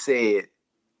 He said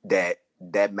that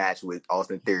match with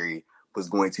Austin Theory was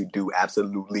going to do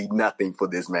absolutely nothing for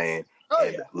this man.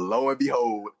 Lo and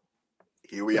behold,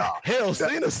 here we are. Hell,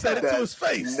 Cena said it to his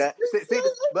face.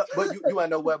 But you want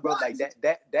to know what, bro? Like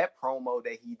that promo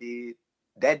that he did,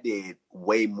 that did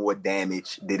way more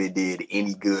damage than it did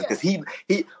any good. Because he,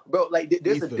 bro, like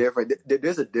there's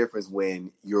a difference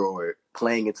when you're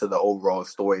playing into the overall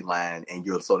storyline and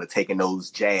you're sort of taking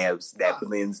those jabs that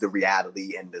blends the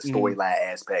reality and the storyline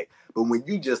aspect. But when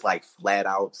you just like flat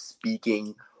out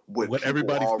speaking what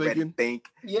everybody's already think,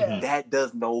 that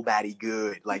does nobody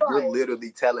good. Like you're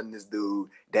literally telling this dude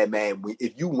that, man,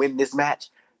 if you win this match,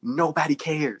 nobody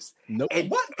cares. Nope.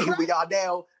 And here we are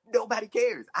now. Nobody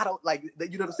cares. I don't like,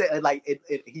 you know what I'm saying? Like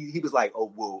he was like,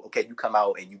 oh, well, okay, you come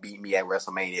out and you beat me at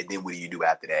WrestleMania. Then what do you do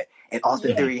after that? And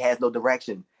Austin Theory has no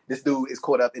direction. This dude is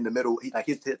caught up in the middle.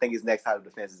 His next title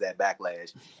defense is at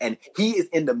Backlash. And he is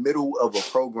in the middle of a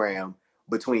program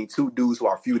between two dudes who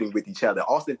are feuding with each other.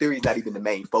 Austin Theory is not even the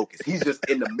main focus. He's just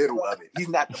in the middle of it. He's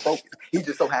not the focus. He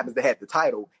just so happens to have the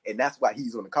title, and that's why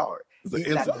he's on the card. He's an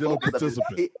incidental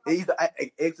participant. He's an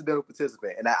incidental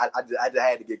participant, and I just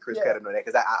had to get Chris credit on that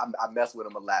because I mess with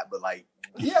him a lot, but like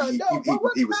he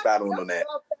was spot on that.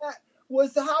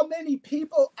 Was how many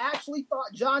people actually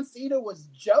thought John Cena was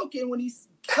joking when he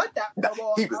cut that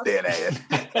promo. He was dead ass.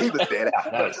 He was dead ass.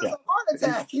 It was a heart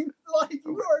attack. He was like,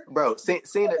 you were, bro. Cena,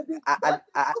 nothing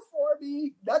before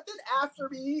me, nothing after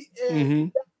me,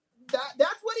 and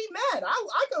that's what he meant.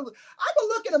 I could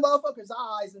look in a motherfucker's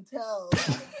eyes and tell.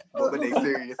 But when they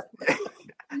serious,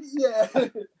 yeah.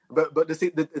 But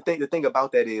the thing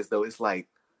about that is though, it's like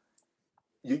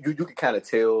you can kind of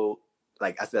tell.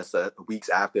 Like I said, weeks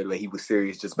after that he was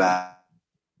serious just by.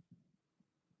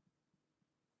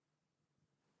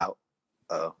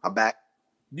 I'm back.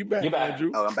 You back,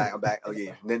 Andrew? Oh, I'm back. Oh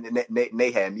yeah. Then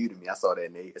Nate had muted me. I saw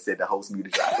that. Nate. It said the host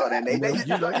muted you. I saw that. Nate.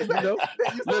 You know.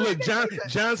 Look,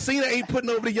 John Cena ain't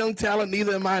putting over the young talent.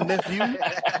 Neither am my nephew.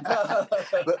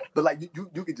 but like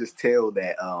you could just tell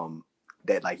that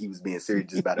that like he was being serious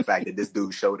just by the fact that this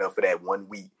dude showed up for that 1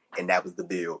 week. And that was the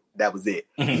build. That was it.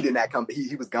 Mm-hmm. He did not come.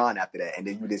 He was gone after that, and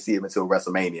then you didn't see him until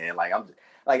WrestleMania. And like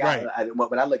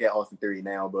when I look at Austin Theory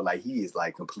now, bro, like he is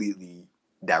like completely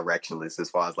directionless as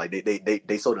far as like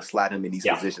they sort of slide him in these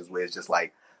positions where it's just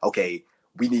like, okay,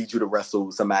 we need you to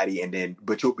wrestle somebody, and then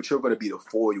but you're going to be the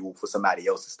foil for somebody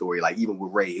else's story. Like even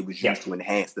with Ray, it was used to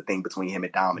enhance the thing between him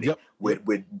and Dominic.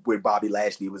 With Bobby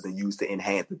Lashley, it was used to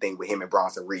enhance the thing with him and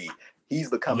Bronson Reed. He's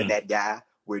becoming that guy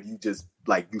where you just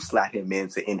like you slot him in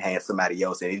to enhance somebody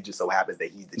else, and it just so happens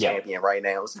that he's the champion right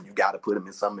now, so you got to put him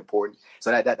in something important. So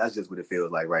that's just what it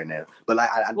feels like right now. But like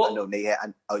I know Nate.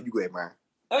 You go ahead, Brian.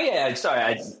 Oh yeah,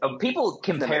 sorry. People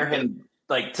compare him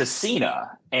like to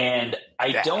Cena, and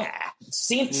I don't.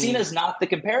 Cena's not the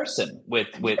comparison with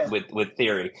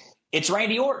Theory. It's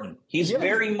Randy Orton. He's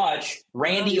very much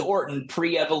Randy Orton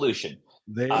pre-evolution.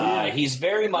 He's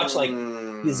very much like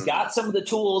he's got some of the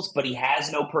tools, but he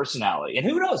has no personality. And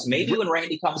who knows? Maybe when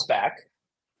Randy comes back,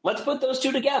 let's put those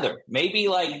two together. Maybe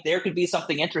like there could be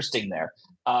something interesting there.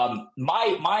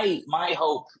 My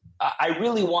hope. I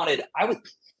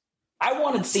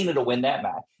wanted Cena to win that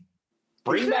match.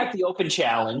 bring back the open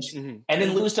challenge, and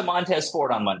then lose to Montez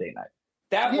Ford on Monday night.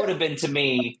 That would have been, to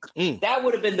me, that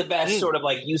would have been the best sort of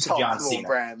like use of John Cena.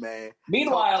 Brand man.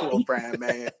 Meanwhile, Talk to him, Brand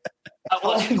man.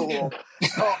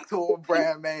 Talk to him,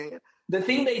 Brand man. The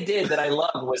thing they did that I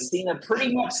loved was Cena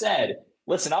pretty much said,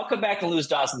 "Listen, I'll come back and lose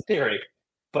Dawson Theory,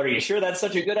 but are you sure that's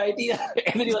such a good idea?"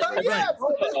 And then he's like,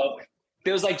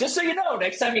 it was like, just so you know,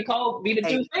 next time you call me to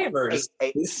do favors,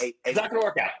 it's not going to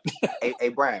work out. hey,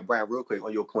 Brian, real quick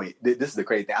on your point. This is the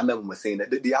crazy thing. I remember when Cena,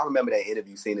 do y'all remember that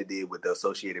interview Cena did with the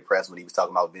Associated Press when he was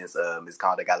talking about Vince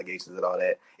misconduct allegations and all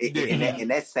that? In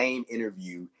that same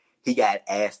interview, he got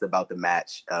asked about the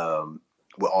match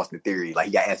with Austin Theory. Like,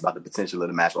 he got asked about the potential of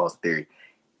the match with Austin Theory.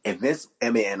 And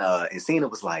and Cena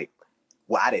was like,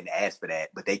 well, I didn't ask for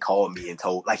that, but they called me and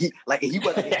told he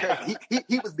wasn't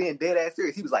he was being dead ass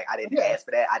serious. He was like, I didn't ask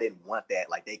for that. I didn't want that.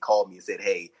 Like, they called me and said,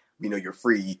 hey, you're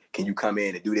free. Can you come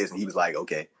in and do this? And he was like,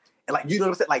 okay. And like, you know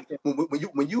what I'm saying? Like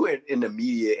when you are in the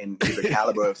media and the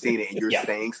caliber of Cena and you're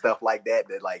saying stuff like that,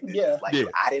 I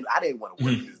didn't want to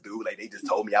work with this dude. Like, they just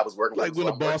told me I was working. Like when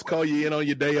the boss call you in on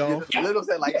your day off. You know what I'm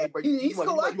saying? Like, hey, bro, you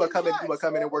want to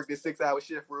come in and work this 6-hour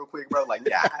shift real quick, bro? Like,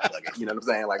 yeah, you know what I'm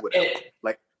saying? Like, whatever.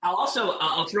 Like, I'll throw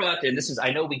out there, and this is,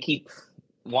 I know we keep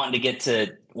wanting to get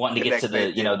to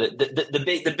the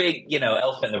big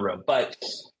elephant in the room, but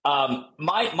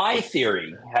my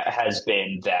theory has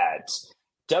been that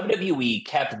WWE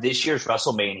kept this year's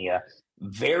WrestleMania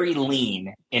very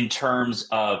lean in terms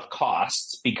of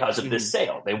costs because of this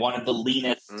sale. They wanted the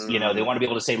leanest, they want to be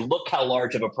able to say, look how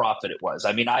large of a profit it was.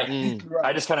 I mean, I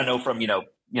just kind of know from,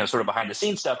 sort of behind the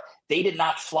scenes stuff, they did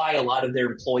not fly a lot of their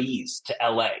employees to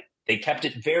LA. They kept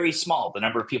it very small, the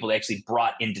number of people they actually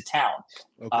brought into town.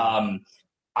 Okay.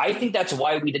 I think that's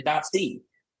why we did not see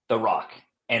The Rock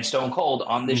and Stone Cold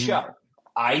on this show.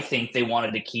 I think they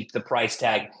wanted to keep the price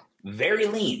tag very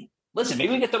lean. Listen,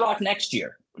 maybe we get The Rock next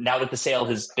year, now that the sale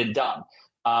has been done.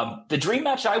 The dream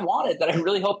match I wanted, that I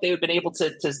really hope they would have been able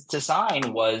to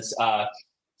sign, was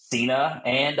Cena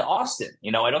and Austin.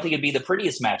 I don't think it'd be the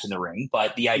prettiest match in the ring,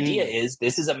 but the idea is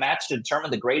this is a match to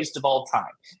determine the greatest of all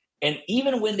time. And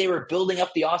even when they were building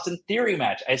up the Austin Theory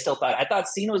match, I thought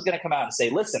Cena was going to come out and say,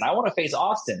 listen, I want to face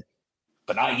Austin,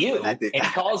 but not you. And he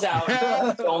calls out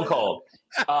Stone Cold.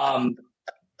 And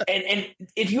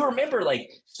if you remember, like,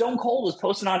 Stone Cold was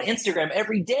posting on Instagram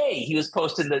every day. He was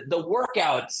posting the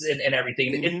workouts and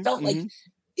everything. It felt like,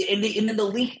 and then the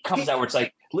leak comes out where it's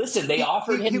like, listen, they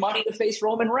offered him money to face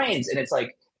Roman Reigns. And it's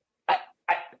like,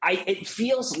 it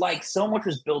feels like so much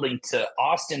was building to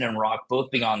Austin and Rock both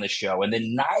being on the show, and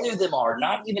then neither of them are,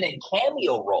 not even in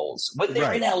cameo roles. When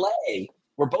they're in LA,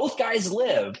 where both guys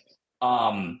live,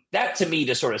 that to me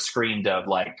just sort of screamed of,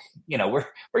 like, we're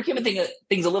keeping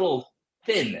things a little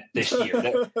thin this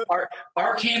year.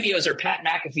 Our cameos are Pat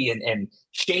McAfee and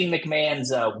Shane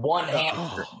McMahon's one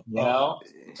hamster.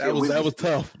 That was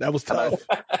tough. That was tough.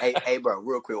 hey, bro,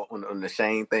 real quick on the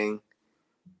Shane thing.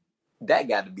 That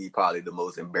got to be probably the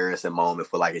most embarrassing moment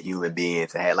for, like, a human being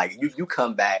to have. Like, you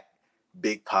come back,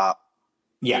 big pop,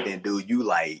 and then, dude, you,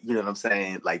 like, you know what I'm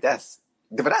saying? Like, that's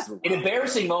an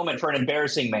embarrassing moment for an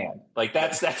embarrassing man. Like,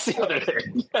 that's the other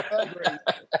thing.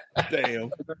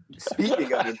 Damn.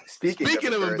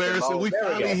 Speaking of embarrassing, we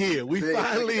finally here. We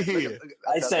finally here.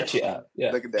 I set you up.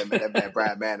 Yeah. Look at that man,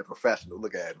 Brian Mann, a professional.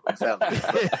 Look at him. I'm telling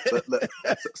you. Look.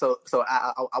 So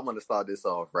I want to start this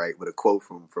off, right, with a quote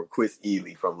from Chris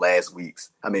Ely from last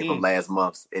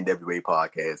month's N.W.A.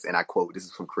 podcast. And I quote, this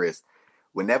is from Chris: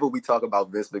 "Whenever we talk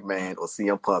about Vince McMahon or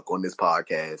CM Punk on this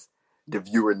podcast, the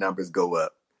viewer numbers go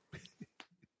up."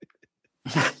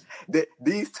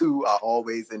 These two are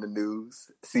always in the news,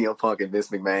 CM Punk and Vince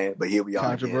McMahon, but here we are.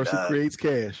 Controversy creates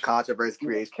cash. Controversy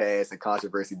creates cash, and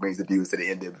controversy brings the views to the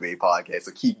N.W.A. podcast.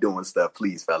 So keep doing stuff,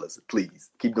 please, fellas.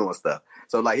 Please keep doing stuff.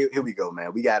 So, like, here we go,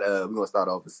 man. We got we're gonna start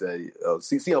off with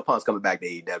CM Punk's coming back to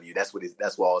AEW. That's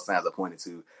what all signs are pointing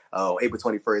to. April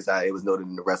 21st, it was noted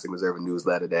in the Wrestling Observer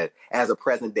newsletter that as of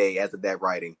present day, as of that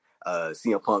writing,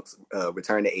 CM Punk's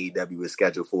return to AEW is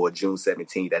scheduled for June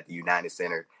 17th at the United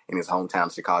Center in his hometown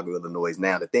of Chicago, Illinois.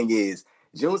 Now, the thing is,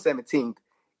 June 17th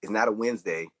is not a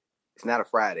Wednesday. It's not a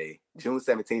Friday. June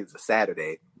 17th is a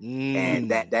Saturday.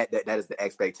 And that is the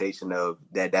expectation of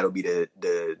that'll be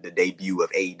the debut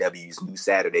of AEW's new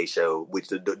Saturday show, which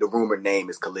the rumored name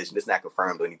is Collision. It's not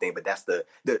confirmed or anything, but that's the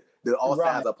all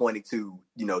signs are pointing to,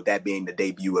 that being the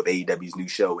debut of AEW's new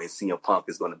show, and CM Punk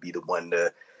is going to be the one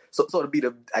to sort of be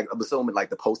I'm assuming, like,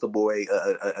 the poster boy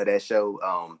of that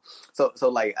show.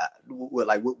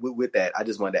 With that, I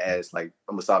just wanted to ask, like,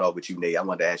 I'm gonna start off with you, Nate. I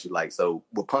wanted to ask you, like, so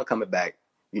with Punk coming back,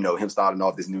 him starting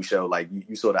off this new show, like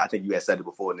you sort of, I think you had said it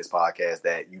before in this podcast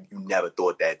that you never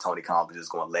thought that Tony Khan was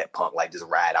just going to let Punk like just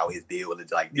ride out his deal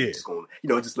and like just going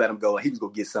to, just let him go. He was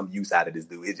going to get some use out of this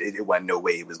dude. It wasn't no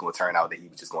way it was going to turn out that he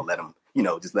was just going to let him,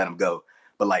 just let him go.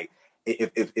 But like,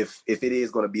 if it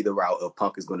is going to be the route of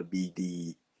Punk is going to be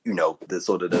the, the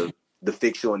sort of the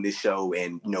fixture on this show,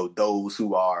 and, those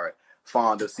who are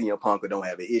fond of CM Punk or don't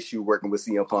have an issue working with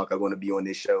CM Punk are going to be on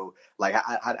this show. Like,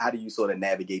 how do you sort of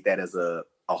navigate that as a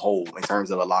whole in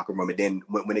terms of a locker room? And then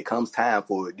when it comes time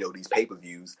for, these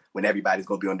pay-per-views, when everybody's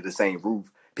going to be under the same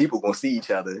roof, people are going to see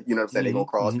each other, you know what I'm saying? They're going to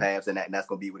cross paths, and that's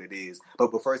going to be what it is.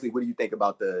 But firstly, what do you think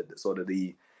about the sort of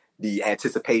the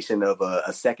anticipation of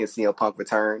a second CM Punk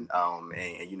return?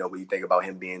 And what do you think about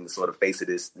him being the sort of face of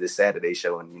this Saturday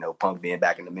show, and, Punk being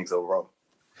back in the mix overall?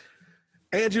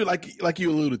 Andrew, like you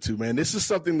alluded to, man, this is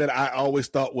something that I always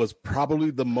thought was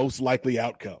probably the most likely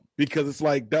outcome, because it's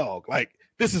like, dog, like,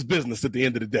 this is business at the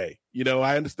end of the day.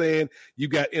 I understand you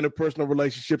got interpersonal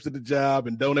relationships at the job,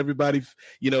 and don't everybody,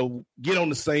 get on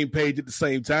the same page at the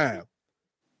same time.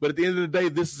 But at the end of the day,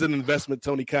 this is an investment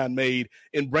Tony Khan made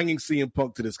in bringing CM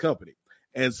Punk to this company.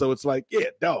 And so it's like, yeah,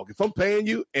 dog, if I'm paying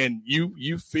you and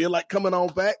you feel like coming on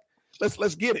back,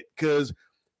 let's get it. Because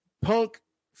Punk,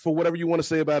 for whatever you want to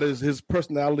say about his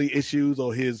personality issues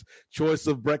or his choice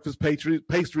of breakfast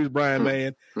pastries, Brian,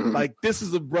 man, like, this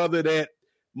is a brother that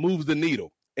moves the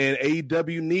needle, and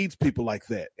AEW needs people like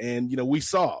that. And, we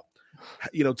saw,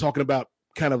 talking about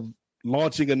kind of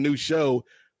launching a new show,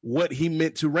 what he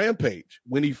meant to Rampage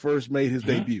when he first made his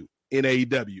debut in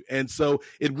AEW. And so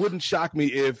it wouldn't shock me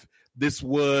if this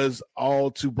was all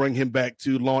to bring him back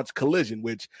to launch Collision,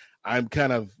 which I'm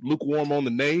kind of lukewarm on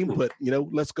the name, but,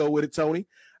 let's go with it, Tony.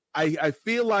 I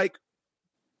feel like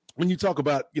when you talk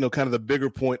about, kind of the bigger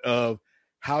point of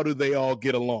how do they all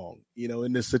get along,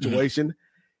 in this situation,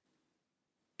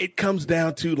 it comes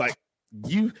down to, like,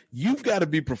 you've got to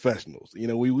be professionals.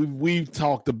 We've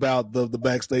talked about the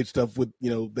backstage stuff with,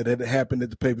 that had happened at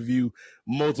the pay-per-view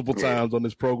multiple times on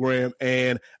this program.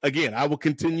 And again, I will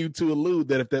continue to allude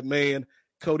that if that man,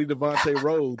 Cody Devontae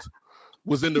Rhodes,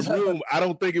 was in the room, I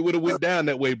don't think it would have went down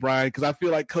that way, Brian, because I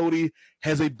feel like Cody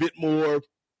has a bit more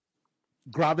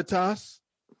gravitas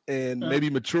and maybe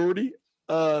maturity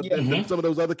than some of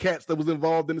those other cats that was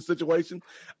involved in the situation.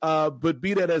 But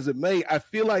be that as it may, I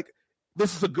feel like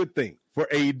this is a good thing for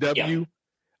AEW.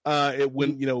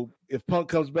 When, if Punk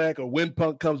comes back, or when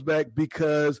Punk comes back,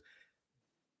 because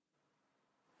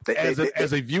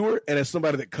as a viewer and as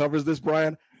somebody that covers this,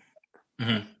 Brian,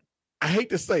 I hate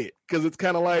to say it, because it's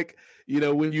kind of like,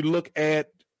 when you look at,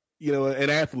 an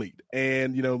athlete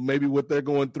and, maybe what they're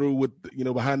going through with,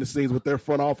 behind the scenes with their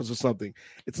front office or something.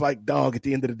 It's like, dog, at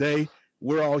the end of the day,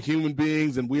 we're all human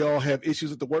beings and we all have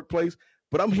issues at the workplace,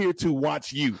 but I'm here to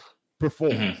watch you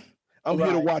perform. I'm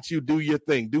here to watch you do your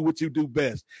thing, do what you do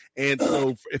best. And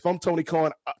so if I'm Tony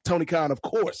Khan, of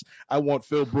course, I want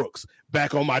Phil Brooks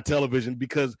back on my television,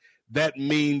 because that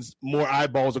means more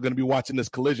eyeballs are going to be watching this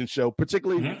Collision show,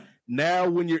 particularly now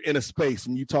when you're in a space,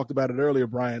 and you talked about it earlier,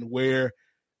 Brian, where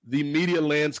the media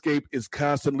landscape is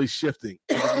constantly shifting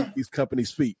at these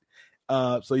companies' feet.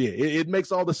 It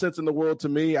makes all the sense in the world to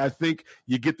me. I think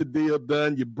you get the deal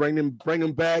done, you bring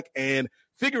them back, and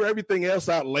figure everything else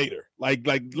out later.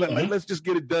 Let's just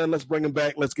get it done. Let's bring them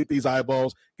back. Let's get these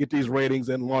eyeballs, get these ratings,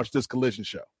 and launch this Collision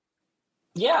show.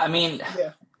 Yeah, I mean,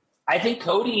 I think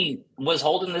Cody was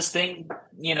holding this thing,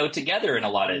 together in a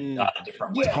lot of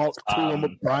different ways. Talk to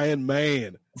him, Brian,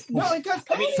 man. No, because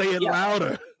say it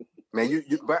louder. Man,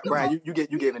 Brian, you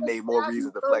giving Nate more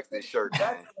reasons to flex this shirt,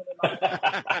 man.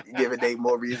 You giving Nate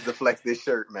more reasons to flex this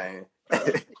shirt, man.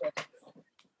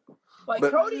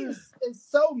 Cody is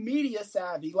so media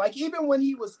savvy. Like, even when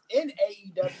he was in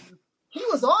AEW, he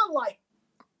was on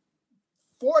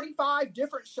 45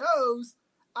 different shows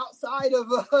outside of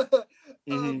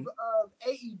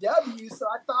AEW. So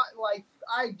I thought,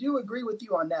 I do agree with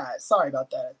you on that. Sorry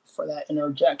about that, for that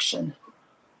interjection.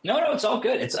 No, it's all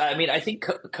good. I think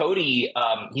Cody,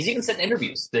 he's even said in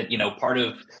interviews that, part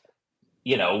of,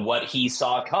 what he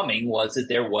saw coming was that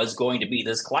there was going to be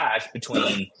this clash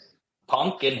between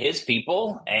Punk and his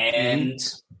people and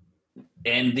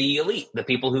the elite, the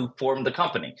people who formed the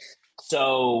company.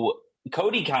 So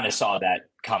Cody kind of saw that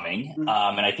coming. And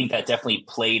I think that definitely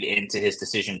played into his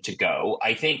decision to go.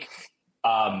 I think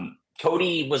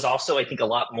Cody was also, a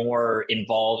lot more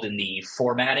involved in the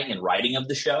formatting and writing of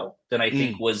the show than I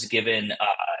think was given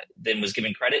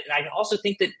credit. And I also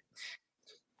think that,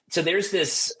 so there's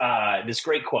this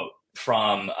great quote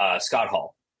from Scott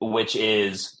Hall, which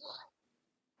is,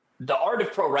 the art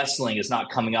of pro wrestling is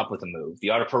not coming up with a move. The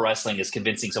art of pro wrestling is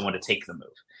convincing someone to take the move.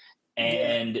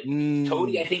 And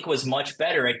Cody, I think, was much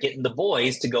better at getting the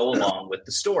boys to go along with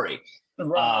the story.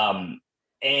 Right.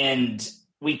 And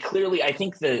we clearly, I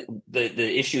think the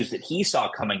issues that he saw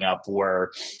coming up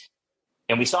were,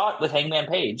 and we saw it with Hangman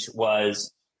Page,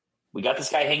 was we got this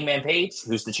guy Hangman Page,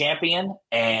 who's the champion,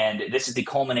 and this is the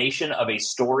culmination of a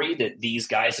story that these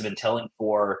guys have been telling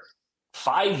for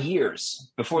 5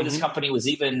 years before this company was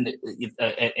even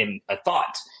a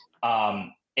thought.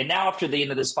 And now after the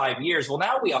end of this 5 years, well,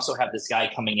 now we also have this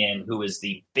guy coming in who is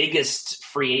the biggest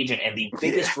free agent and the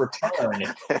biggest return.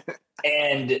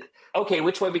 And okay,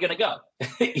 which way are we going to go?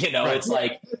 It's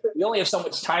like we only have so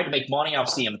much time to make money off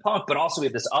CM Punk, but also we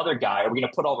have this other guy. Are we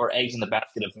going to put all of our eggs in the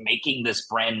basket of making this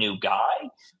brand new guy?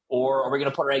 Or are we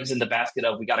going to put our eggs in the basket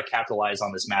of we got to capitalize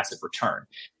on this massive return?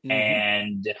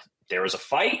 And there was a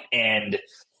fight, and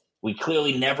we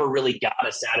clearly never really got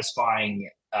a satisfying,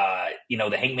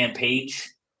 the Hangman Page,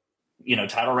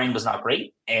 title reign was not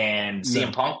great. And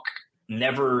CM Punk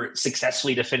never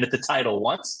successfully defended the title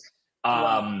once.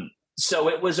 So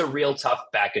it was a real tough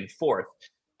back and forth.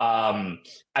 I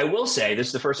will say, this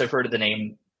is the first I've heard of the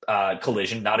name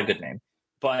Collision, not a good name.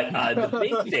 But the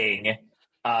big thing,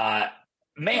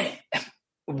 man,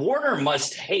 Warner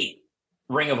must hate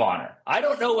Ring of Honor. I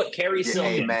don't know what Kerry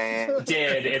Silver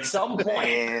did at some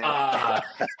point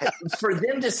for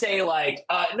them to say like,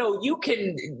 no, you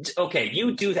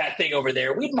do that thing over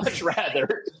there. We'd much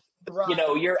rather,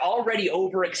 you're already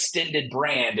overextended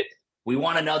brand. We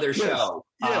want another show.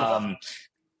 Yeah.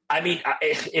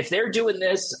 If they're doing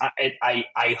this,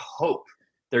 I hope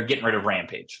they're getting rid of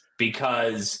Rampage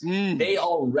because they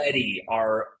already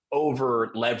are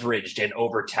over leveraged and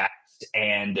overtaxed,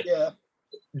 and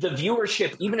the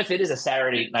viewership, even if it is a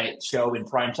Saturday night show in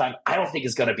prime time, I don't think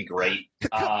is going to be great.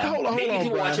 Hold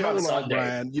on,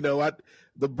 Brian.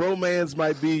 The bromance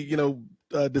might be,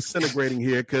 disintegrating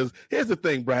here because here's the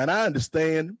thing, Brian. I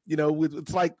understand,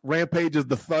 it's like Rampage is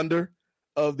the thunder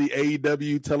of the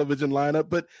AEW television lineup,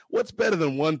 but what's better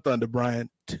than one thunder, Brian?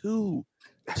 Two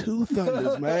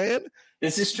thunders, man.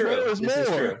 This is true. This is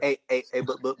true. Hey,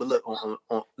 but look on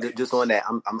just on that.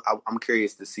 I'm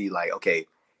curious to see, like, okay,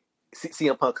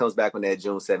 CM Punk comes back on that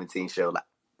June 17th show, like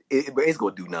it's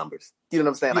gonna do numbers. You know what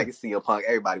I'm saying? Like, it's CM Punk.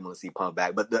 Everybody want to see Punk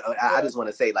back, but I just want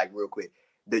to say, like, real quick,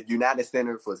 the United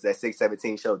Center for that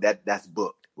 6/17 show that's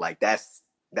booked. Like, that's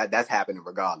happening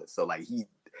regardless. So like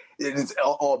it's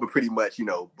all but pretty much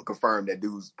confirmed that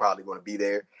dude's probably going to be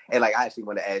there. And like I actually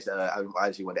want to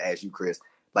ask you, Chris,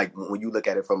 like when you look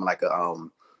at it from like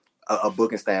a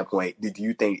booking standpoint, do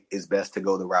you think it's best to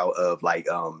go the route of like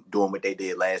doing what they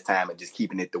did last time and just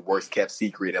keeping it the worst kept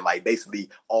secret and like basically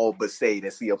all but say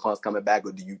that CM Punk's coming back,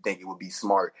 or do you think it would be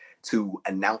smart to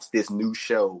announce this new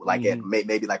show like at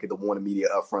maybe like at the Warner Media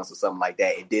upfronts or something like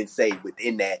that, and then say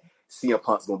within that CM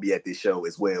Punk's gonna be at this show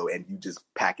as well, and you just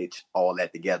package all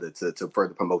that together to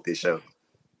further promote this show?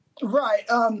 Right.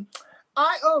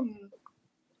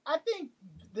 I think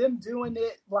them doing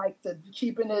it like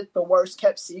keeping it the worst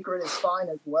kept secret is fine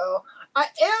as well. I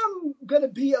am gonna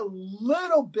be a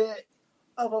little bit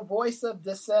of a voice of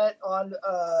dissent on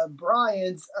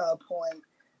Brian's point.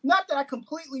 Not that I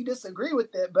completely disagree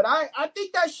with it, but I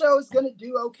think that show is gonna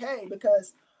do okay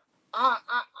because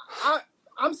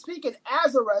I'm speaking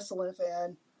as a wrestling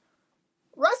fan.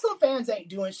 Wrestling fans ain't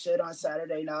doing shit on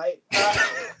Saturday night.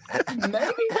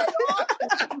 Maybe they are.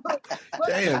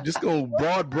 Damn, just gonna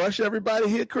broad brush everybody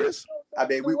here, Chris. I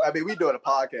mean, we doing a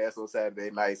podcast on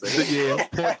Saturday night. So yeah,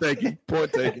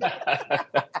 point taking.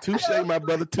 Touche, my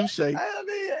brother, touche. I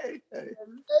mean, hey.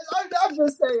 I'm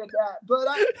just saying that, but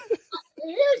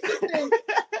here's the thing.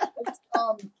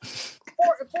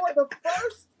 For the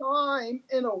first time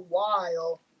in a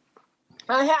while,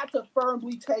 I had to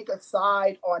firmly take a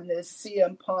side on this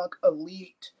CM Punk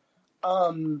Elite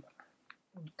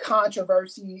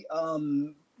controversy,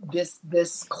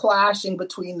 this clashing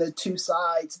between the two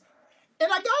sides.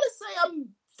 And I gotta say, I'm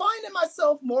finding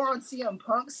myself more on CM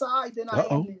Punk's side than I am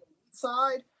on the Elite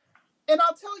side. And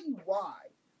I'll tell you why.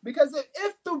 Because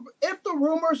if the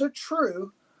rumors are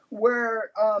true,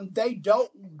 where they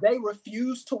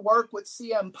refuse to work with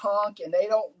CM Punk and they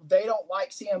don't like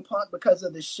CM Punk because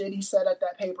of the shit he said at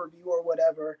that pay-per-view or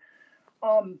whatever,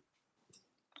 then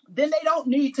they don't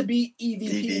need to be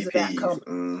EVPs of that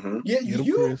company. Mm-hmm.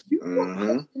 You were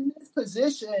put in this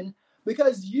position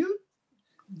because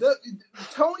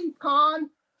Tony Khan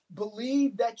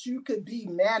believed that you could be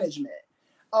management.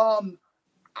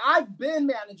 I've been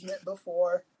management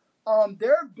before.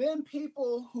 There have been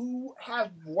people who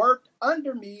have worked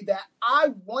under me that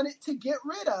I wanted to get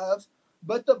rid of,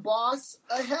 but the boss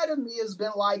ahead of me has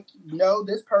been like, no,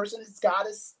 this person has got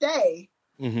to stay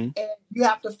and you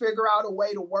have to figure out a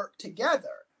way to work together.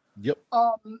 Yep.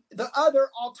 The other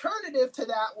alternative to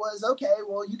that was, okay,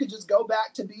 well, you could just go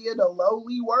back to being a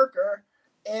lowly worker,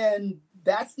 and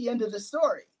that's the end of the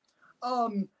story.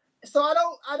 So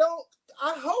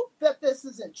I hope that this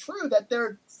isn't true, that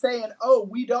they're saying, oh,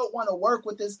 we don't want to work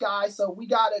with this guy, so we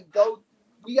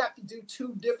have to do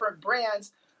two different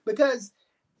brands, because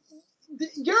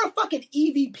you're a fucking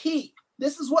EVP.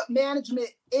 This is what management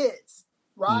is,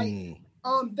 right?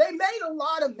 They made a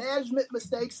lot of management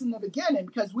mistakes in the beginning,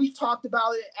 because we talked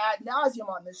about it ad nauseum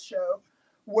on this show,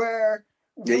 where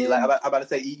I'm about to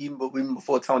say, even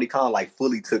before Tony Khan like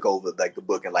fully took over like the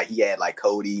book, and like he had like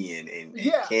Cody and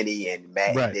Kenny and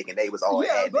Matt and Nick, and they was all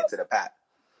adding into the pot.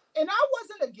 And I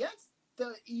wasn't against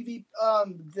the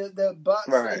the Bucks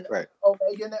and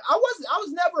Omega. I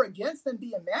was never against them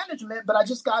being management, but I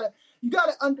just you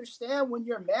gotta understand, when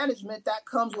you're management, that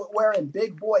comes with wearing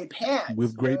big boy pants.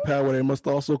 With great power, there must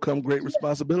also come great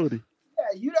responsibility.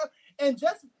 Yeah, and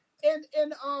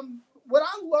what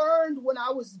I learned when I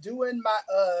was doing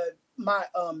my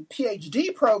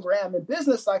PhD program in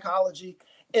business psychology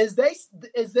is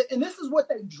and this is what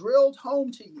they drilled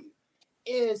home to you,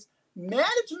 is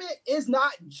management is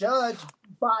not judged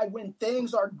by when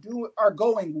things are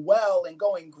going well and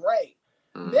going great.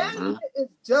 Management is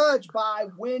judged by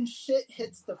when shit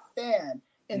hits the fan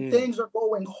and things are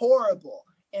going horrible,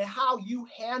 and how you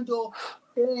handle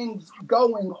things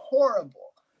going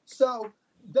horrible. So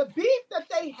the beef that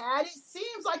they had, it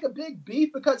seems like a big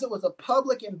beef because it was a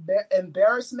public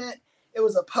embarrassment. It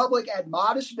was a public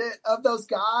admonishment of those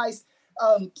guys.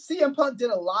 CM Punk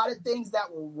did a lot of things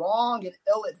that were wrong and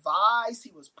ill-advised.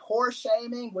 He was poor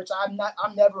shaming, which I'm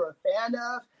never a fan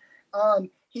of.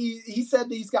 He said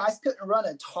these guys couldn't run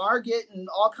a target and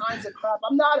all kinds of crap.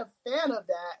 I'm not a fan of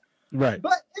that. Right.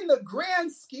 But in the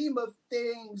grand scheme of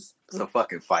things, it's a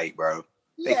fucking fight, bro.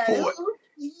 They fought,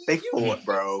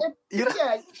 bro. You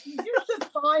should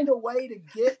find a way to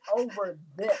get over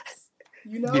this,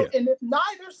 and if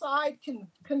neither side can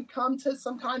come to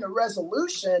some kind of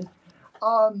resolution,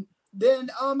 then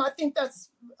I think that's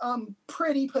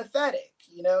pretty pathetic,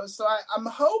 So I'm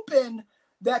hoping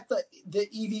that the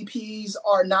EVPs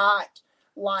are not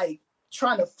like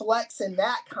trying to flex in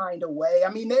that kind of way.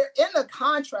 I mean, they're in the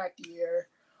contract year.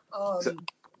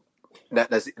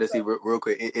 Let's see real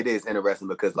quick. It is interesting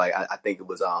because like I think it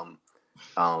was FOW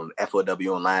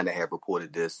Online that had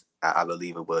reported this. I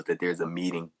believe it was, that there's a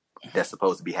meeting that's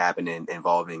supposed to be happening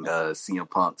involving CM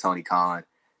Punk, Tony Khan,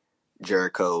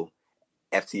 Jericho,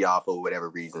 FTR for whatever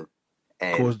reason.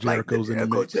 And of course, Jericho's in the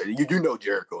mix. You know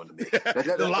Jericho in the mix.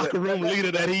 The locker room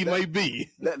leader that he may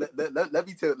be. Let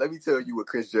me tell you what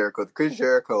Chris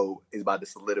Jericho is about to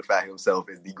solidify himself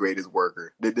as the greatest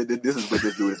worker. This is what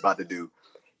this dude is about to do.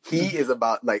 He is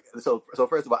about so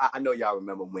first of all, I know y'all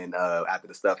remember when after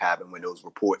the stuff happened, when those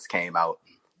reports came out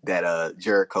that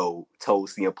Jericho told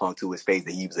CM Punk to his face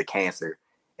that he was a cancer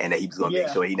and that he was going to make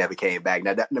sure he never came back.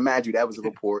 Now, mind you, that was a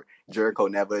report. Jericho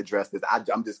never addressed this.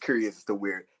 I'm just curious as to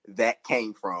where that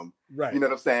came from. Right. You know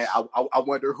what I'm saying? I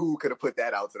wonder who could have put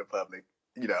that out to the public.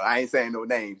 I ain't saying no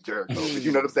names, Jericho, but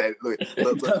you know what I'm saying? Look,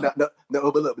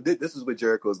 this is what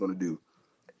Jericho is going to do.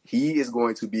 He is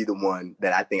going to be the one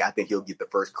that I think he'll get the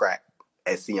first crack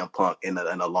at CM Punk in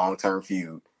a long-term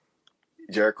feud.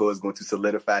 Jericho is going to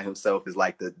solidify himself as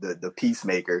like the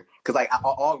peacemaker. Because like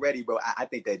already, bro, I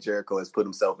think that Jericho has put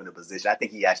himself in a position. I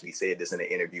think he actually said this in an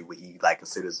interview where he like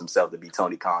considers himself to be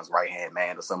Tony Khan's right-hand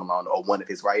man or something or one of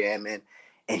his right-hand men.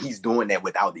 And he's doing that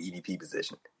without the EVP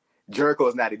position. Jericho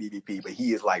is not an EVP, but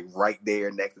he is like right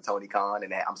there next to Tony Khan.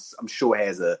 And I'm sure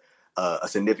has a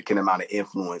significant amount of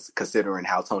influence considering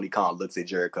how Tony Khan looks at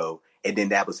Jericho. And then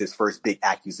that was his first big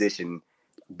acquisition,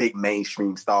 big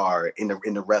mainstream star in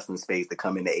the wrestling space to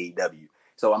come into AEW.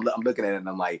 So I'm looking at it and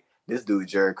I'm like, this dude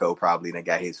Jericho probably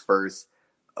got his first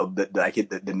of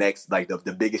the next, like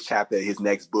the biggest chapter of his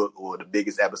next book or the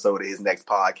biggest episode of his next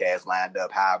podcast lined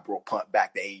up, how I brought Punk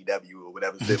back to AEW or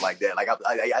whatever shit like that. Like I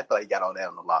feel like he got all that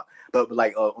on the lot. But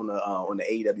like on the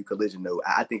AEW Collision note,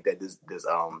 I think that this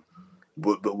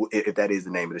but if that is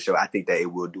the name of the show, I think that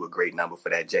it will do a great number for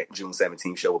that June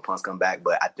 17th show when Punk's come back.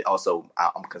 But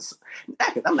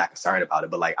I'm not concerned about it.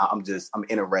 But like I'm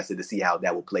interested to see how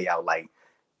that will play out. Like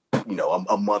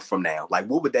a month from now, like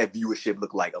what would that viewership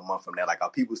look like a month from now? Like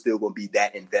are people still going to be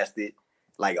that invested?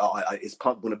 Like is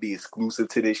Punk going to be exclusive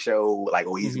to this show? Like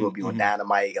he's going to be on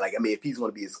Dynamite? Like I mean, if he's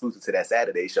going to be exclusive to that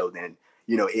Saturday show, then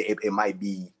it might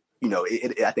be.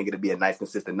 I think it'll be a nice,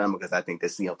 consistent number because I think that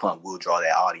CM Punk will draw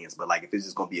that audience. But like, if it's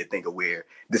just going to be a thing of where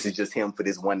this is just him for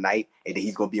this one night and then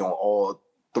he's going to be on all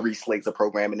 3 slates of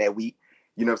programming that week,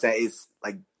 you know what I'm saying? It's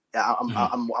like,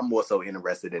 I'm more so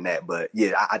interested in that. But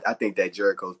yeah, I think that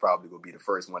Jericho's probably going to be the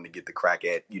first one to get the crack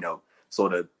at,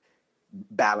 sort of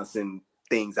balancing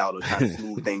things out or trying to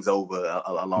smooth things over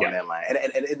along that line.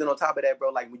 And then on top of that, bro,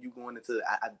 like when you go into,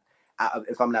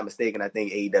 if I'm not mistaken, I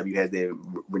think AEW has their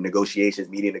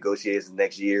media negotiations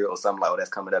next year or something like that's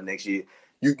coming up next year.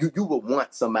 You would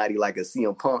want somebody like a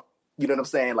CM Punk, you know what I'm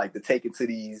saying, like to take it to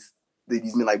these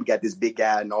men, like we got this big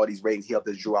guy and all these ratings. He helped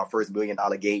us draw our first $1 million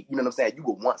gate. You know what I'm saying? You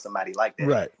would want somebody like that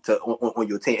right to on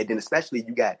your team. And then especially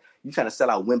you trying to sell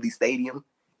out Wembley Stadium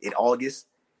in August.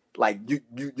 Like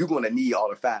you're going to need all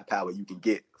the firepower you can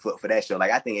get for that show.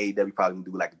 Like I think AEW probably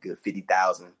gonna do like a good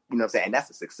 50,000. You know what I'm saying? And that's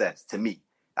a success to me.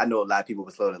 I know a lot of people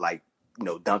were sort of like,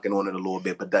 dunking on it a little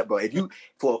bit, but that, bro, if you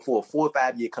for a 4 or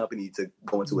 5 year company to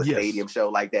go into a stadium show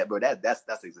like that, bro, that's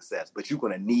a success. But you're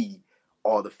gonna need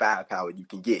all the firepower you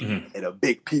can get, and a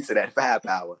big piece of that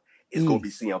firepower is gonna be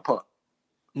CM Punk.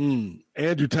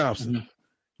 Andrew Thompson.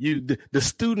 The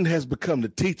student has become the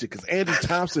teacher because Andrew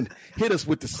Thompson hit us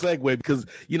with the segue because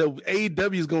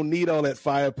AEW is gonna need all that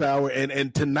firepower,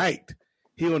 and tonight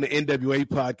here on the N.W.A.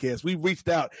 podcast, we reached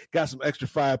out, got some extra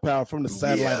firepower from the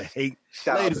satellite of hate.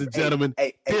 Ladies and gentlemen,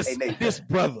 this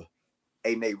brother.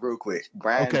 Hey Nate, real quick,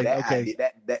 Brian.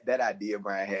 That idea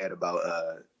Brian had about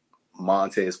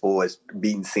Montez Ford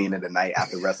beating Cena the night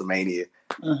after WrestleMania,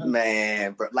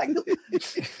 man, bro. Like,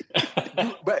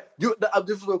 but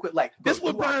just real quick, like this is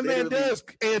what Brian Man does,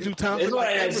 Andrew Thompson.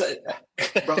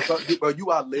 Bro, you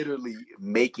are literally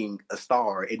making a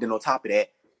star, and then on top of that,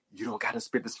 you don't got to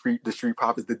spit the street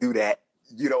profits to do that.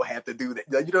 You don't have to do that.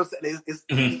 You know what I'm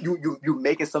saying? You're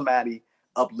making somebody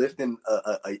uplifting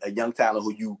a young talent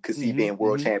who you could see being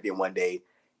world champion one day.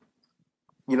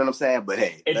 You know what I'm saying? But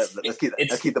hey,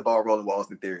 let's keep the ball rolling with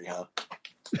Austin Theory, huh?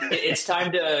 It's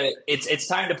time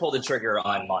to pull the trigger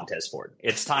on Montez Ford.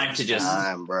 It's time to just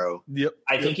bro. Yep.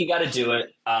 I think you got to do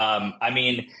it. I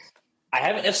mean, I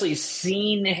haven't necessarily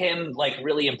seen him like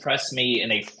really impress me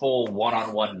in a full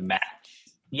one-on-one match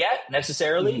yet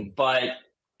necessarily, but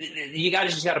you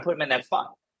just got to put him in that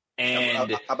spot. And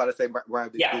I'm about to say,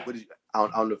 Brian, what did you, I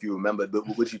don't know if you remember, but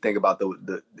what did you think about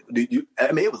the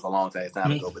I mean, it was a long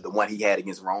time ago, but the one he had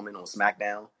against Roman on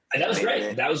SmackDown? That was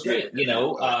great. That was great. It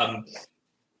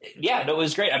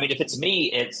was great. I mean, if it's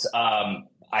me, it's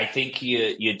I think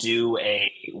you do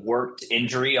a worked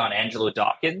injury on Angelo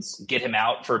Dawkins, get him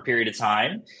out for a period of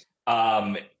time.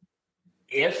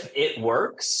 If it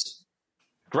works,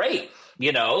 great.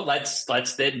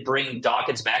 Let's then bring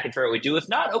Dawkins back and try what we do. If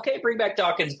not, okay, bring back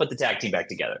Dawkins, put the tag team back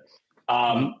together.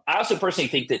 I also personally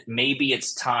think that maybe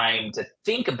it's time to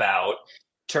think about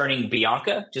turning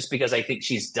Bianca, just because I think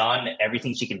she's done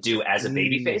everything she can do as a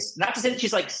babyface. Not to say that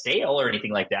she's like stale or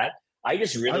anything like that. I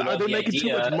just really love the idea. Are they making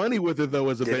too much money with it though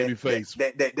as a babyface?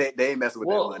 They ain't messing with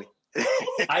that money.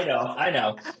 I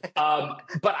know.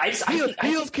 But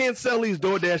Heels can't sell these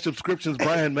DoorDash subscriptions,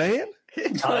 Brian, man.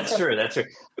 That's true.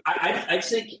 I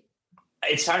think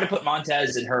it's time to put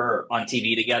Montez and her on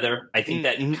TV together. I think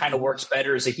that kind of works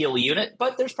better as a heel unit,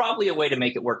 but there's probably a way to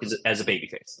make it work as a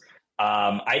babyface.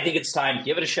 I think it's time to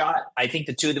give it a shot. I think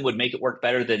the two of them would make it work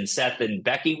better than Seth and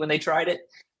Becky when they tried it.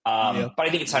 But I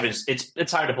think it's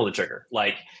time to pull the trigger.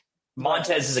 Like,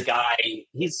 Montez is a guy,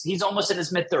 he's almost in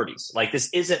his mid-30s. Like, this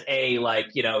isn't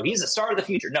he's a star of the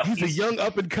future. No, he's a young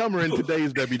up-and-comer in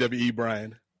today's WWE,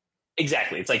 Brian.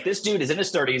 Exactly. It's like, this dude is in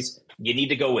his 30s. You need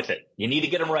to go with it. You need to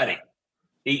get him ready.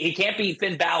 He can't be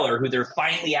Finn Balor, who they're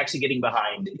finally actually getting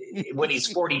behind when he's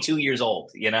 42 years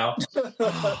old,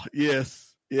 Yes.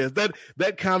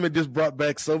 That comment just brought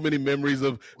back so many memories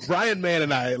of Brian Mann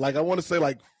and I want to say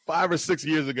 5 or 6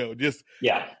 years ago.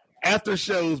 After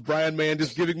shows, Brian Mann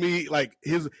just giving me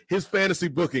his fantasy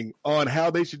booking on how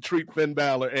they should treat Finn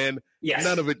Balor, and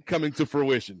none of it coming to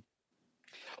fruition.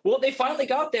 Well, they finally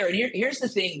got there. And here's the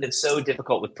thing that's so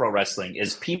difficult with pro wrestling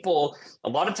is a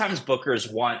lot of times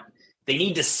bookers they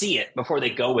need to see it before they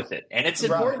go with it. And it's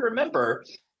important to remember,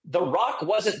 The Rock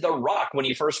wasn't The Rock when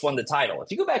he first won the title.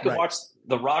 If you go back and watch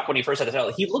The Rock when he first had the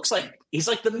title, he's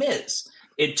like The Miz.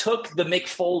 It took the Mick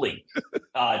Foley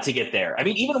to get there. I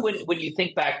mean, even when you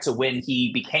think back to when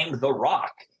he became The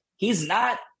Rock, he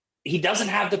doesn't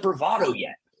have the bravado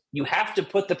yet. You have to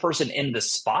put the person in the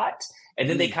spot, and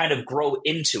then they kind of grow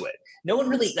into it. No one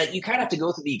really, you kind of have to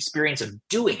go through the experience of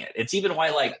doing it. It's even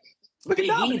why, Big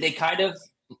E, they kind of,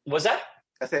 was that?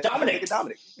 I said Dominic.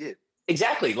 Yeah.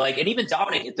 Exactly. And even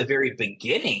Dominic at the very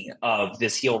beginning of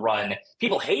this heel run,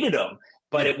 people hated him,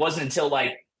 but it wasn't until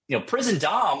Prison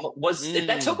Dom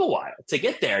that took a while to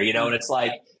get there, and it's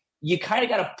you kind of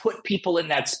got to put people in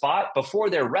that spot before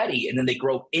they're ready, and then they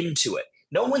grow into it.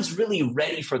 No one's really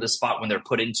ready for the spot when they're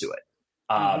put into it.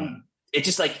 it's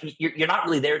just like you're not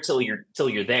really there till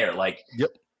you're there. Like,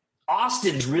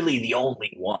 Austin's really the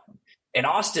only one. And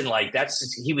Austin, like,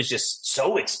 he was just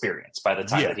so experienced by the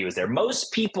time that he was there.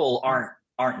 Most people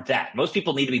aren't that. Most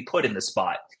people need to be put in the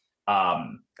spot,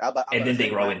 and then they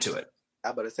grow into it.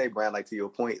 I'm about to say, Brian, like, to your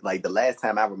point, like, the last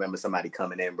time I remember somebody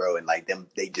coming in, bro, and like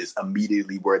they just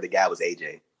immediately were the guy was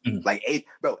AJ. Mm-hmm. Like,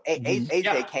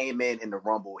 AJ came in the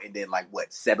Rumble, and then, like,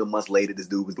 7 months later, this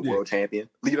dude was the world champion.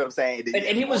 You know what I'm saying?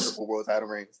 And he was world title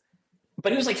rings,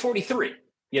 but he was like 43.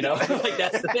 You know, like,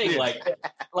 that's the thing. Like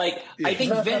I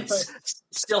think Vince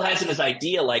still has in his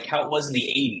idea, like, how it was in the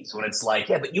 80s, when it's like,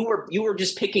 but you were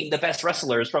just picking the best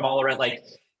wrestlers from all around. Like,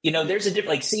 you know, there's a different,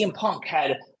 like, CM Punk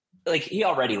had, like, he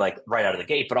already, like, right out of the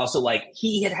gate, but also, like,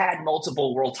 he had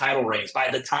multiple world title reigns by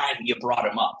the time you brought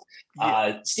him up.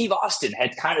 Steve Austin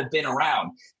had kind of been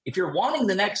around. If you're wanting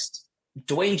the next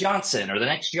Dwayne Johnson or the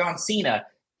next John Cena,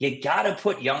 you got to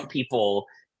put young people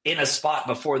in a spot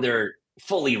before they're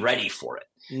fully ready for it.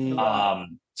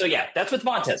 So yeah, that's with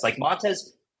Montez. Like,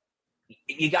 Montez,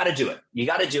 you got to do it. You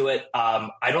got to do it.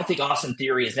 I don't think Austin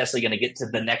Theory is necessarily going to get to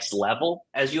the next level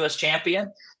as U.S.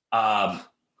 champion.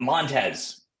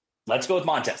 Montez, let's go with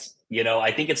Montez. You know,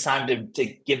 I think it's time to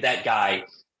give that guy,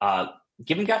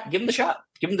 give him the shot,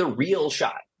 give him the real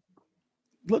shot.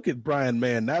 Look at Brian,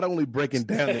 man, not only breaking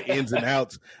down the ins and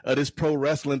outs of this pro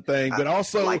wrestling thing, but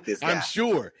also I'm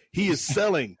sure he is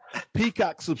selling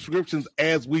Peacock subscriptions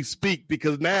as we speak,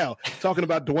 because now, talking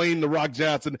about Dwayne "The Rock"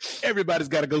 Johnson, everybody's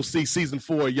got to go see season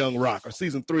 4 of Young Rock or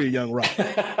season 3 of Young Rock.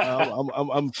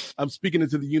 I'm speaking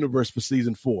into the universe for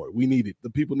season 4. We need it.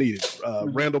 The people need it.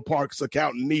 Randall Park's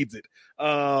accountant needs it.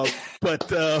 But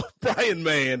Brian,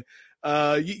 man,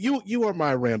 you are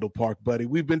my Randall Park buddy.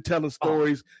 We've been telling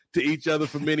stories to each other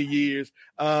for many years.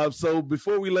 So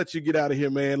before we let you get out of here,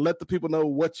 man, let the people know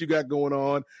what you got going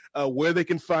on, where they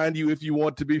can find you if you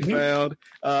want to be found,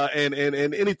 and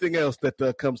anything else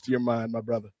that comes to your mind, my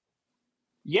brother.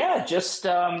 Yeah, just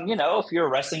you know, if you're a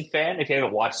wrestling fan, if you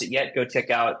haven't watched it yet, go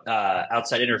check out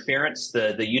Outside Interference,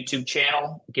 the YouTube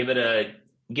channel. Give it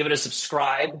a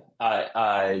subscribe.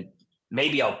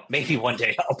 Maybe one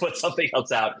day I'll put something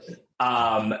else out.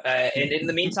 And in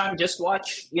the meantime, just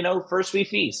watch, you know, First We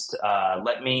Feast.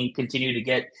 Let me continue to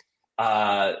get,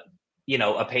 you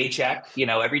know, a paycheck. You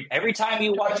know, every time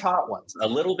you watch Hot Ones, a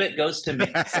little bit goes to me.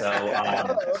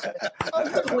 So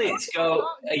please go,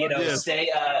 you know, stay.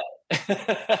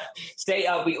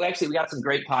 We got some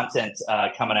great content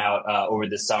coming out over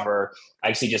this summer. I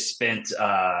actually just spent.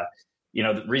 You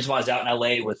know, the reason why I was out in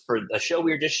LA was for a show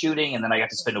we were just shooting, and then I got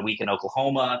to spend a week in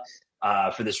Oklahoma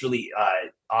for this really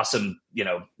awesome, you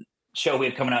know, show we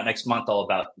have coming out next month, all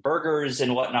about burgers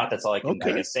and whatnot. That's all I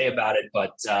can say about it.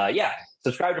 But yeah,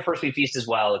 subscribe to First We Feast as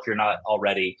well if you're not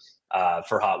already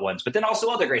for Hot Ones. But then also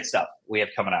other great stuff we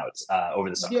have coming out over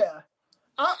the summer. Yeah,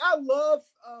 I love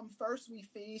First We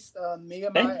Feast. Me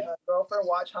and my girlfriend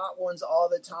watch Hot Ones all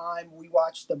the time. We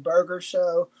watch the Burger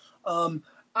Show.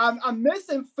 I'm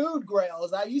missing Food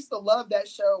Grails. I used to love that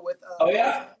show with and all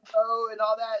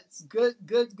that. It's good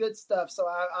stuff. So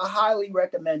I highly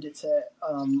recommend it to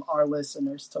our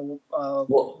listeners to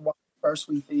watch First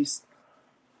We Feast.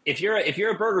 If you're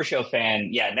a Burger Show fan,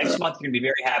 yeah, next month you're gonna be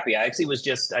very happy. I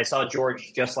saw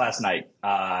George just last night.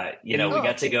 We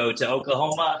got to go to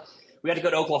Oklahoma. We got to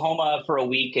go to Oklahoma for a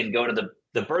week and go to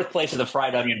the birthplace of the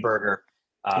fried onion burger.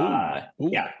 Yeah,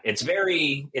 I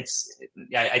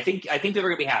think people are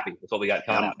gonna be happy with what we got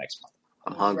coming out next month.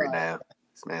 I'm hungry now.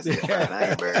 This man said fried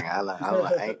onion burger.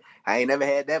 I ain't never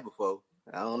had that before.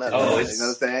 I don't know. You know what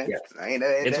I'm saying? Yeah. I ain't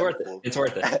never had that before. It's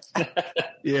worth it.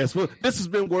 Yes, well, this has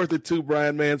been worth it too,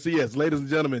 Brian, man. So yes, ladies and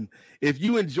gentlemen, if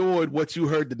you enjoyed what you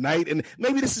heard tonight, and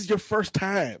maybe this is your first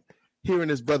time hearing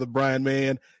his brother Brian,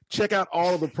 man, check out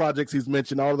all of the projects he's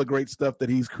mentioned, all of the great stuff that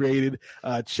he's created.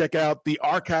 Check out the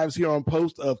archives here on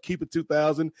Post of Keep It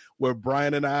 2000, where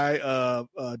Brian and I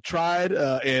tried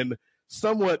and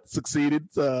somewhat succeeded,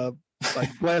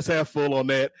 like glass half full on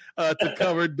that, to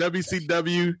cover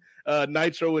WCW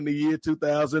Nitro in the year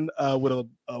 2000 with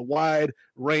a wide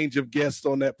range of guests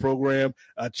on that program.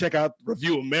 Check out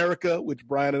Review America, which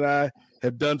Brian and I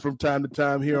have done from time to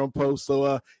time here on Post.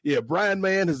 So, Brian,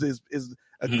 man, is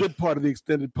a good part of the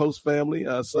extended Post family.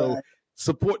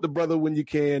 Support the brother when you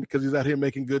can, because he's out here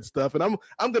making good stuff. And I'm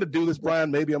going to do this,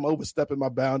 Brian. Maybe I'm overstepping my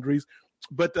boundaries.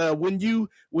 But when you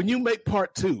make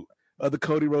part 2 of the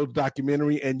Cody Rhodes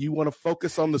documentary and you want to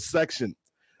focus on the section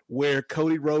where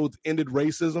Cody Rhodes ended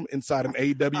racism inside an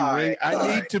AEW ring,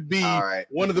 I need to be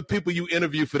one of the people you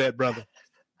interview for that, brother.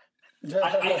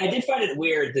 I did find it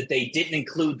weird that they didn't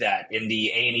include that in the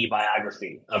A&E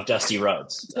biography of Dusty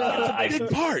Rhodes. That's a big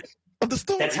part of the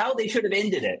story. That's how they should have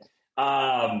ended it.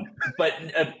 But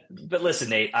listen,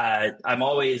 Nate, I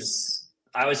always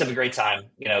have a great time,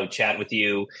 chatting with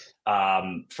you.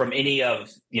 From any of,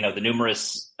 the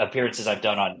numerous appearances I've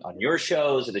done on your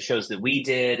shows or the shows that we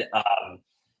did.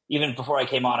 Even before I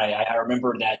came on, I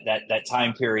remember that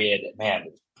time period, man,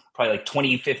 probably like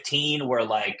 2015, where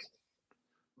like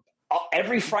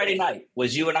every Friday night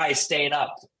was you and I staying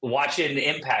up watching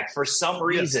Impact for some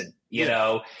reason, you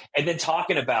know, and then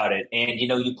talking about it. And,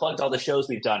 you plugged all the shows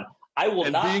we've done. I will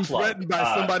not being threatened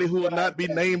by somebody who will not be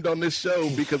named on this show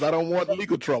because I don't want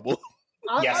legal trouble.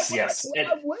 Yes. I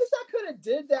wish I could have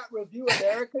did that Review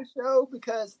America show,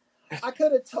 because I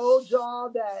could have told y'all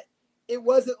that it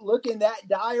wasn't looking that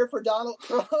dire for Donald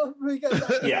Trump, because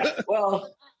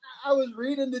I was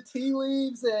reading the tea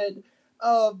leaves, and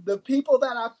the people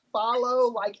that I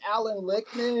follow, like Alan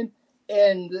Lichtman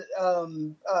and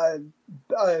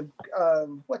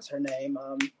what's her name?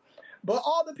 But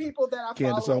all the people that I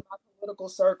follow in my political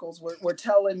circles were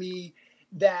telling me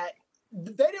that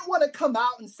they didn't want to come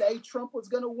out and say Trump was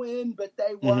going to win, but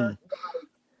they weren't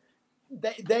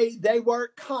they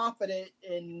weren't confident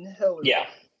in Hillary. Yeah.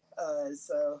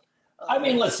 I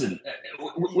mean, listen,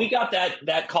 we got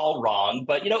that call wrong,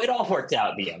 but it all worked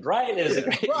out in the end, right? It was a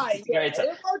great,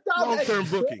 It worked out long-term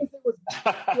booking.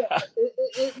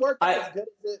 It worked out as good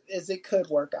as it could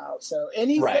work out. So,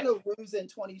 and he's going to lose in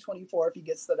 2024 if he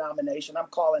gets the nomination. I'm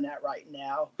calling that right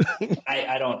now.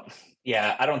 I don't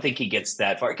think he gets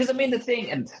that far, because I mean the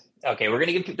thing, and okay, we're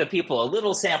going to give the people a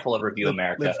little sample of Review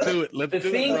America. Let's do it. Let's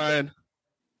do it, Brian.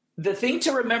 The thing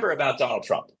to remember about Donald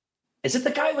Trump is that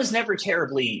the guy was never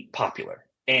terribly popular.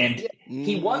 And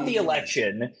he won the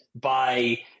election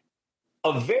by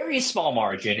a very small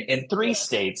margin in 3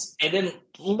 states, and then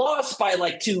lost by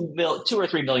like 2 or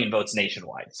 3 million votes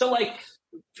nationwide. So like,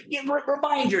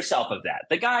 remind yourself of that.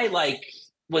 The guy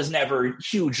was never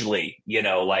hugely,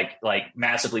 like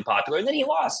massively popular. And then he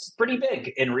lost pretty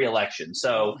big in re-election.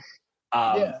 So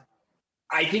I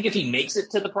think if he makes it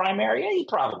to the primary, he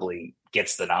probably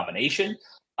gets the nomination.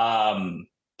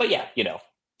 But yeah,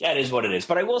 that is what it is.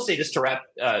 But I will say, just to wrap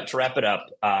it up,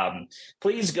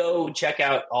 please go check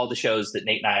out all the shows that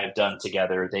Nate and I have done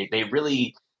together. They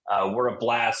really were a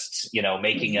blast,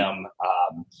 making them.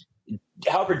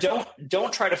 However,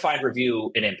 don't try to find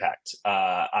Review and Impact.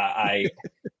 I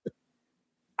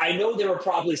know there were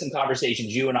probably some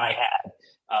conversations you and I had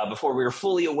before we were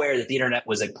fully aware that the internet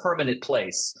was a permanent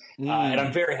place, and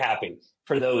I'm very happy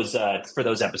for those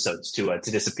episodes to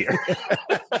disappear.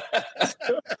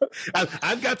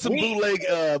 I've got some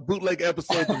bootleg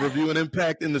episodes of Review and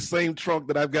Impact in the same trunk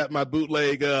that I've got my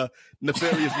bootleg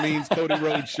Nefarious Means Cody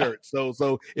Rhodes shirt.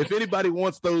 So if anybody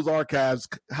wants those archives,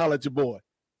 holla at your boy.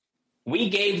 We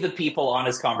gave the people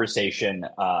honest conversation.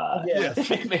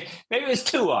 Maybe it was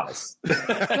too honest.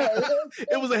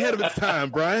 It was ahead of its time,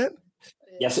 Brian.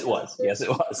 Yes, it was.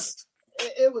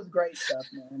 It was great stuff,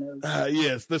 man.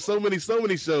 Yes, there's so many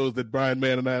shows that Brian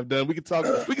Mann and I have done. We could spend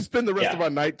the rest of our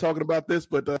night talking about this,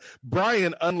 but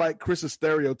Brian, unlike Chris's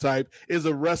stereotype, is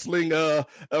a wrestling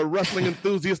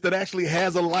enthusiast that actually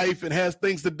has a life and has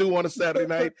things to do on a Saturday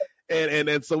night.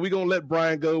 And so we're gonna let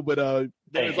Brian go, but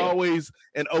there's always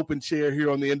an open chair here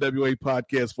on the N.W.A.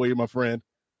 podcast for you, my friend.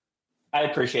 I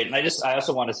appreciate it. And I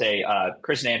also want to say,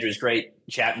 Chris and Andrew, is great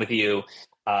chatting with you.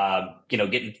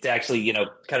 Getting to actually,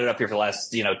 cut it up here for the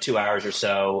last, 2 hours or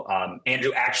so.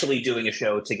 Andrew actually doing a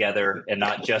show together and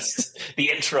not just the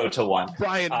intro to one.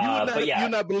 Brian, you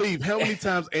not believe how many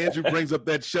times Andrew brings up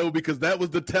that show, because that was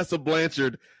the Tessa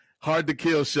Blanchard Hard to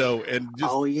Kill show. And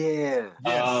just, yes.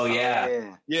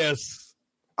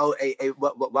 Oh, hey,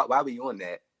 why were you on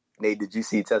that? Nate, did you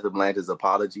see Tessa Blanchard's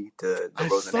apology to I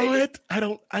Rosen? saw it. I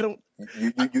don't.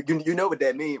 You know what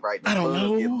that means, right? I don't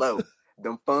know. Get low.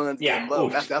 Them funds get low.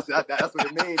 That's what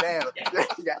it means now.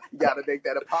 You got to make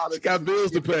that apology. She got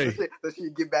bills to pay. So she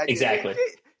get back exactly.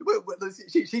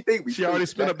 She think she already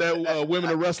spent up that women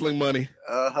in wrestling money.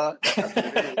 That's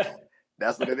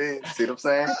what it is. See what I'm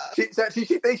saying? She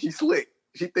thinks she's slick.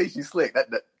 She thinks she's slick.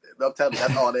 I'm telling you,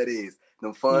 that's all that is.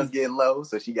 Them funds getting low,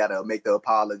 so she got to make the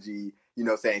apology. You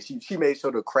know what I'm saying? She made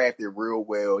sure to craft it real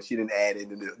well. She didn't add in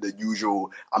the usual,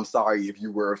 I'm sorry if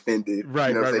you were offended. Right,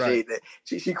 you know what I'm saying? Right.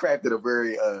 She crafted a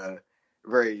very,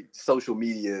 very social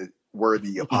media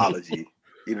worthy apology.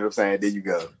 You know what I'm saying? There you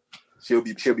go. She'll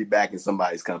be back in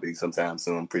somebody's company sometime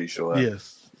soon, I'm pretty sure.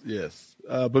 Yes.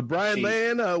 But Brian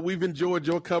Mann, we've enjoyed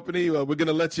your company. We're going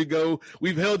to let you go.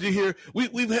 We've held you here.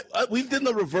 We've done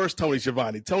the reverse Tony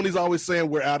Schiavone. Tony's always saying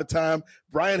we're out of time.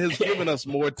 Brian has given us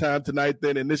more time tonight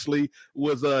than initially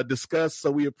was discussed. So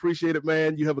we appreciate it,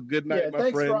 man. You have a good night,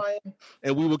 my friend. Brian.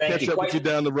 And we will catch up with you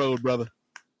down the road, brother.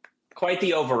 Quite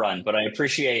the overrun, but I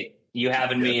appreciate you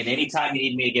having me, and anytime you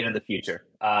need me again in the future.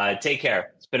 Take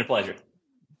care. It's been a pleasure.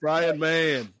 Brian,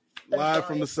 man, live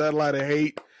from the Satellite of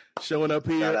Hate, showing up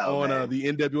here on the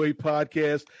N.W.A.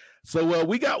 podcast. So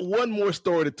we got one more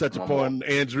story to touch upon,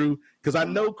 Andrew, because I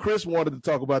know Chris wanted to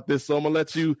talk about this, so I'm going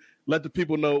to let the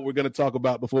people know what we're going to talk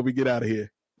about before we get out of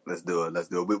here. Let's do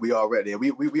it. We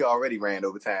already ran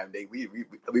over time.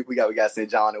 We got to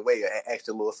send John away an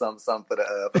extra little something for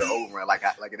the overrun, like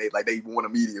they even want a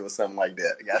media or something like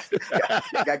that.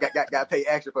 Got to pay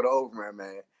extra for the overrun,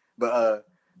 man. But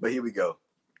here we go.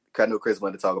 I know Chris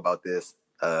wanted to talk about this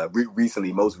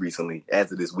most recently,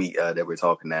 as of this week that we're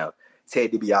talking now.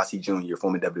 Ted DiBiase Jr.,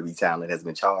 former WWE talent, has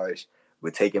been charged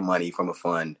with taking money from a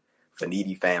fund for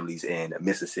needy families in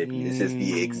Mississippi. This is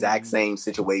the exact same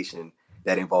situation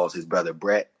that involves his brother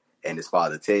Brett and his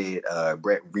father Ted.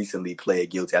 Brett recently pled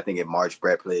guilty. I think in March,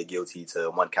 Brett pled guilty to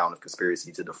one count of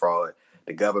conspiracy to defraud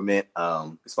the government.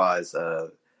 As far as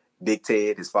Big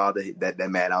Ted, his father, that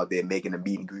man out there making the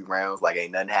meet and greet rounds like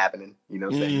ain't nothing happening. You know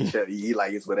what I'm saying? He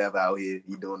like it's whatever out here.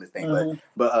 He doing this thing.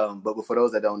 But for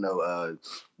those that don't know,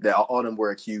 that all of them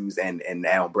were accused, and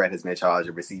now Brett has been charged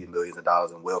of receiving millions of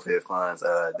dollars in welfare funds.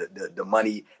 The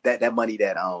money that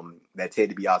Ted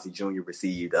DiBiase Jr.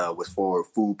 received was for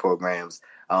food programs.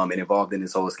 And involved in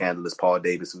this whole scandal is Paul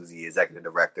Davis, who's the executive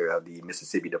director of the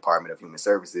Mississippi Department of Human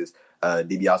Services.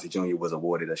 DiBiase Jr. was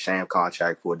awarded a sham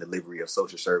contract for delivery of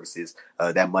social services.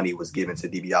 That money was given to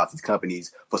DiBiase's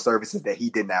companies for services that he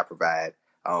did not provide.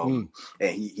 And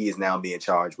he is now being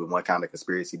charged with one count of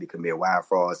conspiracy to commit wire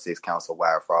fraud, 6 counts of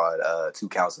wire fraud, 2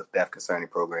 counts of theft concerning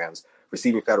programs,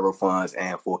 receiving federal funds,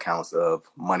 and 4 counts of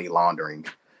money laundering.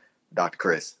 Dr.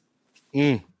 Chris.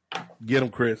 Get him,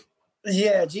 Chris.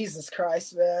 Yeah, Jesus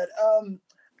Christ, man.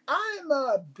 I'm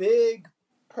a big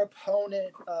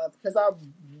proponent of, because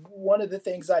one of the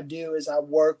things I do is I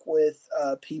work with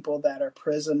people that are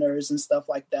prisoners and stuff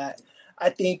like that. I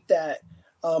think that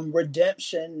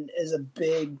redemption is a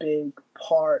big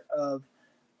part of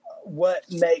what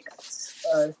makes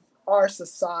our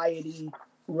society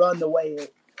run the way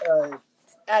it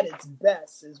at its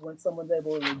best, is when someone's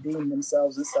able to redeem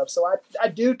themselves and stuff. So I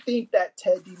do think that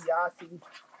Ted DiBiase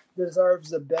deserves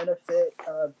the benefit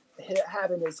of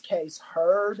having his case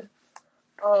heard.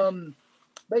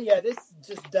 But yeah, this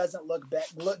just doesn't look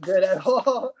good at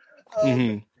all.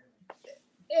 And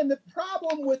the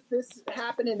problem with this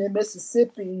happening in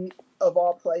Mississippi, of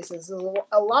all places,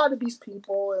 a lot of these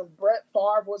people, and Brett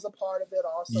Favre was a part of it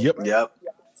also. Yep.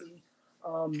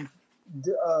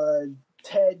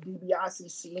 Ted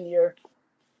DiBiase Sr.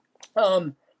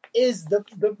 Is the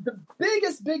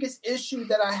biggest issue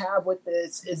that I have with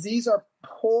this is these are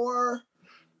poor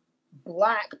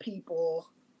Black people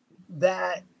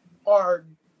that are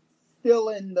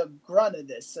feeling the grunt of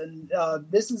this, and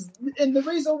the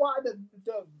reason why the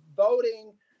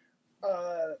voting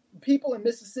people in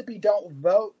Mississippi don't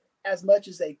vote as much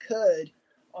as they could,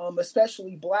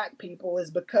 especially Black people, is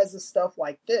because of stuff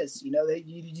like this. You know,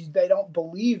 they don't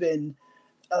believe in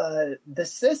the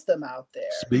system out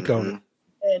there. Speak on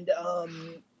it.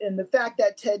 And the fact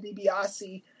that Ted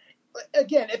DiBiase,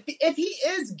 again, if he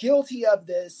is guilty of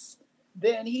this,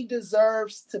 then he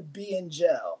deserves to be in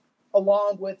jail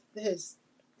along with his.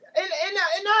 And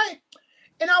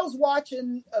I was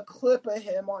watching a clip of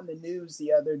him on the news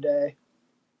the other day,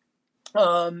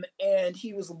 and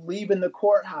he was leaving the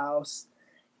courthouse,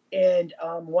 and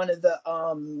one of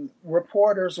the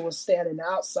reporters was standing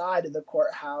outside of the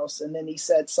courthouse, and then he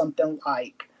said something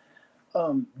like,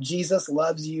 Jesus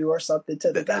loves you or something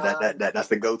to the guy. That's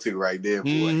the go-to right there,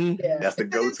 boy. Yeah. That's the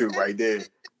go-to right there.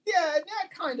 Yeah,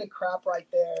 that kind of crap right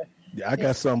there. Yeah, I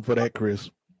got something for that, Chris.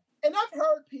 And I've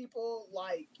heard people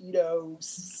like,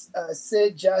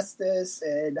 Sid Justice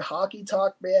and Hockey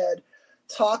Talk Man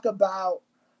talk about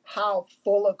how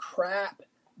full of crap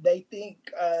they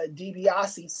think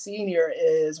DiBiase Sr.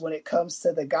 is when it comes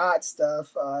to the God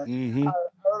stuff. I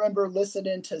remember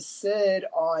listening to Sid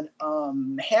on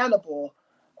Hannibal,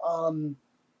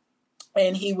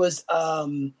 and he was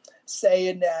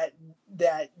saying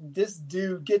that this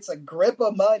dude gets a grip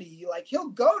of money. Like, he'll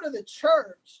go to the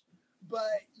church, but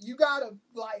you gotta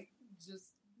just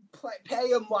pay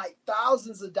him like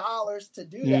thousands of dollars to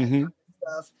do that kind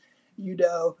of stuff,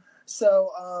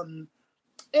 So,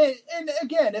 and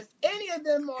again, if any of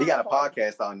them are, he got a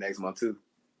podcast on next month too.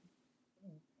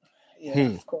 Yeah,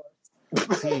 of course.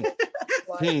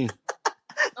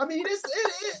 I mean, this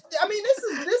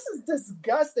is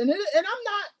disgusting, and I'm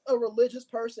not a religious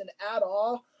person at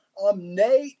all.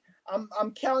 Nate,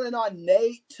 I'm counting on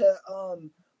Nate to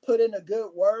put in a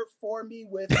good word for me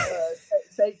with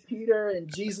St. Peter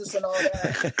and Jesus and all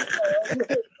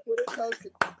that. chose to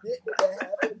get to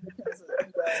heaven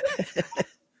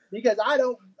because I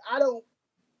don't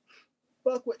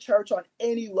fuck with church on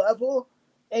any level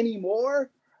anymore.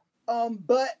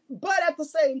 But at the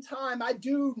same time, I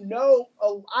do know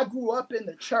I grew up in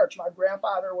the church. My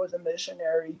grandfather was a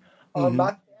missionary.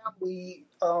 My family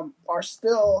are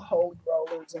still holy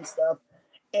rollers and stuff.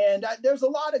 And there's a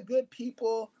lot of good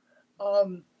people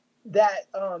that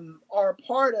are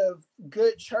part of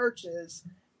good churches,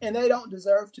 and they don't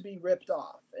deserve to be ripped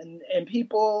off. And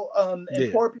people and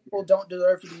poor people don't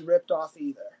deserve to be ripped off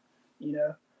either. You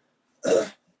know.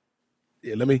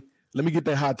 Yeah, let me get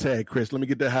that hot tag, Chris. Let me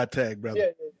get that hot tag, brother.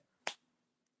 Yeah.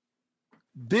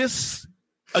 This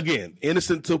again,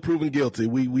 innocent until proven guilty.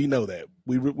 We know that.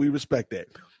 We respect that.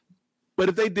 But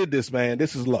if they did this, man,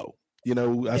 this is low. You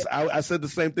know, I said the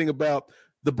same thing about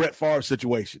the Brett Favre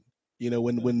situation. You know,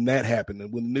 when that happened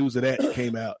and when the news of that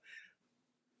came out.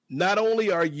 Not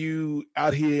only are you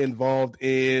out here involved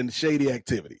in shady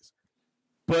activities,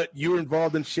 but you're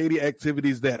involved in shady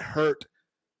activities that hurt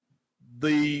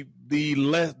the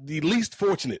least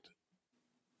fortunate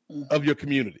of your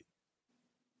community,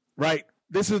 right?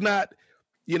 This is not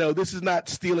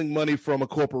stealing money from a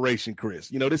corporation,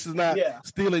 Chris. You know, this is not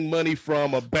stealing money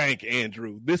from a bank,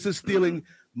 Andrew. This is stealing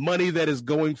money that is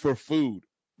going for food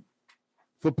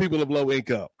for people of low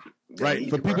income, right?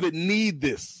 For people that need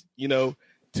this, you know,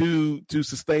 to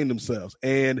sustain themselves.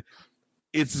 And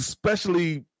it's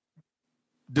especially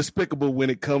despicable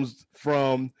when it comes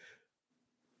from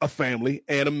a family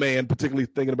and a man, particularly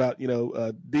thinking about, you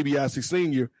know, DiBiase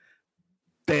Sr.,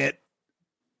 that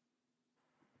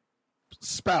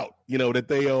spout, you know, that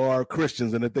they are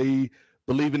Christians and that they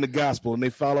believe in the gospel and they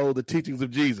follow the teachings of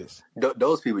Jesus.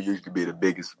 Those people usually be the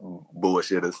biggest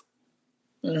bullshitters.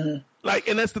 Mm-hmm. Like,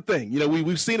 and that's the thing, you know,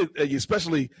 we've seen it,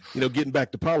 especially, you know, getting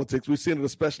back to politics, we've seen it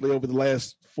especially over the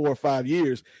last 4 or 5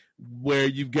 years, where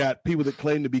you've got people that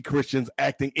claim to be Christians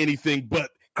acting anything but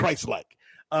Christ-like.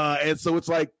 And so it's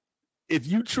like, if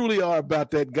you truly are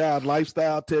about that God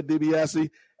lifestyle, Ted DiBiase,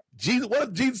 Jesus, one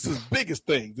of Jesus' biggest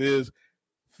things is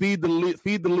feed the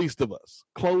least of us,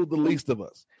 clothe the least of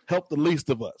us, help the least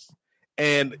of us.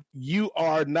 And you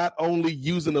are not only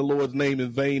using the Lord's name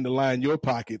in vain to line your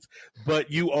pockets,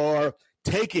 but you are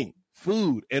taking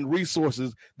food and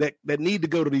resources that need to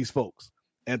go to these folks.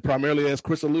 And primarily, as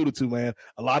Chris alluded to, man,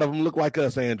 a lot of them look like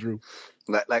us, Andrew.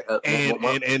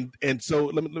 And so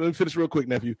let me finish real quick,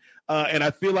 nephew. And I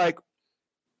feel like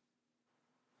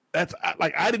that's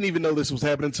like, I didn't even know this was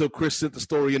happening until Chris sent the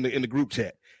story in the group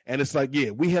chat. And it's like,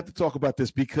 yeah, we have to talk about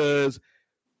this because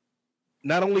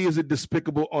not only is it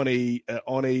despicable on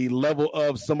a level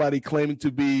of somebody claiming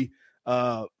to be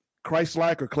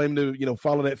Christ-like or claiming to, you know,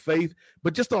 follow that faith,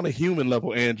 but just on a human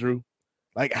level, Andrew.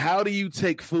 Like, how do you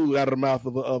take food out of the mouth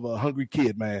of a hungry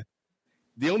kid, man?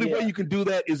 The only way you can do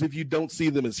that is if you don't see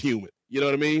them as human. You know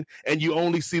what I mean? And you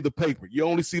only see the paper. You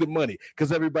only see the money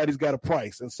because everybody's got a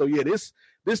price. And so, yeah,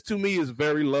 this to me is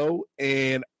very low.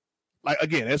 And like,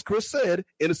 again, as Chris said,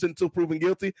 innocent until proven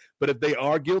guilty. But if they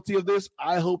are guilty of this,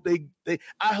 I hope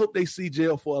they see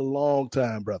jail for a long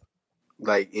time, brother.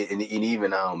 Like, and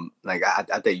even like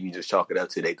I think you just chalk it up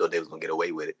to they thought they was gonna get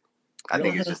away with it. I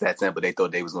think it's just that simple. They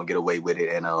thought they was gonna get away with it,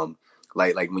 and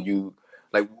like when you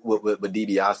like with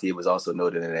DiBiase, it was also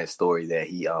noted in that story that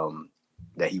he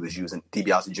was using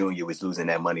DiBiase Jr. was losing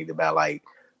that money to buy like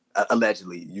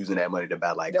allegedly using that money to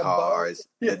buy like cars,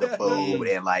 the boat,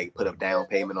 and like put up down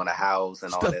payment on a house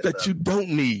and stuff all that that you don't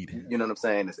need. You know what I'm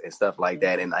saying? And stuff like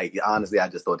that. And like honestly, I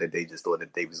just thought that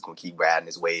they was gonna keep riding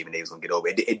this wave and they was gonna get over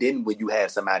it. It didn't when you have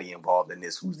somebody involved in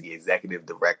this who's the executive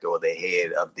director or the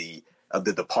head of the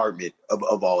department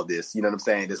of all this, you know what I'm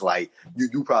saying? It's like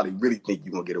you probably really think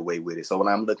you're gonna get away with it. So when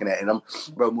I'm looking at, and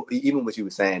bro, even what you were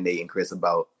saying, Nate and Chris,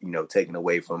 about, you know, taking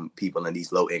away from people in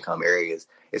these low income areas,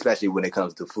 especially when it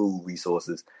comes to food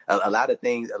resources, a lot of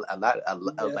things, a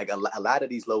lot of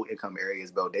these low income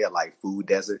areas, bro, they're like food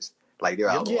deserts. Like there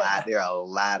are a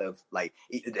lot of like,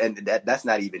 and that's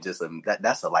not even just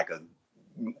that's like a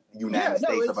United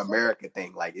States of America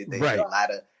thing. Like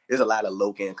there's a lot of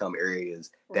low income areres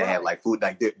that have like food,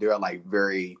 like there are like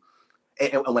very,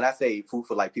 and when I say food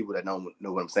for like people that don't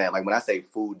know what I'm saying, like when I say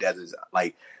food deserts,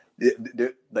 like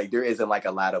there isn't like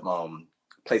a lot of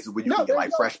places where you can get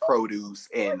like fresh produce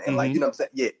and like, you know what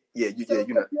I'm saying? You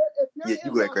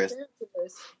go ahead, Chris.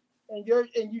 And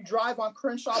you drive on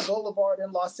Crenshaw Boulevard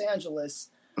in Los Angeles.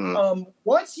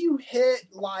 Once you hit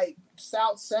like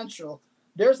South Central,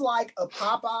 there's like a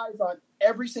Popeyes on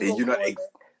every single corner.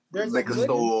 There's liquor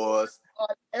stores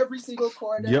on every single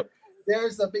corner. Yep.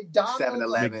 There's a McDonald's,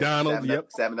 7-Eleven,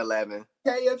 7-Eleven,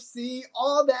 KFC,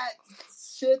 all that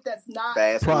shit that's not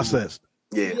fast processed.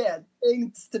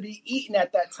 things to be eaten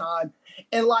at that time.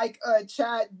 And like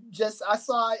Chad, I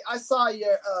saw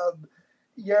your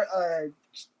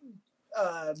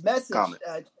message,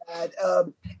 Chad.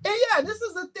 And yeah, this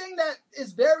is a thing that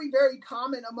is very, very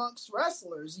common amongst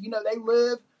wrestlers. You know, they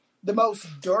live the most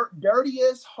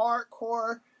dirtiest,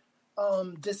 hardcore,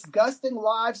 disgusting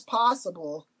lives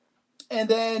possible. And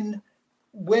then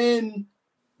when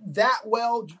that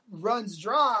well runs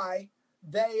dry,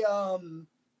 they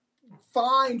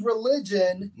find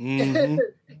religion and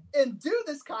do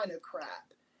this kind of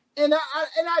crap. And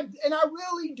I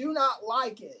really do not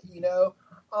like it, you know.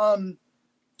 And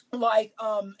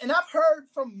I've heard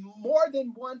from more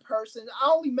than one person. I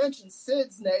only mentioned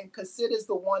Sid's name because Sid is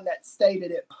the one that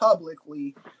stated it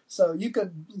publicly, so you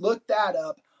could look that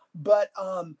up. But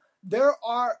there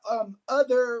are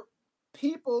other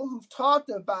people who've talked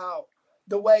about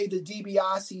the way the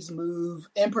DiBiase's move,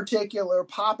 in particular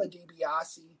Papa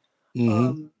DiBiase,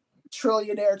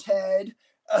 Trillionaire Ted,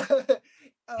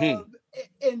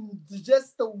 and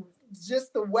just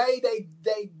the way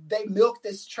they milk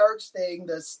this church thing,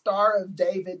 the Star of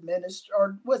David ministry,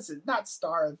 or what's it? Not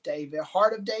Star of David,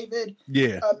 Heart of David,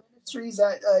 ministries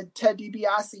that Ted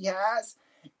DiBiase has,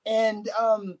 and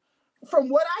from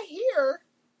what I hear,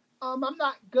 I'm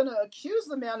not gonna accuse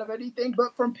the man of anything,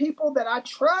 but from people that I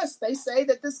trust, they say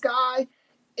that this guy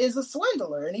is a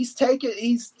swindler and he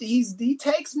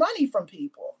takes money from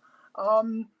people,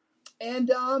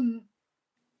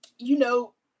 you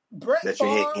know. Brett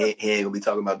Favre, he ain't gonna be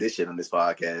talking about this shit on this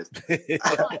podcast.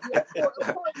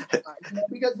 Of course not, you know,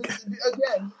 because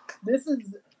again, this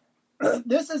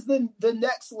is the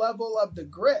next level of the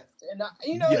grift, and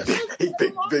you know,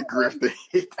 big grifter.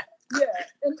 Yeah,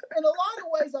 in a lot of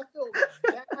ways, I feel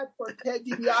bad for Ted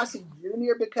DiBiase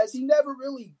Jr. because he never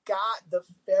really got the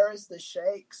fairest of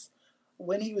shakes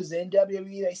when he was in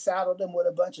WWE. They saddled him with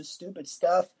a bunch of stupid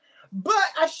stuff, but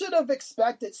I should have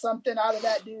expected something out of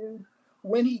that dude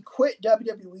when he quit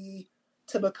WWE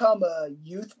to become a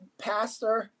youth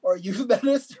pastor or youth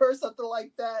minister or something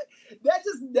like that. That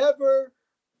just never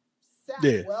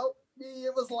sat well with me.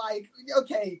 It was like,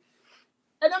 okay,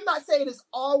 and I'm not saying it's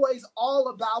always all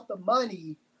about the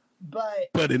money,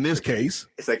 but in this case,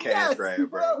 it's a cash grab,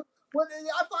 bro. When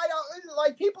I find out,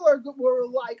 like, people were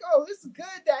like, "Oh, it's good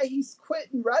that he's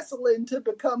quitting wrestling to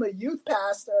become a youth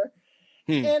pastor,"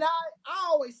 and I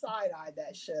always side-eyed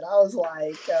that shit. I was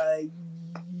like,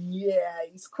 "Yeah,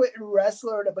 he's quitting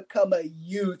wrestler to become a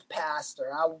youth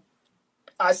pastor."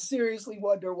 I seriously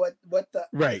wonder what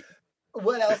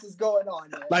else is going on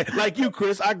there. Like you,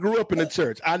 Chris, I grew up in the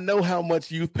church. I know how much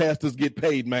youth pastors get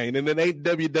paid, man, and it ain't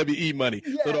WWE money.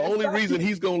 Yeah, so the only reason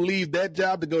he's going to leave that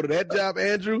job to go to that job,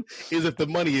 Andrew, is if the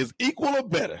money is equal or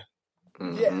better.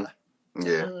 Yeah.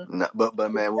 No,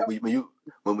 but man, when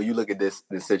you look at this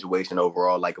situation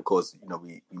overall, like, of course, you know,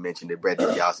 we mentioned that Brett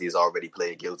DiBiase has already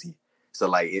pled guilty. So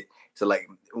I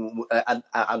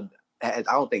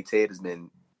don't think Ted has been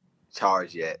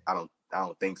charged yet. I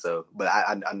don't think so, but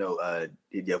I know,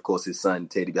 of course, his son,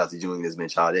 Ted DiBiase Jr. has been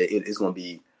charged. It's going to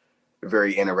be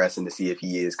very interesting to see if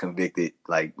he is convicted,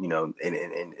 like, you know,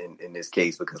 in this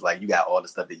case, because, like, you got all the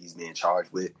stuff that he's being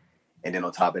charged with. And then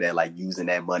on top of that, like, using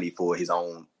that money for his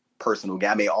own personal gain.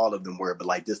 I mean, all of them were, but,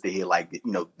 like, just to hear, like, you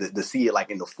know, to see it,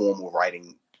 like, in the formal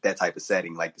writing, that type of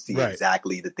setting, like, to see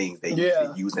exactly the things they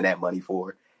using that money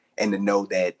for, and to know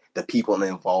that the people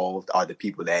involved are the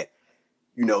people that,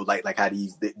 you know, like how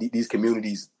these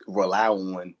communities rely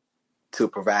on to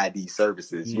provide these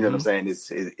services. You know what I'm saying?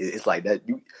 It's like that.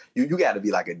 You got to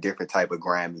be like a different type of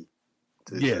Grammy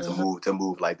to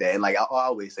move like that. And like I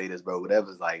always say this, bro.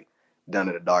 Whatever's like done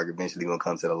in the dark, eventually gonna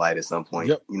come to the light at some point.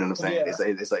 Yep. You know what I'm saying?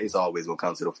 Yeah. It's always gonna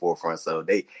come to the forefront. So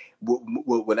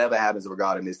whatever happens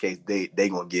regarding this case, they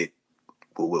gonna get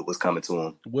what's coming to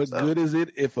them. What good is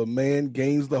it if a man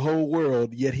gains the whole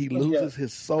world yet he loses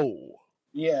his soul?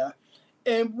 Yeah.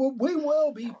 And we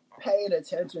will be paying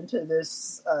attention to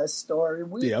this story.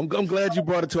 I'm glad you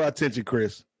brought it to our attention,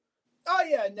 Chris. Oh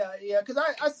yeah, because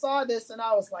I saw this and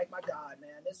I was like, my God,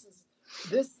 man, this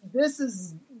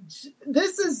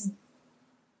is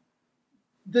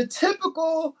the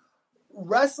typical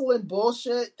wrestling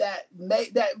bullshit that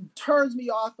turns me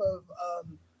off of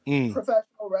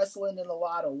professional wrestling in a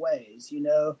lot of ways, you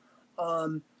know,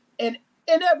 and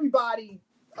everybody.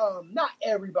 Not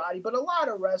everybody, but a lot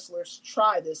of wrestlers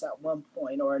try this at one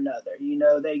point or another. You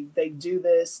know, they do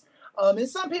this. And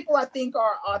some people I think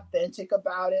are authentic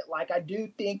about it. Like, I do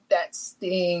think that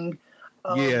Sting.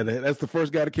 That's the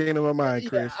first guy that came to my mind,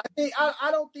 Chris.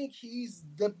 I don't think he's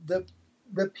the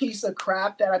piece of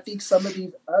crap that I think some of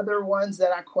these other ones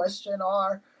that I question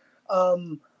are.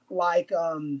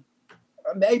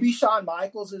 maybe Shawn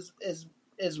Michaels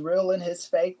is real in his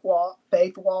faith walk.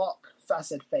 I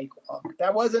said fake walk.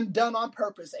 That wasn't done on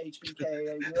purpose,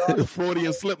 HBK.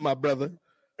 Freudian slip, my brother.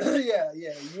 Yeah.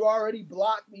 You already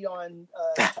blocked me on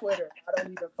Twitter. I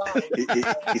don't even follow you.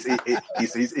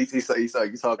 He saw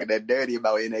you talking that dirty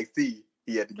about NXT.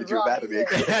 He had to get you out of there.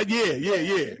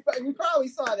 Yeah. You probably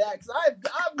saw that because I've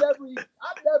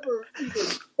never even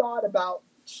thought about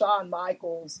Shawn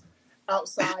Michaels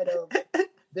outside of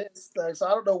this. So I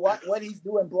don't know what he's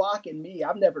doing blocking me.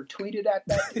 I've never tweeted at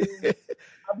that dude.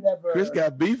 Chris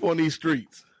got beef on these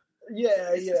streets.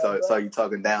 Yeah. So you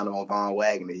talking down on Von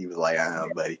Wagner. He was like,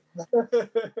 buddy. But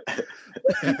there's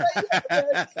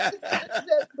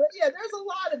a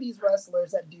lot of these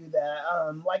wrestlers that do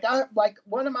that. Like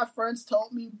one of my friends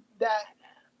told me that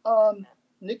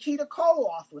Nikita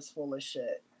Koloff was full of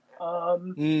shit. I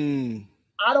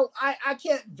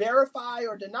can't verify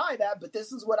or deny that, but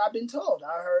this is what I've been told.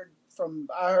 I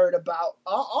heard about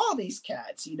all these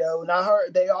cats, and I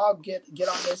heard they all get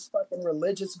on this fucking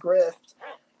religious grift.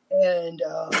 And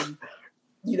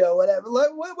whatever.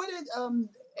 What did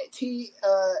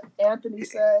Anthony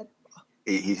said?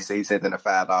 He said he sent in a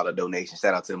 $5 donation.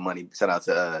 Shout out to the money. Shout out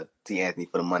to T Anthony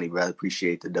for the money. Brother,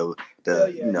 appreciate the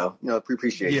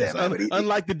appreciate that. Man.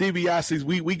 Unlike the DiBiase's,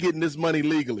 we getting this money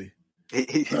legally.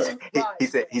 He said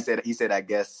I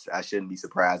guess I shouldn't be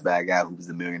surprised by a guy who was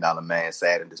 $1 million man,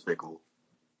 sad and despicable.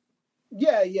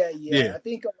 Yeah. I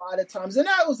think a lot of times, and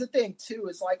that was the thing too.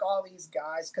 It's like all these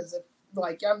guys, because if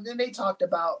and they talked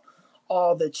about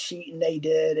all the cheating they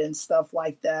did and stuff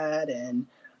like that, and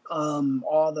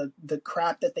all the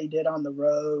crap that they did on the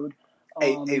road.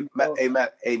 Hey,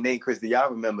 Nate, Chris, do y'all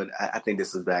remember? I think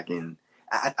this was back in.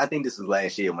 I think this was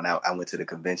last year when I went to the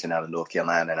convention out of North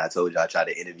Carolina, and I told you I tried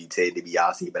to interview Ted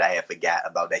DiBiase, but I had forgot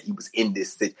about that. He was in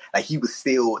this, like he was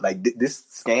still like this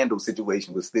scandal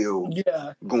situation was still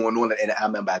going on. And I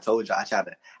remember I told you I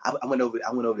went over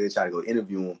there to try to go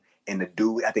interview him. And the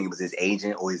dude, I think it was his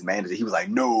agent or his manager, he was like,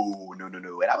 no. And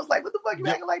I was like, what the fuck you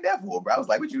acting like that for, bro? I was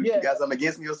like, what you got something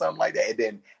against me or something like that? And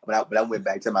then when I went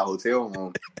back to my hotel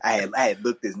room, I had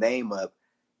looked his name up,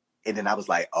 and then I was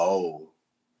like, oh.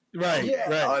 Right.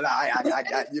 Oh, I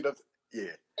got,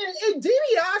 yeah. And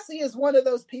DiBiase is one of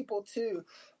those people too.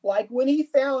 Like when he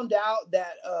found out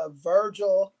that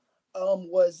Virgil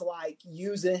was like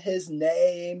using his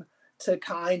name to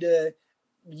kind of,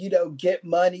 get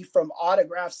money from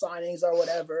autograph signings or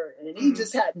whatever. And he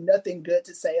just had nothing good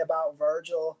to say about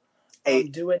Virgil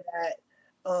doing that.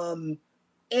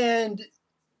 And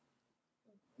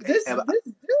this dude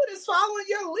is following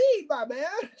your lead, my man.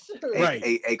 Right.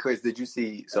 Hey, Chris, did you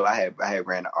see? So I had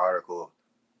ran an article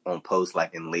on Post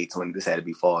like in late 20. This had to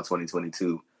be fall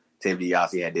 2022. Ted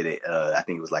DiBiase had did it. I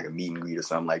think it was like a meet and greet or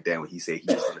something like that. When he said he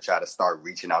was going to try to start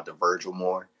reaching out to Virgil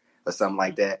more or something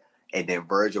like that. And then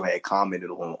Virgil had commented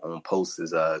on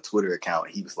Post's Twitter account.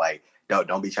 He was like,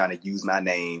 "Don't be trying to use my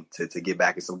name to get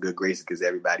back in some good graces because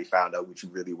everybody found out what you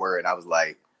really were." And I was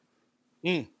like,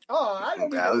 "Oh, I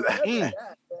don't know that."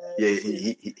 Yeah,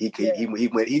 he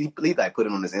like put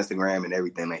it on his Instagram and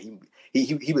everything. Like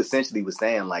he essentially was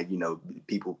saying like,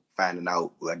 people finding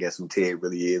out, I guess, who Ted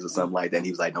really is or something like that. And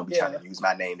he was like, "Don't be trying to use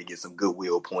my name to get some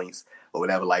goodwill points or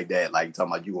whatever like that." Like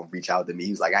talking about you gonna reach out to me.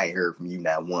 He was like, "I ain't heard from you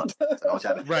not once." So don't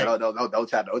try to don't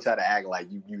try to act like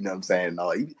you know what I'm saying.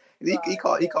 No, he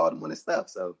called him on his stuff.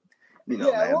 So man.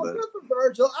 Well, good for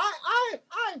Virgil. I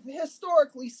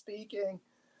historically speaking,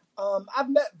 I've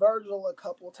met Virgil a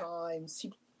couple times.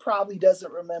 He probably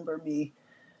doesn't remember me.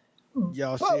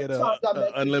 Y'all shared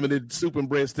unlimited soup and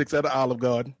breadsticks at the Olive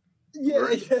Garden.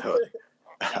 Yeah.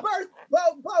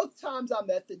 Both times I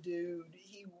met the dude,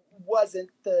 he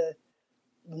wasn't the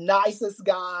nicest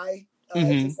guy,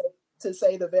 to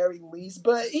say the very least.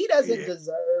 But he doesn't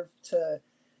deserve to,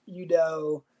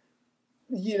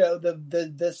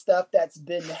 the stuff that's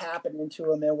been happening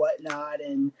to him and whatnot.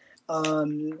 And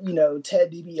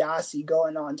Ted DiBiase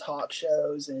going on talk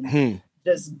shows and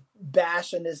just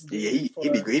bashing this dude. Yeah, he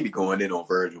be going in on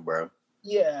Virgil, bro.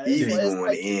 Yeah, he be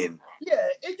going in. Yeah,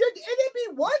 it'd be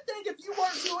one thing if you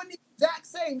weren't doing the exact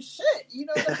same shit. You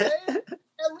know what I'm saying?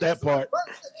 That part.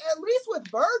 At least with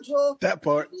Virgil, that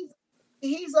part.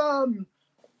 He's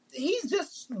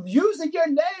just using your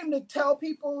name to tell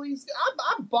people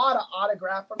I bought an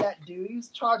autograph from that dude. He's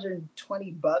charging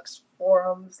 $20 for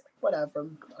him. Whatever.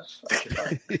 $20.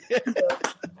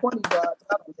 I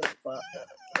don't give a fuck.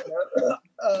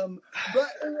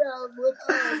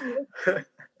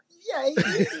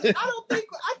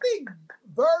 I think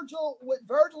what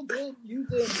Virgil did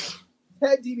using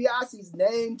Ted DiBiase's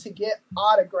name to get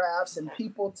autographs and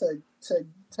people to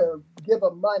give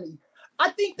him money. I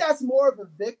think that's more of a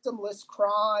victimless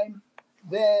crime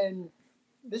than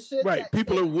the shit. Right.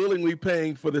 People are willingly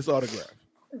paying for this autograph.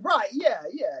 Right. Yeah.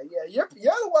 You're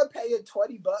the one paying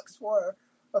 $20 for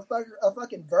a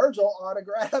fucking Virgil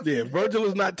autograph. Yeah, Virgil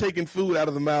is not taking food out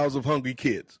of the mouths of hungry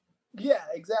kids. Yeah,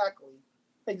 exactly.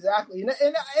 And I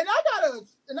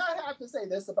have to say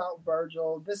this about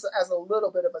Virgil, this as a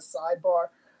little bit of a sidebar.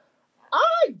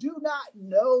 I do not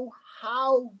know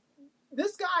how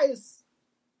this guy is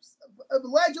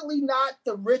allegedly not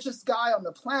the richest guy on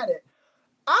the planet.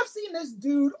 I've seen this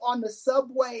dude on the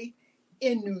subway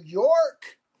in New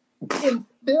York, in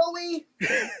Philly,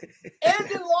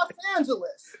 and in Los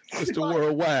Angeles. Mr.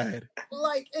 Worldwide.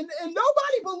 And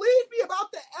nobody believed me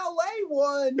about the LA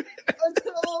one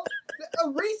until a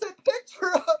recent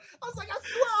picture. I was like, I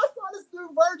swear I saw this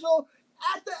dude Virgil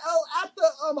at the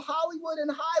Hollywood and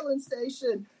Highland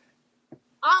station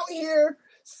out here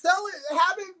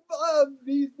having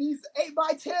these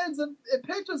 8x10s and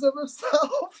pictures of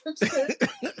himself and shit.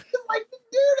 Like,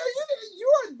 dude,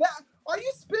 are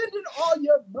you spending all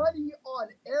your money on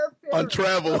airfare? On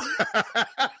travel.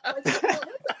 What the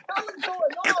hell is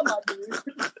going on, my dude?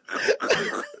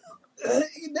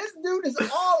 This dude is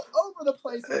all over the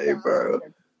place. Hey, bro.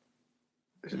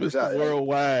 Mr.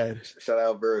 Worldwide. Shout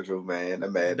out Virgil, man.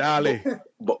 That man. Dolly.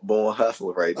 Born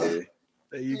hustler right there.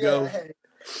 There you go.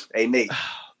 Hey, Nate.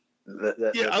 I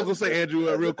was going to say,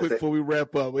 Andrew, real quick before we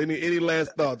wrap up. Any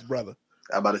last thoughts, brother?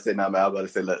 I'm about to say,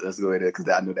 let's go ahead because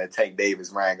I know that Tank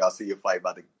Davis, Ryan Garcia fight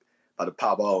about to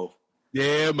pop off.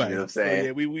 Yeah, man. You know what I'm saying?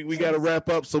 Yeah, we got to wrap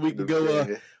up so we can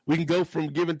go. We can go from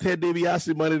giving Ted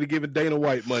DiBiase money to giving Dana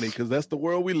White money because that's the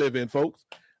world we live in, folks.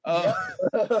 But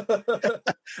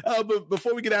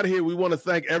before we get out of here, we want to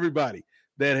thank everybody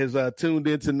that has tuned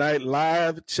in tonight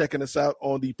live, checking us out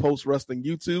on the Post Wrestling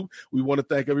YouTube. We want to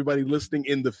thank everybody listening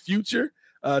in the future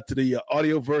to the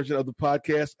audio version of the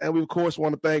podcast. And we, of course,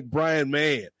 want to thank Brian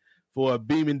Mann for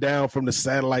beaming down from the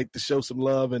satellite to show some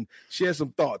love and share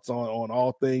some thoughts on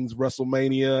all things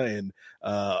WrestleMania and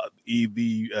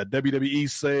the WWE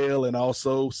sale and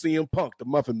also CM Punk, the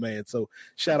Muffin Man. So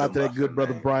shout out to that good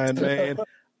brother, Brian Mann.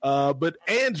 But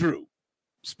Andrew,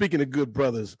 speaking of good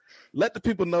brothers, let the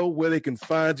people know where they can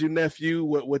find your nephew,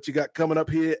 what you got coming up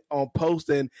here on Post,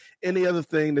 and any other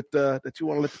thing that you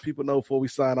want to let the people know before we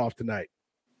sign off tonight.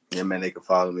 Yeah, man, they can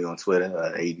follow me on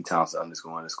Twitter, AD Thompson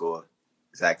 __.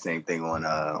 Exact same thing on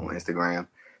Instagram.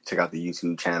 Check out the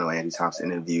YouTube channel, Andy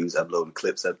Thompson Interviews, uploading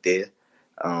clips up there.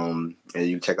 And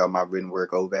you can check out my written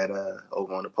work over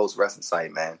on the Post Wrestling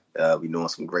site, man. We doing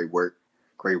some great work,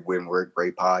 great written work,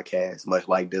 great podcasts, much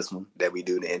like this one that we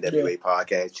do, the N.W.A.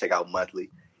 podcast. Check out monthly,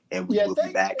 and we will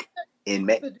be back in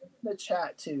May. The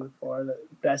chat too for the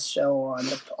best show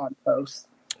on Post.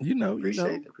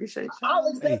 Appreciate it. I'll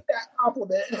accept that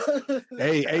compliment.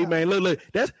 hey, man, look,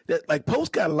 that's like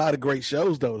Post got a lot of great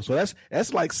shows though. So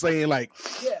that's like saying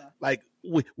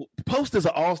Post is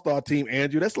an all-star team,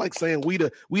 Andrew. That's like saying we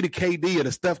the KD or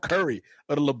the Steph Curry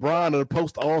or the LeBron or the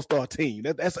Post all-star team.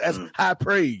 That's high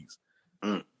praise.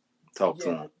 Talk to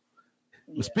him.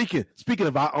 Yeah. Speaking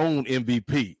of our own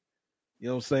MVP, you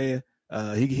know what I'm saying?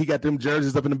 He got them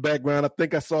jerseys up in the background. I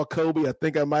think I saw Kobe. I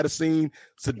think I might have seen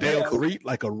Sadell Threet,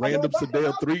 like a random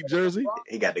Sadell Threet jersey.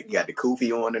 He got the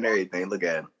Koofy on and everything. Look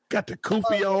at him. Got the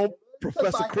Koofy on.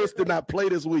 Professor Chris did not play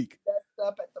this week. That's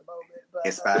up at the moment. But,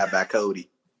 inspired by Cody.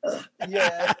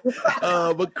 Yeah.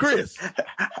 But Chris,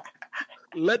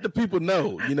 let the people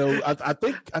know. I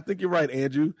think you're right,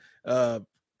 Andrew.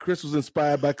 Chris was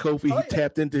inspired by Kofi. He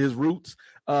tapped into his roots.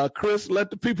 Chris, let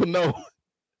the people know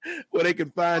where they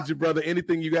can find you, brother.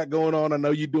 Anything you got going on. I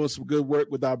know you're doing some good work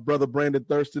with our brother Brandon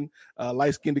Thurston,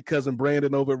 light-skinned cousin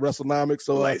Brandon over at WrestleNomics.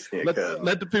 So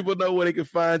let the people know where they can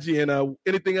find you and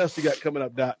anything else you got coming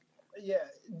up, Doc. Yeah,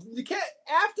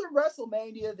 after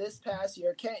WrestleMania this past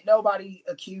year, can't nobody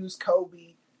accuse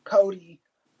Cody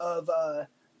of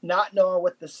not knowing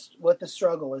what the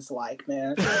struggle is like,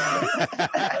 man. So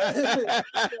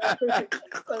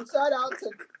shout out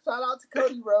to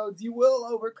Cody Rhodes. You will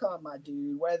overcome, my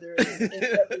dude. Whether it's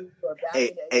AEW or back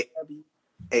in AEW.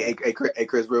 Hey,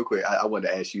 Chris, real quick. I wanted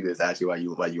to ask you this actually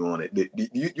while you on it. Do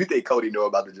you think Cody know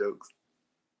about the jokes?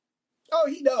 Oh,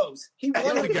 he knows. He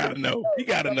gotta know. He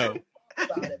gotta know.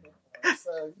 About it.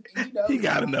 So, he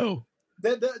gotta know.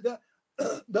 The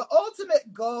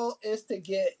ultimate goal is to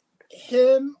get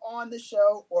him on the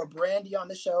show or Brandy on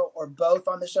the show or both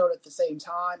on the show at the same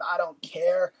time. I don't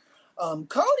care.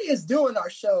 Cody is doing our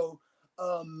show.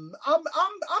 I'm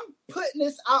putting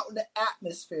this out in the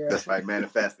atmosphere. That's right.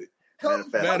 Manifested.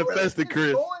 Manifested,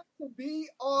 Chris. Going to be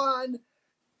on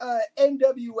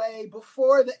N.W.A.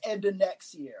 before the end of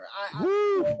next year.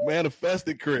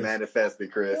 Manifested, Chris.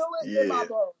 Manifested, Chris. In my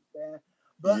bones, man.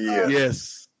 But,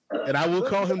 yes. And I will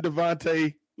call him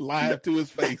Devontae live to his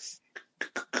face.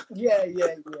 Yeah.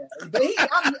 But he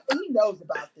knows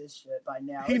about this shit by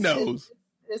now. He knows.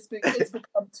 It's become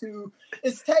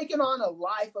it's taken on a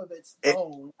life of its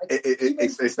own.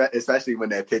 Especially when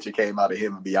that picture came out of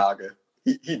him and Bianca.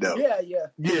 He know. Yeah.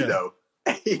 He know.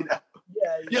 He know.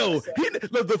 Yo,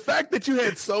 look, the fact that you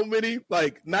had so many,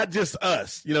 like, not just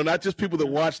us, not just people that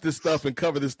watch this stuff and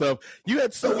cover this stuff, you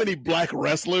had so many black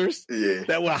wrestlers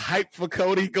that were hyped for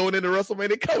Cody going into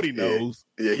WrestleMania. Cody knows.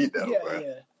 Yeah, he knows, bro.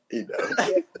 Yeah. He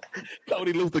knows.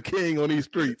 Cody Luther King on these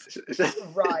streets.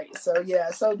 Right. So I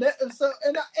don't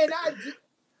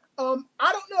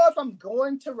know if I'm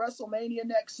going to WrestleMania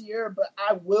next year, but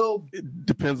I will. It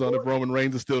depends on if Roman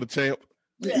Reigns is still the champ.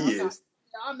 Yeah, he is.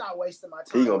 I'm not wasting my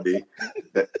time. He gonna be.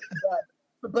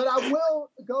 But I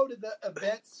will go to the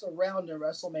events surrounding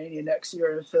WrestleMania next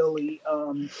year in Philly,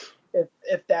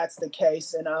 if that's the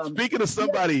case. And speaking of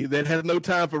somebody that has no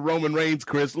time for Roman Reigns,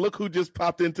 Chris, look who just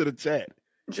popped into the chat.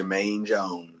 Jermaine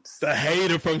Jones, the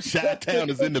hater from Chi-Town,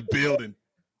 is in the building.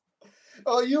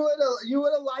 Oh, you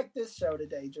would have liked this show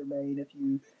today, Jermaine, if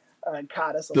you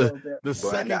caught us a little bit. The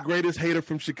second greatest hater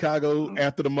from Chicago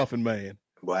after the Muffin Man.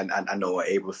 Well, I know on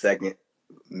April 2nd,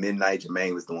 midnight,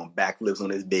 Jermaine was doing backflips on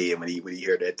his bed when he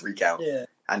heard that 3 count. Yeah,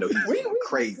 I know he was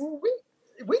crazy.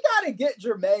 We got to get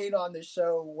Jermaine on the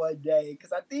show one day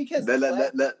because I think his let's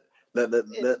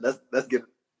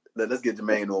get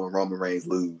Jermaine on when Roman Reigns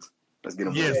lose. Let's get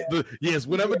him. Yes.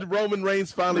 Whenever Roman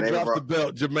Reigns finally drops the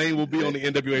belt, Jermaine will be on the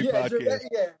N.W.A. podcast.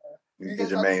 You get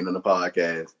Jermaine on the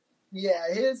podcast.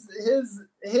 Yeah, his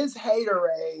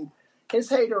haterade. His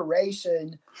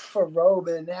hateration for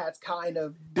Roman has kind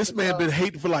of this man been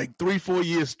hating for like 3-4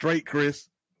 years straight, Chris.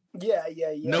 Yeah.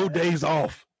 No days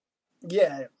off.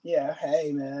 Yeah.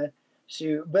 Hey, man,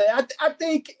 shoot. But I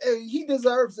think he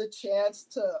deserves a chance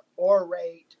to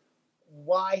orate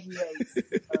why he hates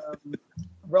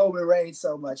Roman Reigns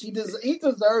so much. He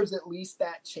deserves at least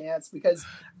that chance because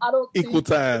I don't think equal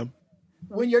time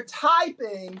when you're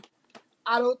typing.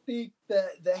 I don't think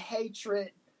the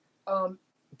hatred.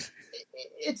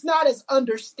 It's not as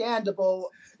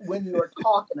understandable when you were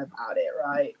talking about it,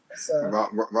 right? So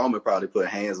Roman probably put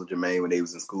hands on Jermaine when they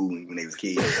was in school when they was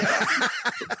kids.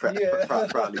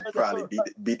 Probably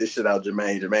beat the shit out of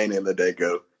Jermaine. Jermaine didn't let that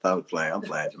go. I'm playing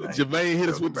Jermaine. Jermaine hit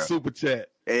us with the super chat.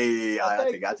 Hey, I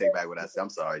take back what I said. I'm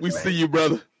sorry. We Jermaine. see you,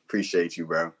 brother. Appreciate you,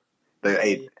 bro.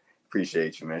 Hey,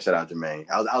 appreciate you, man. Shout out Jermaine.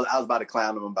 I was about to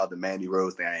clown him about the Mandy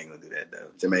Rose thing. I ain't gonna do that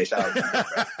though. Jermaine, shout out to you,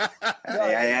 bro.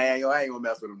 I ain't gonna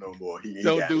mess with him no more.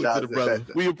 Don't do it to the brother.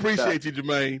 We appreciate you,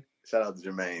 Jermaine. Shout out to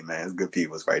Jermaine, man. It's good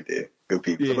people right there. Good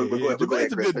people. Yeah,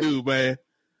 Jermaine's a good dude, man.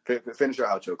 Finish your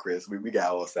outro, Chris. We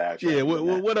got all sides. Yeah,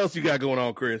 what else you got going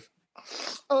on, Chris?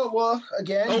 Oh, well,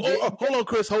 again. Hold on,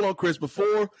 Chris.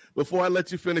 Before I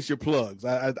let you finish your plugs,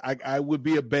 I would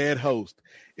be a bad host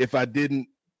if I didn't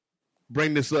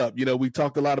bring this up. We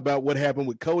talked a lot about what happened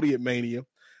with Cody at Mania,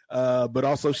 but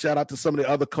also shout out to some of the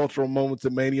other cultural moments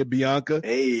at Mania. Bianca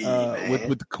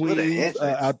with the Queens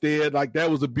out there. Like, that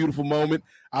was a beautiful moment.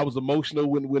 I was emotional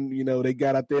when they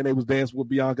got out there and they was dancing with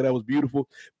Bianca. That was beautiful.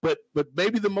 But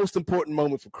maybe the most important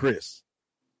moment for Chris,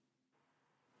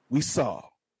 we saw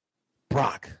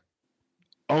Brock,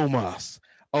 Omos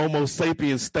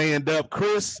Sapiens stand up.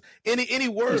 Chris, any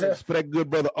words for that good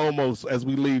brother Omos as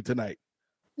we leave tonight?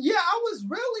 Yeah, I was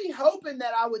really hoping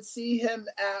that I would see him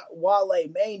at Wale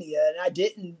Mania, and I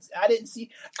didn't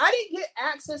get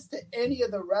access to any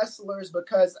of the wrestlers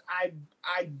because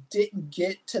I didn't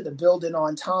get to the building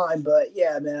on time. But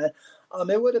yeah, man,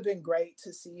 it would have been great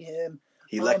to see him.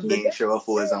 He lucky he didn't show up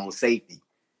for his own safety.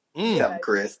 Tell him,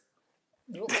 Chris.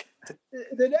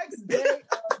 The next day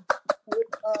with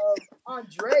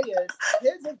Andreas,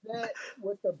 his event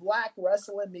with the Black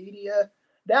Wrestling Media,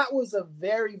 that was a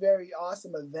very, very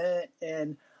awesome event.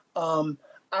 And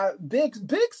Big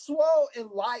Swole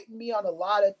enlightened me on a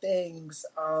lot of things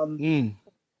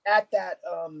at that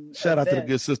shout out event. to the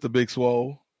good sister Big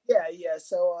Swole. Yeah.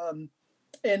 So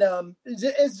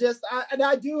it's just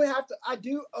I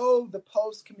do owe the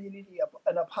post community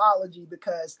an apology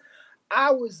because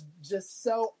I was just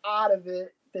so out of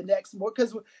it the next morning.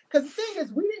 Because the thing is,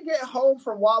 we didn't get home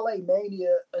from Wale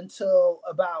Mania until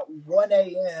about 1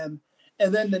 a.m.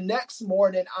 And then the next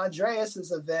morning,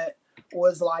 Andreas's event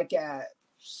was like I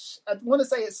want to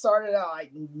say it started at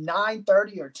like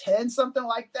 9:30 or 10, something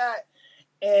like that.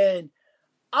 And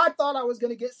I thought I was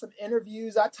going to get some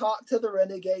interviews. I talked to the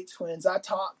Renegade Twins. I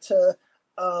talked to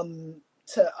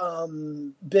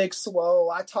to Big Swole.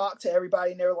 I talked to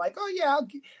everybody, and they were like, "Oh yeah,"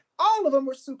 all of them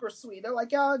were super sweet. They're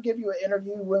like, "Yeah, I'll give you an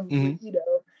interview when you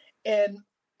know." And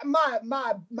my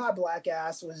black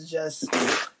ass was just.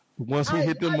 Once we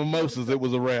hit them mimosas, it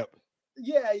was a wrap.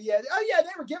 Yeah. Oh yeah,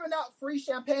 they were giving out free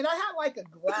champagne. I had like a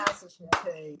glass of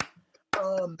champagne,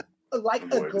 like a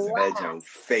glass. That junk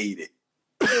faded.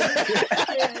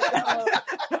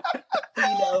 You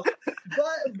know,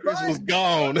 but Chris was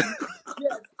gone.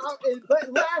 Yes,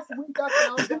 but last week I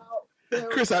found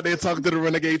out Chris out there talking to the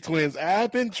Renegade Twins.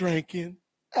 I've been drinking.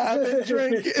 Y'all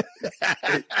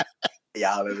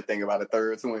ever think about a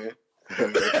third twin?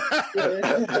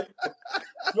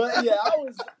 But yeah,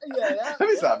 let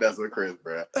me stop messing with Chris,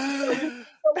 bro. So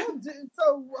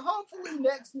hopefully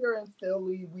next year in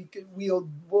Philly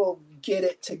we'll get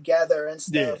it together and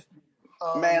stuff. Yeah.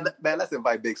 Man, let's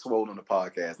invite Big Swole on the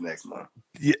podcast next month.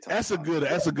 Yeah, that's a good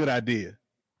idea.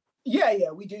 Yeah,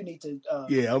 we do need to.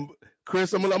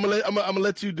 Chris, I'm gonna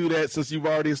let you do that since you've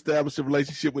already established a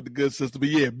relationship with the good sister. But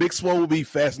yeah, Big Swole will be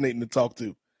fascinating to talk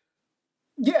to.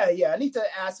 Yeah, I need to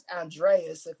ask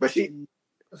Andreas if. But I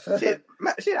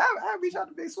reach out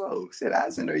to Big Swole. Shit, I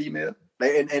send her email.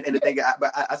 And the thing,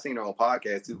 I seen her on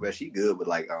podcast too, but she good with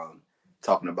like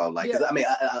talking about like, cause I mean,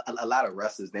 a lot of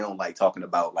wrestlers, they don't like talking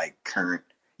about like current,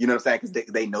 you know what I'm saying? Cause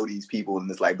they know these people and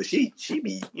it's like, but she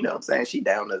be, you know what I'm saying? She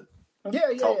down to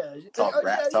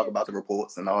talk about the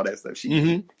reports and all that stuff.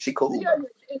 She cool. Yeah,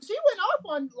 and she went off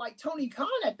on like Tony Khan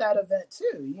at that event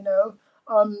too, you know?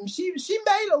 She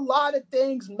made a lot of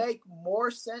things make more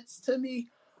sense to me.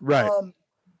 Right.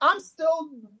 I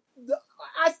still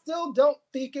don't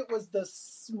think it was the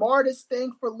smartest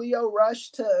thing for Lio Rush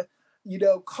to, you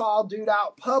know, call dude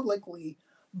out publicly,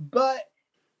 but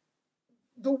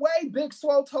the way Big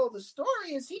Swole told the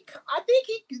story is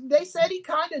they said he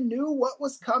kind of knew what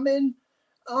was coming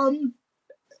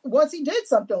once he did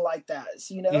something like that,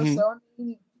 you know. So I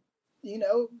mean, you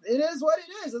know, it is what it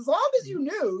is. As long as you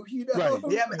knew, you know. Right.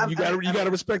 Yeah, you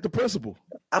gotta respect the principle.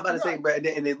 I'm about to say, bro, and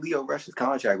then Lio Rush's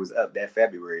contract was up that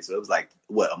February, so it was like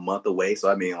a month away.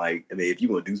 So I mean, if you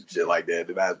want to do some shit like that,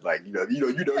 then I was like, you know, you're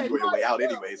your way out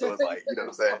anyway. So it's like, you know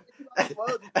what I'm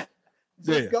saying?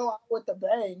 Just go out with the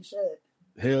bang, shit.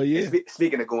 Hell yeah.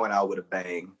 Speaking of going out with a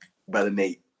bang, Brother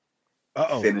Nate,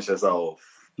 finish us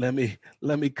off. Let me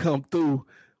come through.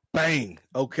 Bang.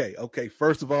 Okay.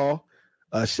 First of all,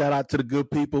 shout out to the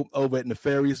good people over at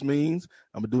Nefarious Means.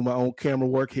 I'm gonna do my own camera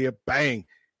work here. Bang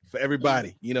for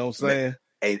everybody. You know what I'm saying?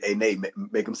 Hey Nate,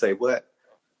 make them say what?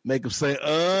 Make them say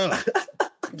nah.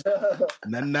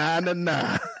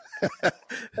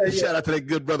 Shout out to that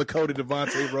good brother Cody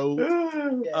Devontae Rhodes.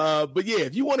 But yeah,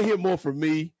 if you want to hear more from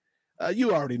me,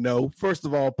 you already know. First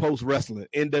of all, Post Wrestling,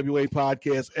 N.W.A.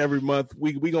 podcast every month.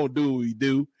 We gonna do what we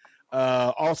do.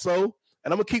 Also,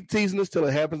 and I'm gonna keep teasing this till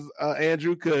it happens,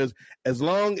 Andrew, because as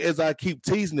long as I keep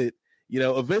teasing it, you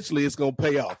know, eventually it's gonna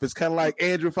pay off. It's kind of like,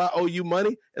 Andrew, if I owe you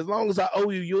money, as long as I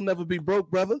owe you, you'll never be broke,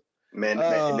 brother. Man,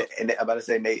 and I'm about to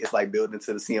say, Nate, it's like building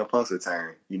to the CM Punk's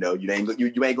return. You know, you ain't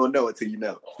gonna know it till you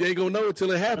know. You ain't gonna know it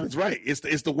till it happens, right?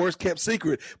 It's the worst kept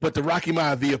secret. But the Rocky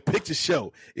Maivia picture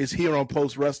show is here on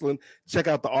Post Wrestling. Check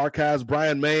out the archives.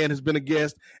 Brian Mann has been a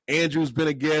guest. Andrew's been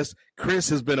a guest. Chris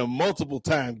has been a multiple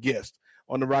time guest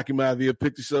on the Rocky Maivia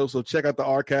picture show. So check out the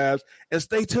archives and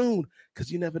stay tuned,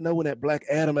 because you never know when that Black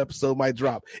Adam episode might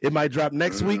drop. It might drop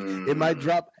next week. It might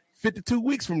drop 52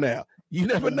 weeks from now. You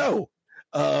never know.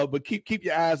 But keep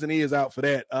your eyes and ears out for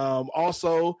that.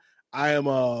 Also, I am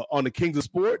on the Kings of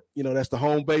Sport. You know, that's the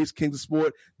home base, Kings of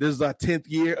Sport. This is our 10th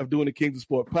year of doing the Kings of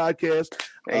Sport podcast.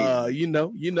 You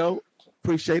know,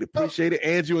 appreciate it.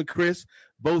 Andrew and Chris,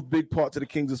 both big parts of the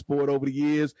Kings of Sport over the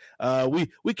years.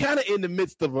 We kind of in the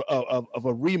midst of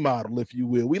a remodel, if you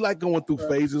will. We like going through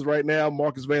phases right now.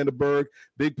 Marcus Vanderberg,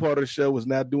 big part of the show, is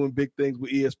now doing big things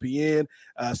with ESPN.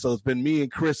 So it's been me and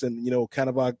Chris and, you know, kind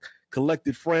of our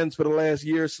collected friends for the last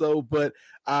year or so, but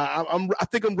I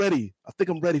think I'm ready. I think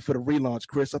I'm ready for the relaunch,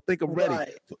 Chris. I think I'm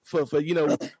ready for you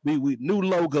know, we new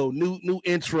logo, new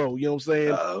intro. You know what I'm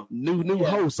saying? New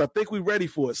hosts. I think we're ready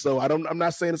for it. So I'm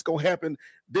not saying it's gonna happen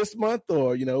this month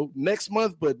or, you know, next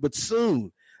month, but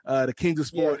soon. The Kings of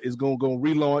Sport is gonna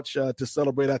relaunch to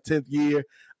celebrate our 10th year.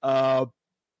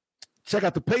 Check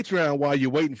out the Patreon while you're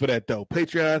waiting for that, though.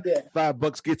 Patreon,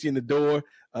 $5 gets you in the door.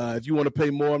 If you want to pay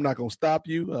more, I'm not going to stop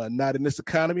you. Not in this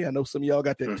economy. I know some of y'all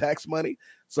got that tax money.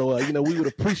 So, you know, we would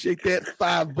appreciate that.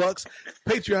 $5.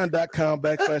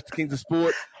 Patreon.com/The Kings of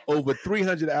Sport. Over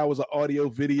 300 hours of audio,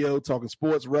 video, talking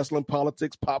sports, wrestling,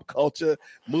 politics, pop culture,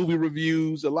 movie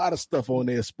reviews, a lot of stuff on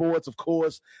there. Sports, of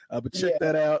course. But check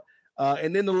that out.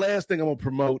 And then the last thing I'm going to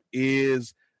promote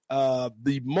is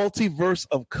the Multiverse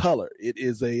of Color. It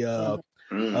is an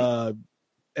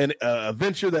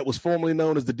venture that was formerly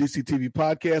known as the DC TV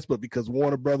podcast, but because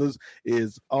Warner Brothers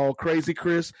is all crazy,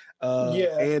 Chris,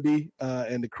 Andy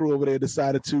and the crew over there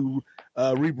decided to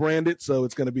rebrand it. So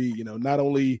it's going to be, not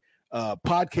only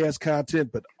podcast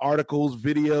content, but articles,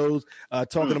 videos,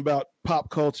 talking about pop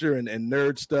culture and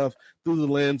nerd stuff through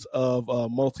the lens of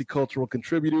multicultural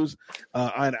contributors.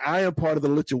 And I am part of the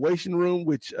Lituation Room,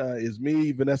 which is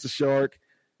me, Vanessa Shark,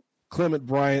 Clement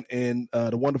Bryant, and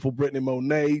the wonderful Brittany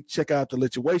Monet. Check out the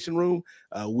Lituation Room.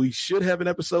 We should have an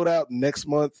episode out next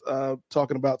month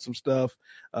talking about some stuff,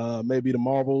 maybe the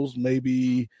Marvels,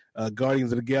 maybe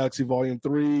Guardians of the Galaxy Volume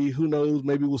 3. Who knows?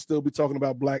 Maybe we'll still be talking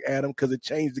about Black Adam because it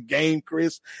changed the game,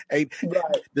 Chris.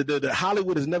 The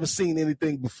Hollywood has never seen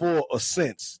anything before or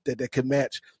since that could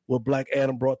match what Black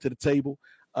Adam brought to the table.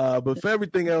 But for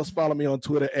everything else, follow me on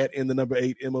Twitter at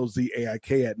N.W.A.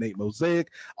 MOZAIK at Nate Mosaic.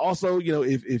 Also,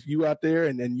 if you out there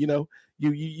and you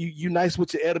nice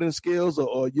with your editing skills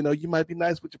or you might be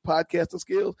nice with your podcasting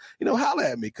skills, holler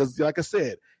at me. Because like I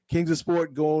said, Kings of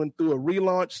Sport going through a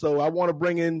relaunch. So I want to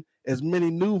bring in as many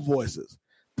new voices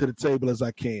to the table as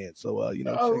I can. So, check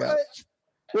out.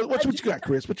 What you got,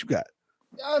 Chris? What you got?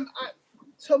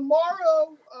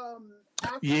 Tomorrow,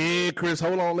 yeah, Chris,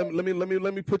 hold on.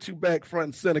 Let me put you back front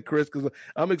and center, Chris, because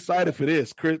I'm excited for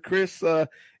this. Chris,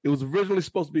 it was originally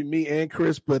supposed to be me and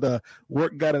Chris, but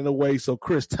work got in the way. So,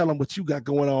 Chris, tell them what you got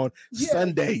going on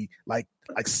Sunday, like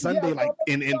Sunday,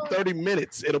 in 30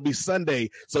 minutes. It'll be Sunday.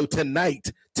 So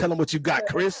tonight, tell them what you got,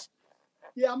 Chris.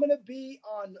 Yeah, I'm gonna be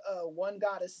on One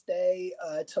Gotta Stay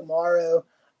tomorrow.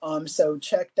 So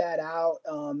check that out.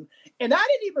 And I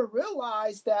didn't even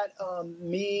realize that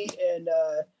me and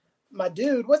my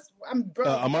dude,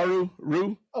 Amaru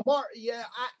Rue? Yeah,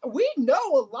 we know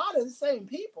a lot of the same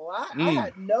people. I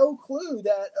had no clue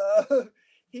that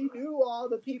he knew all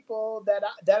the people that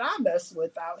I mess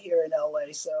with out here in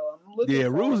LA. So I'm looking. Yeah,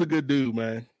 Rue's a good dude,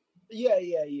 man. Yeah,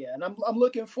 and I'm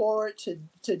looking forward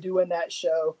to doing that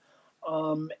show.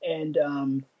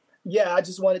 I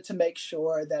just wanted to make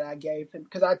sure that I gave him,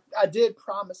 because I did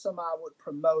promise him I would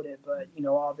promote it, but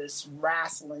all this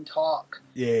wrestling talk.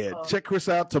 Yeah, check Chris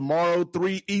out tomorrow,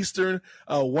 3 Eastern.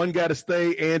 One Gotta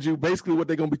Stay, Andrew. Basically, what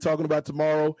they're going to be talking about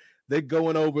tomorrow, they're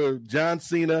going over John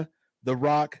Cena, The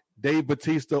Rock, Dave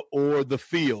Bautista, or The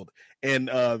Field, and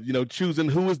choosing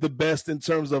who is the best in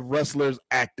terms of wrestlers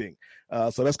acting.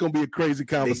 So that's going to be a crazy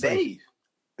conversation.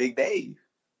 Big Dave.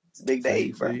 It's Big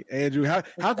Dave, bro. Andrew,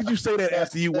 how could you say that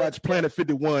after you watch Planet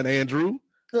 51, Andrew?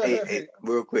 Hey,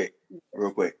 real quick.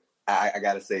 I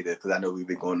got to say this because I know we've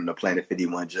been going on the Planet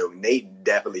 51 joke. Nate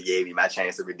definitely gave me my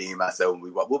chance to redeem myself.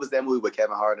 What was that movie with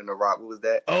Kevin Hart and The Rock? What was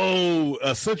that?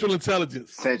 Oh, Central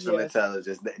Intelligence.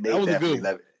 Intelligence. Nate was definitely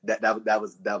loved it.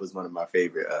 That was one of my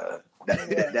favorite.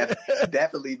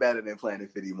 Definitely better than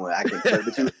Planet 51. I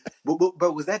can,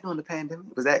 but was that during the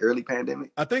pandemic? Was that early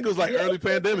pandemic? I think it was early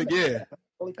pandemic. Yeah.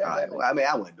 Well, I mean,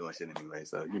 I wasn't doing shit anyway,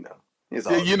 so it's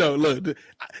all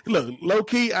look, low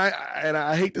key.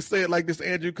 I hate to say it like this,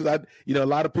 Andrew, because a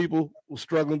lot of people were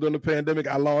struggling during the pandemic.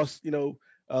 I lost,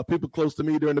 people close to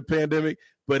me during the pandemic.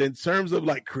 But in terms of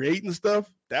creating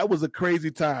stuff, that was a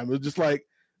crazy time. It was just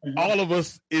all of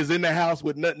us is in the house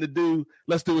with nothing to do.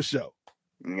 Let's do a show.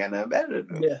 Ain't got nothing better to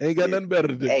do. Yeah. Ain't got nothing better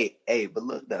to do. Hey, but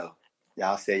look though,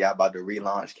 y'all said y'all about to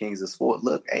relaunch Kings of Sport.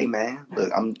 Look, hey man,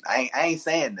 look, I ain't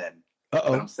saying nothing. But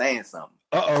I'm saying something.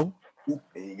 There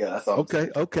you go. That's all.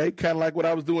 Okay. Kind of like what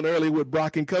I was doing earlier with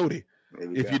Brock and Cody.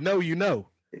 If you know, you know.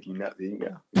 If you know, there you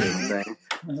go. You know what I'm saying?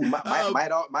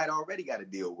 might already got a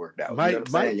deal worked out.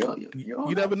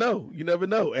 You never know. You never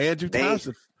know. Andrew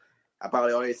Thompson. I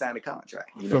probably already signed a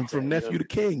contract. From nephew to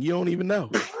king. You don't even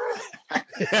know.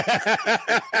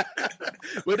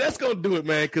 Well, that's gonna do it,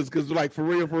 man. Because for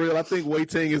real, I think Wei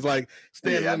Ting is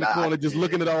standing in the corner, just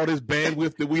looking at all this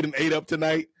bandwidth that we done ate up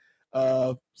tonight.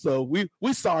 So we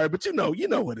sorry, but you know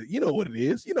what it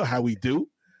is. You know how we do.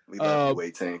 We love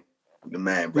Wei Ting, the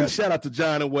man. Brother. Shout out to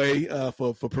John and Wei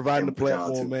for providing the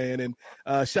platform, man, and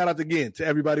shout out again to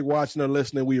everybody watching or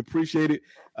listening. We appreciate it.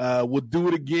 We'll do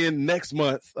it again next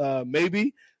month,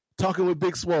 maybe talking with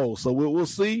Big Swole. So we'll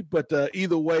see, but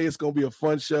either way, it's gonna be a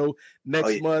fun show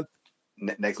next month.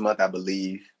 Next month, I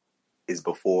believe, is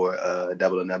before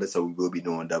Double or Nothing, so we will be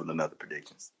doing Double or Nothing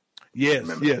predictions.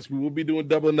 Yes, we will be doing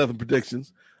Double or Nothing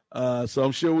predictions. So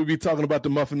I'm sure we'll be talking about the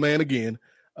Muffin Man again.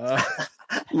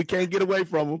 We can't get away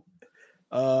from him.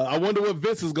 I wonder what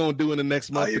Vince is going to do in the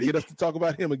next month to get us to talk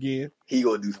about him again. He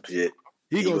going to do some shit.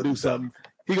 He going to do something.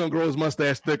 He going to grow his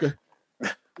mustache thicker.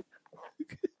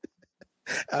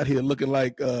 Out here looking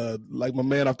like my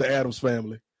man off the Addams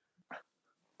Family.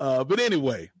 But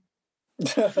anyway,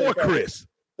 for Chris.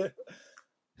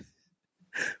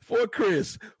 For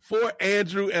Chris, for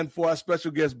Andrew, and for our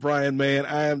special guest, Brian, man,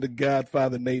 I am the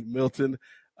Godfather, Nate Milton,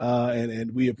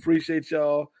 and we appreciate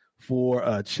y'all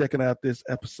for checking out this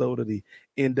episode of the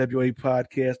N.W.A.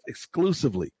 podcast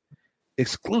exclusively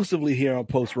here on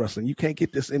Post Wrestling. You can't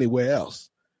get this anywhere else.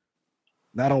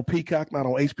 Not on Peacock, not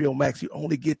on HBO Max. You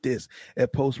only get this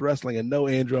at Post Wrestling. And no,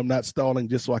 Andrew, I'm not stalling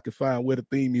just so I can find where the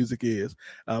theme music is.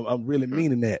 I'm really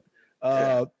meaning that.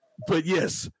 But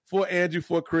yes, for Andrew,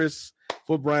 for Chris,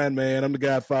 for Brian, man, I'm the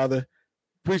Godfather.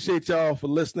 Appreciate y'all for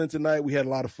listening tonight. We had a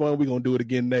lot of fun. We're going to do it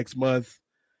again next month.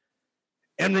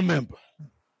 And remember,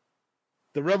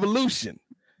 the revolution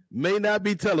may not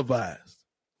be televised,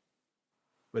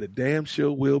 but it damn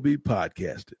sure will be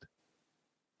podcasted.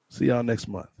 See y'all next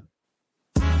month.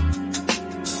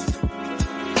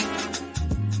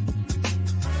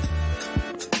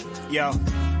 Yo,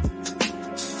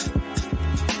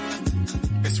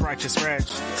 it's Righteous Reg.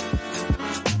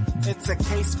 It's a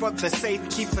case for the safe,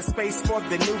 keep a space for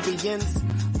the Nubians.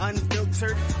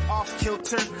 Unfiltered, off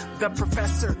kilter, the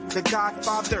professor, the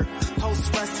Godfather,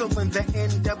 post wrestling, the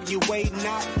N.W.A.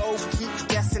 Not keep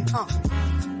guessing,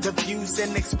 The views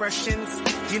and expressions,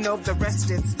 you know the rest,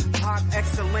 it's pod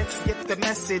excellence, get the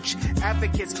message.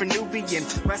 Advocates for Nubian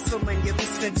wrestling, you're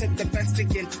listening to the best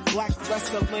again. Black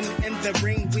wrestling in the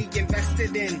ring we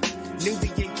invested in.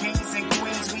 Nubian kings and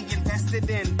queens we invested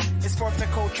in. It's for the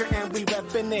culture and we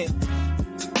reppin' it.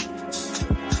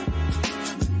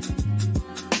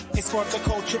 It's for the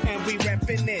culture and we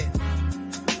reppin' it.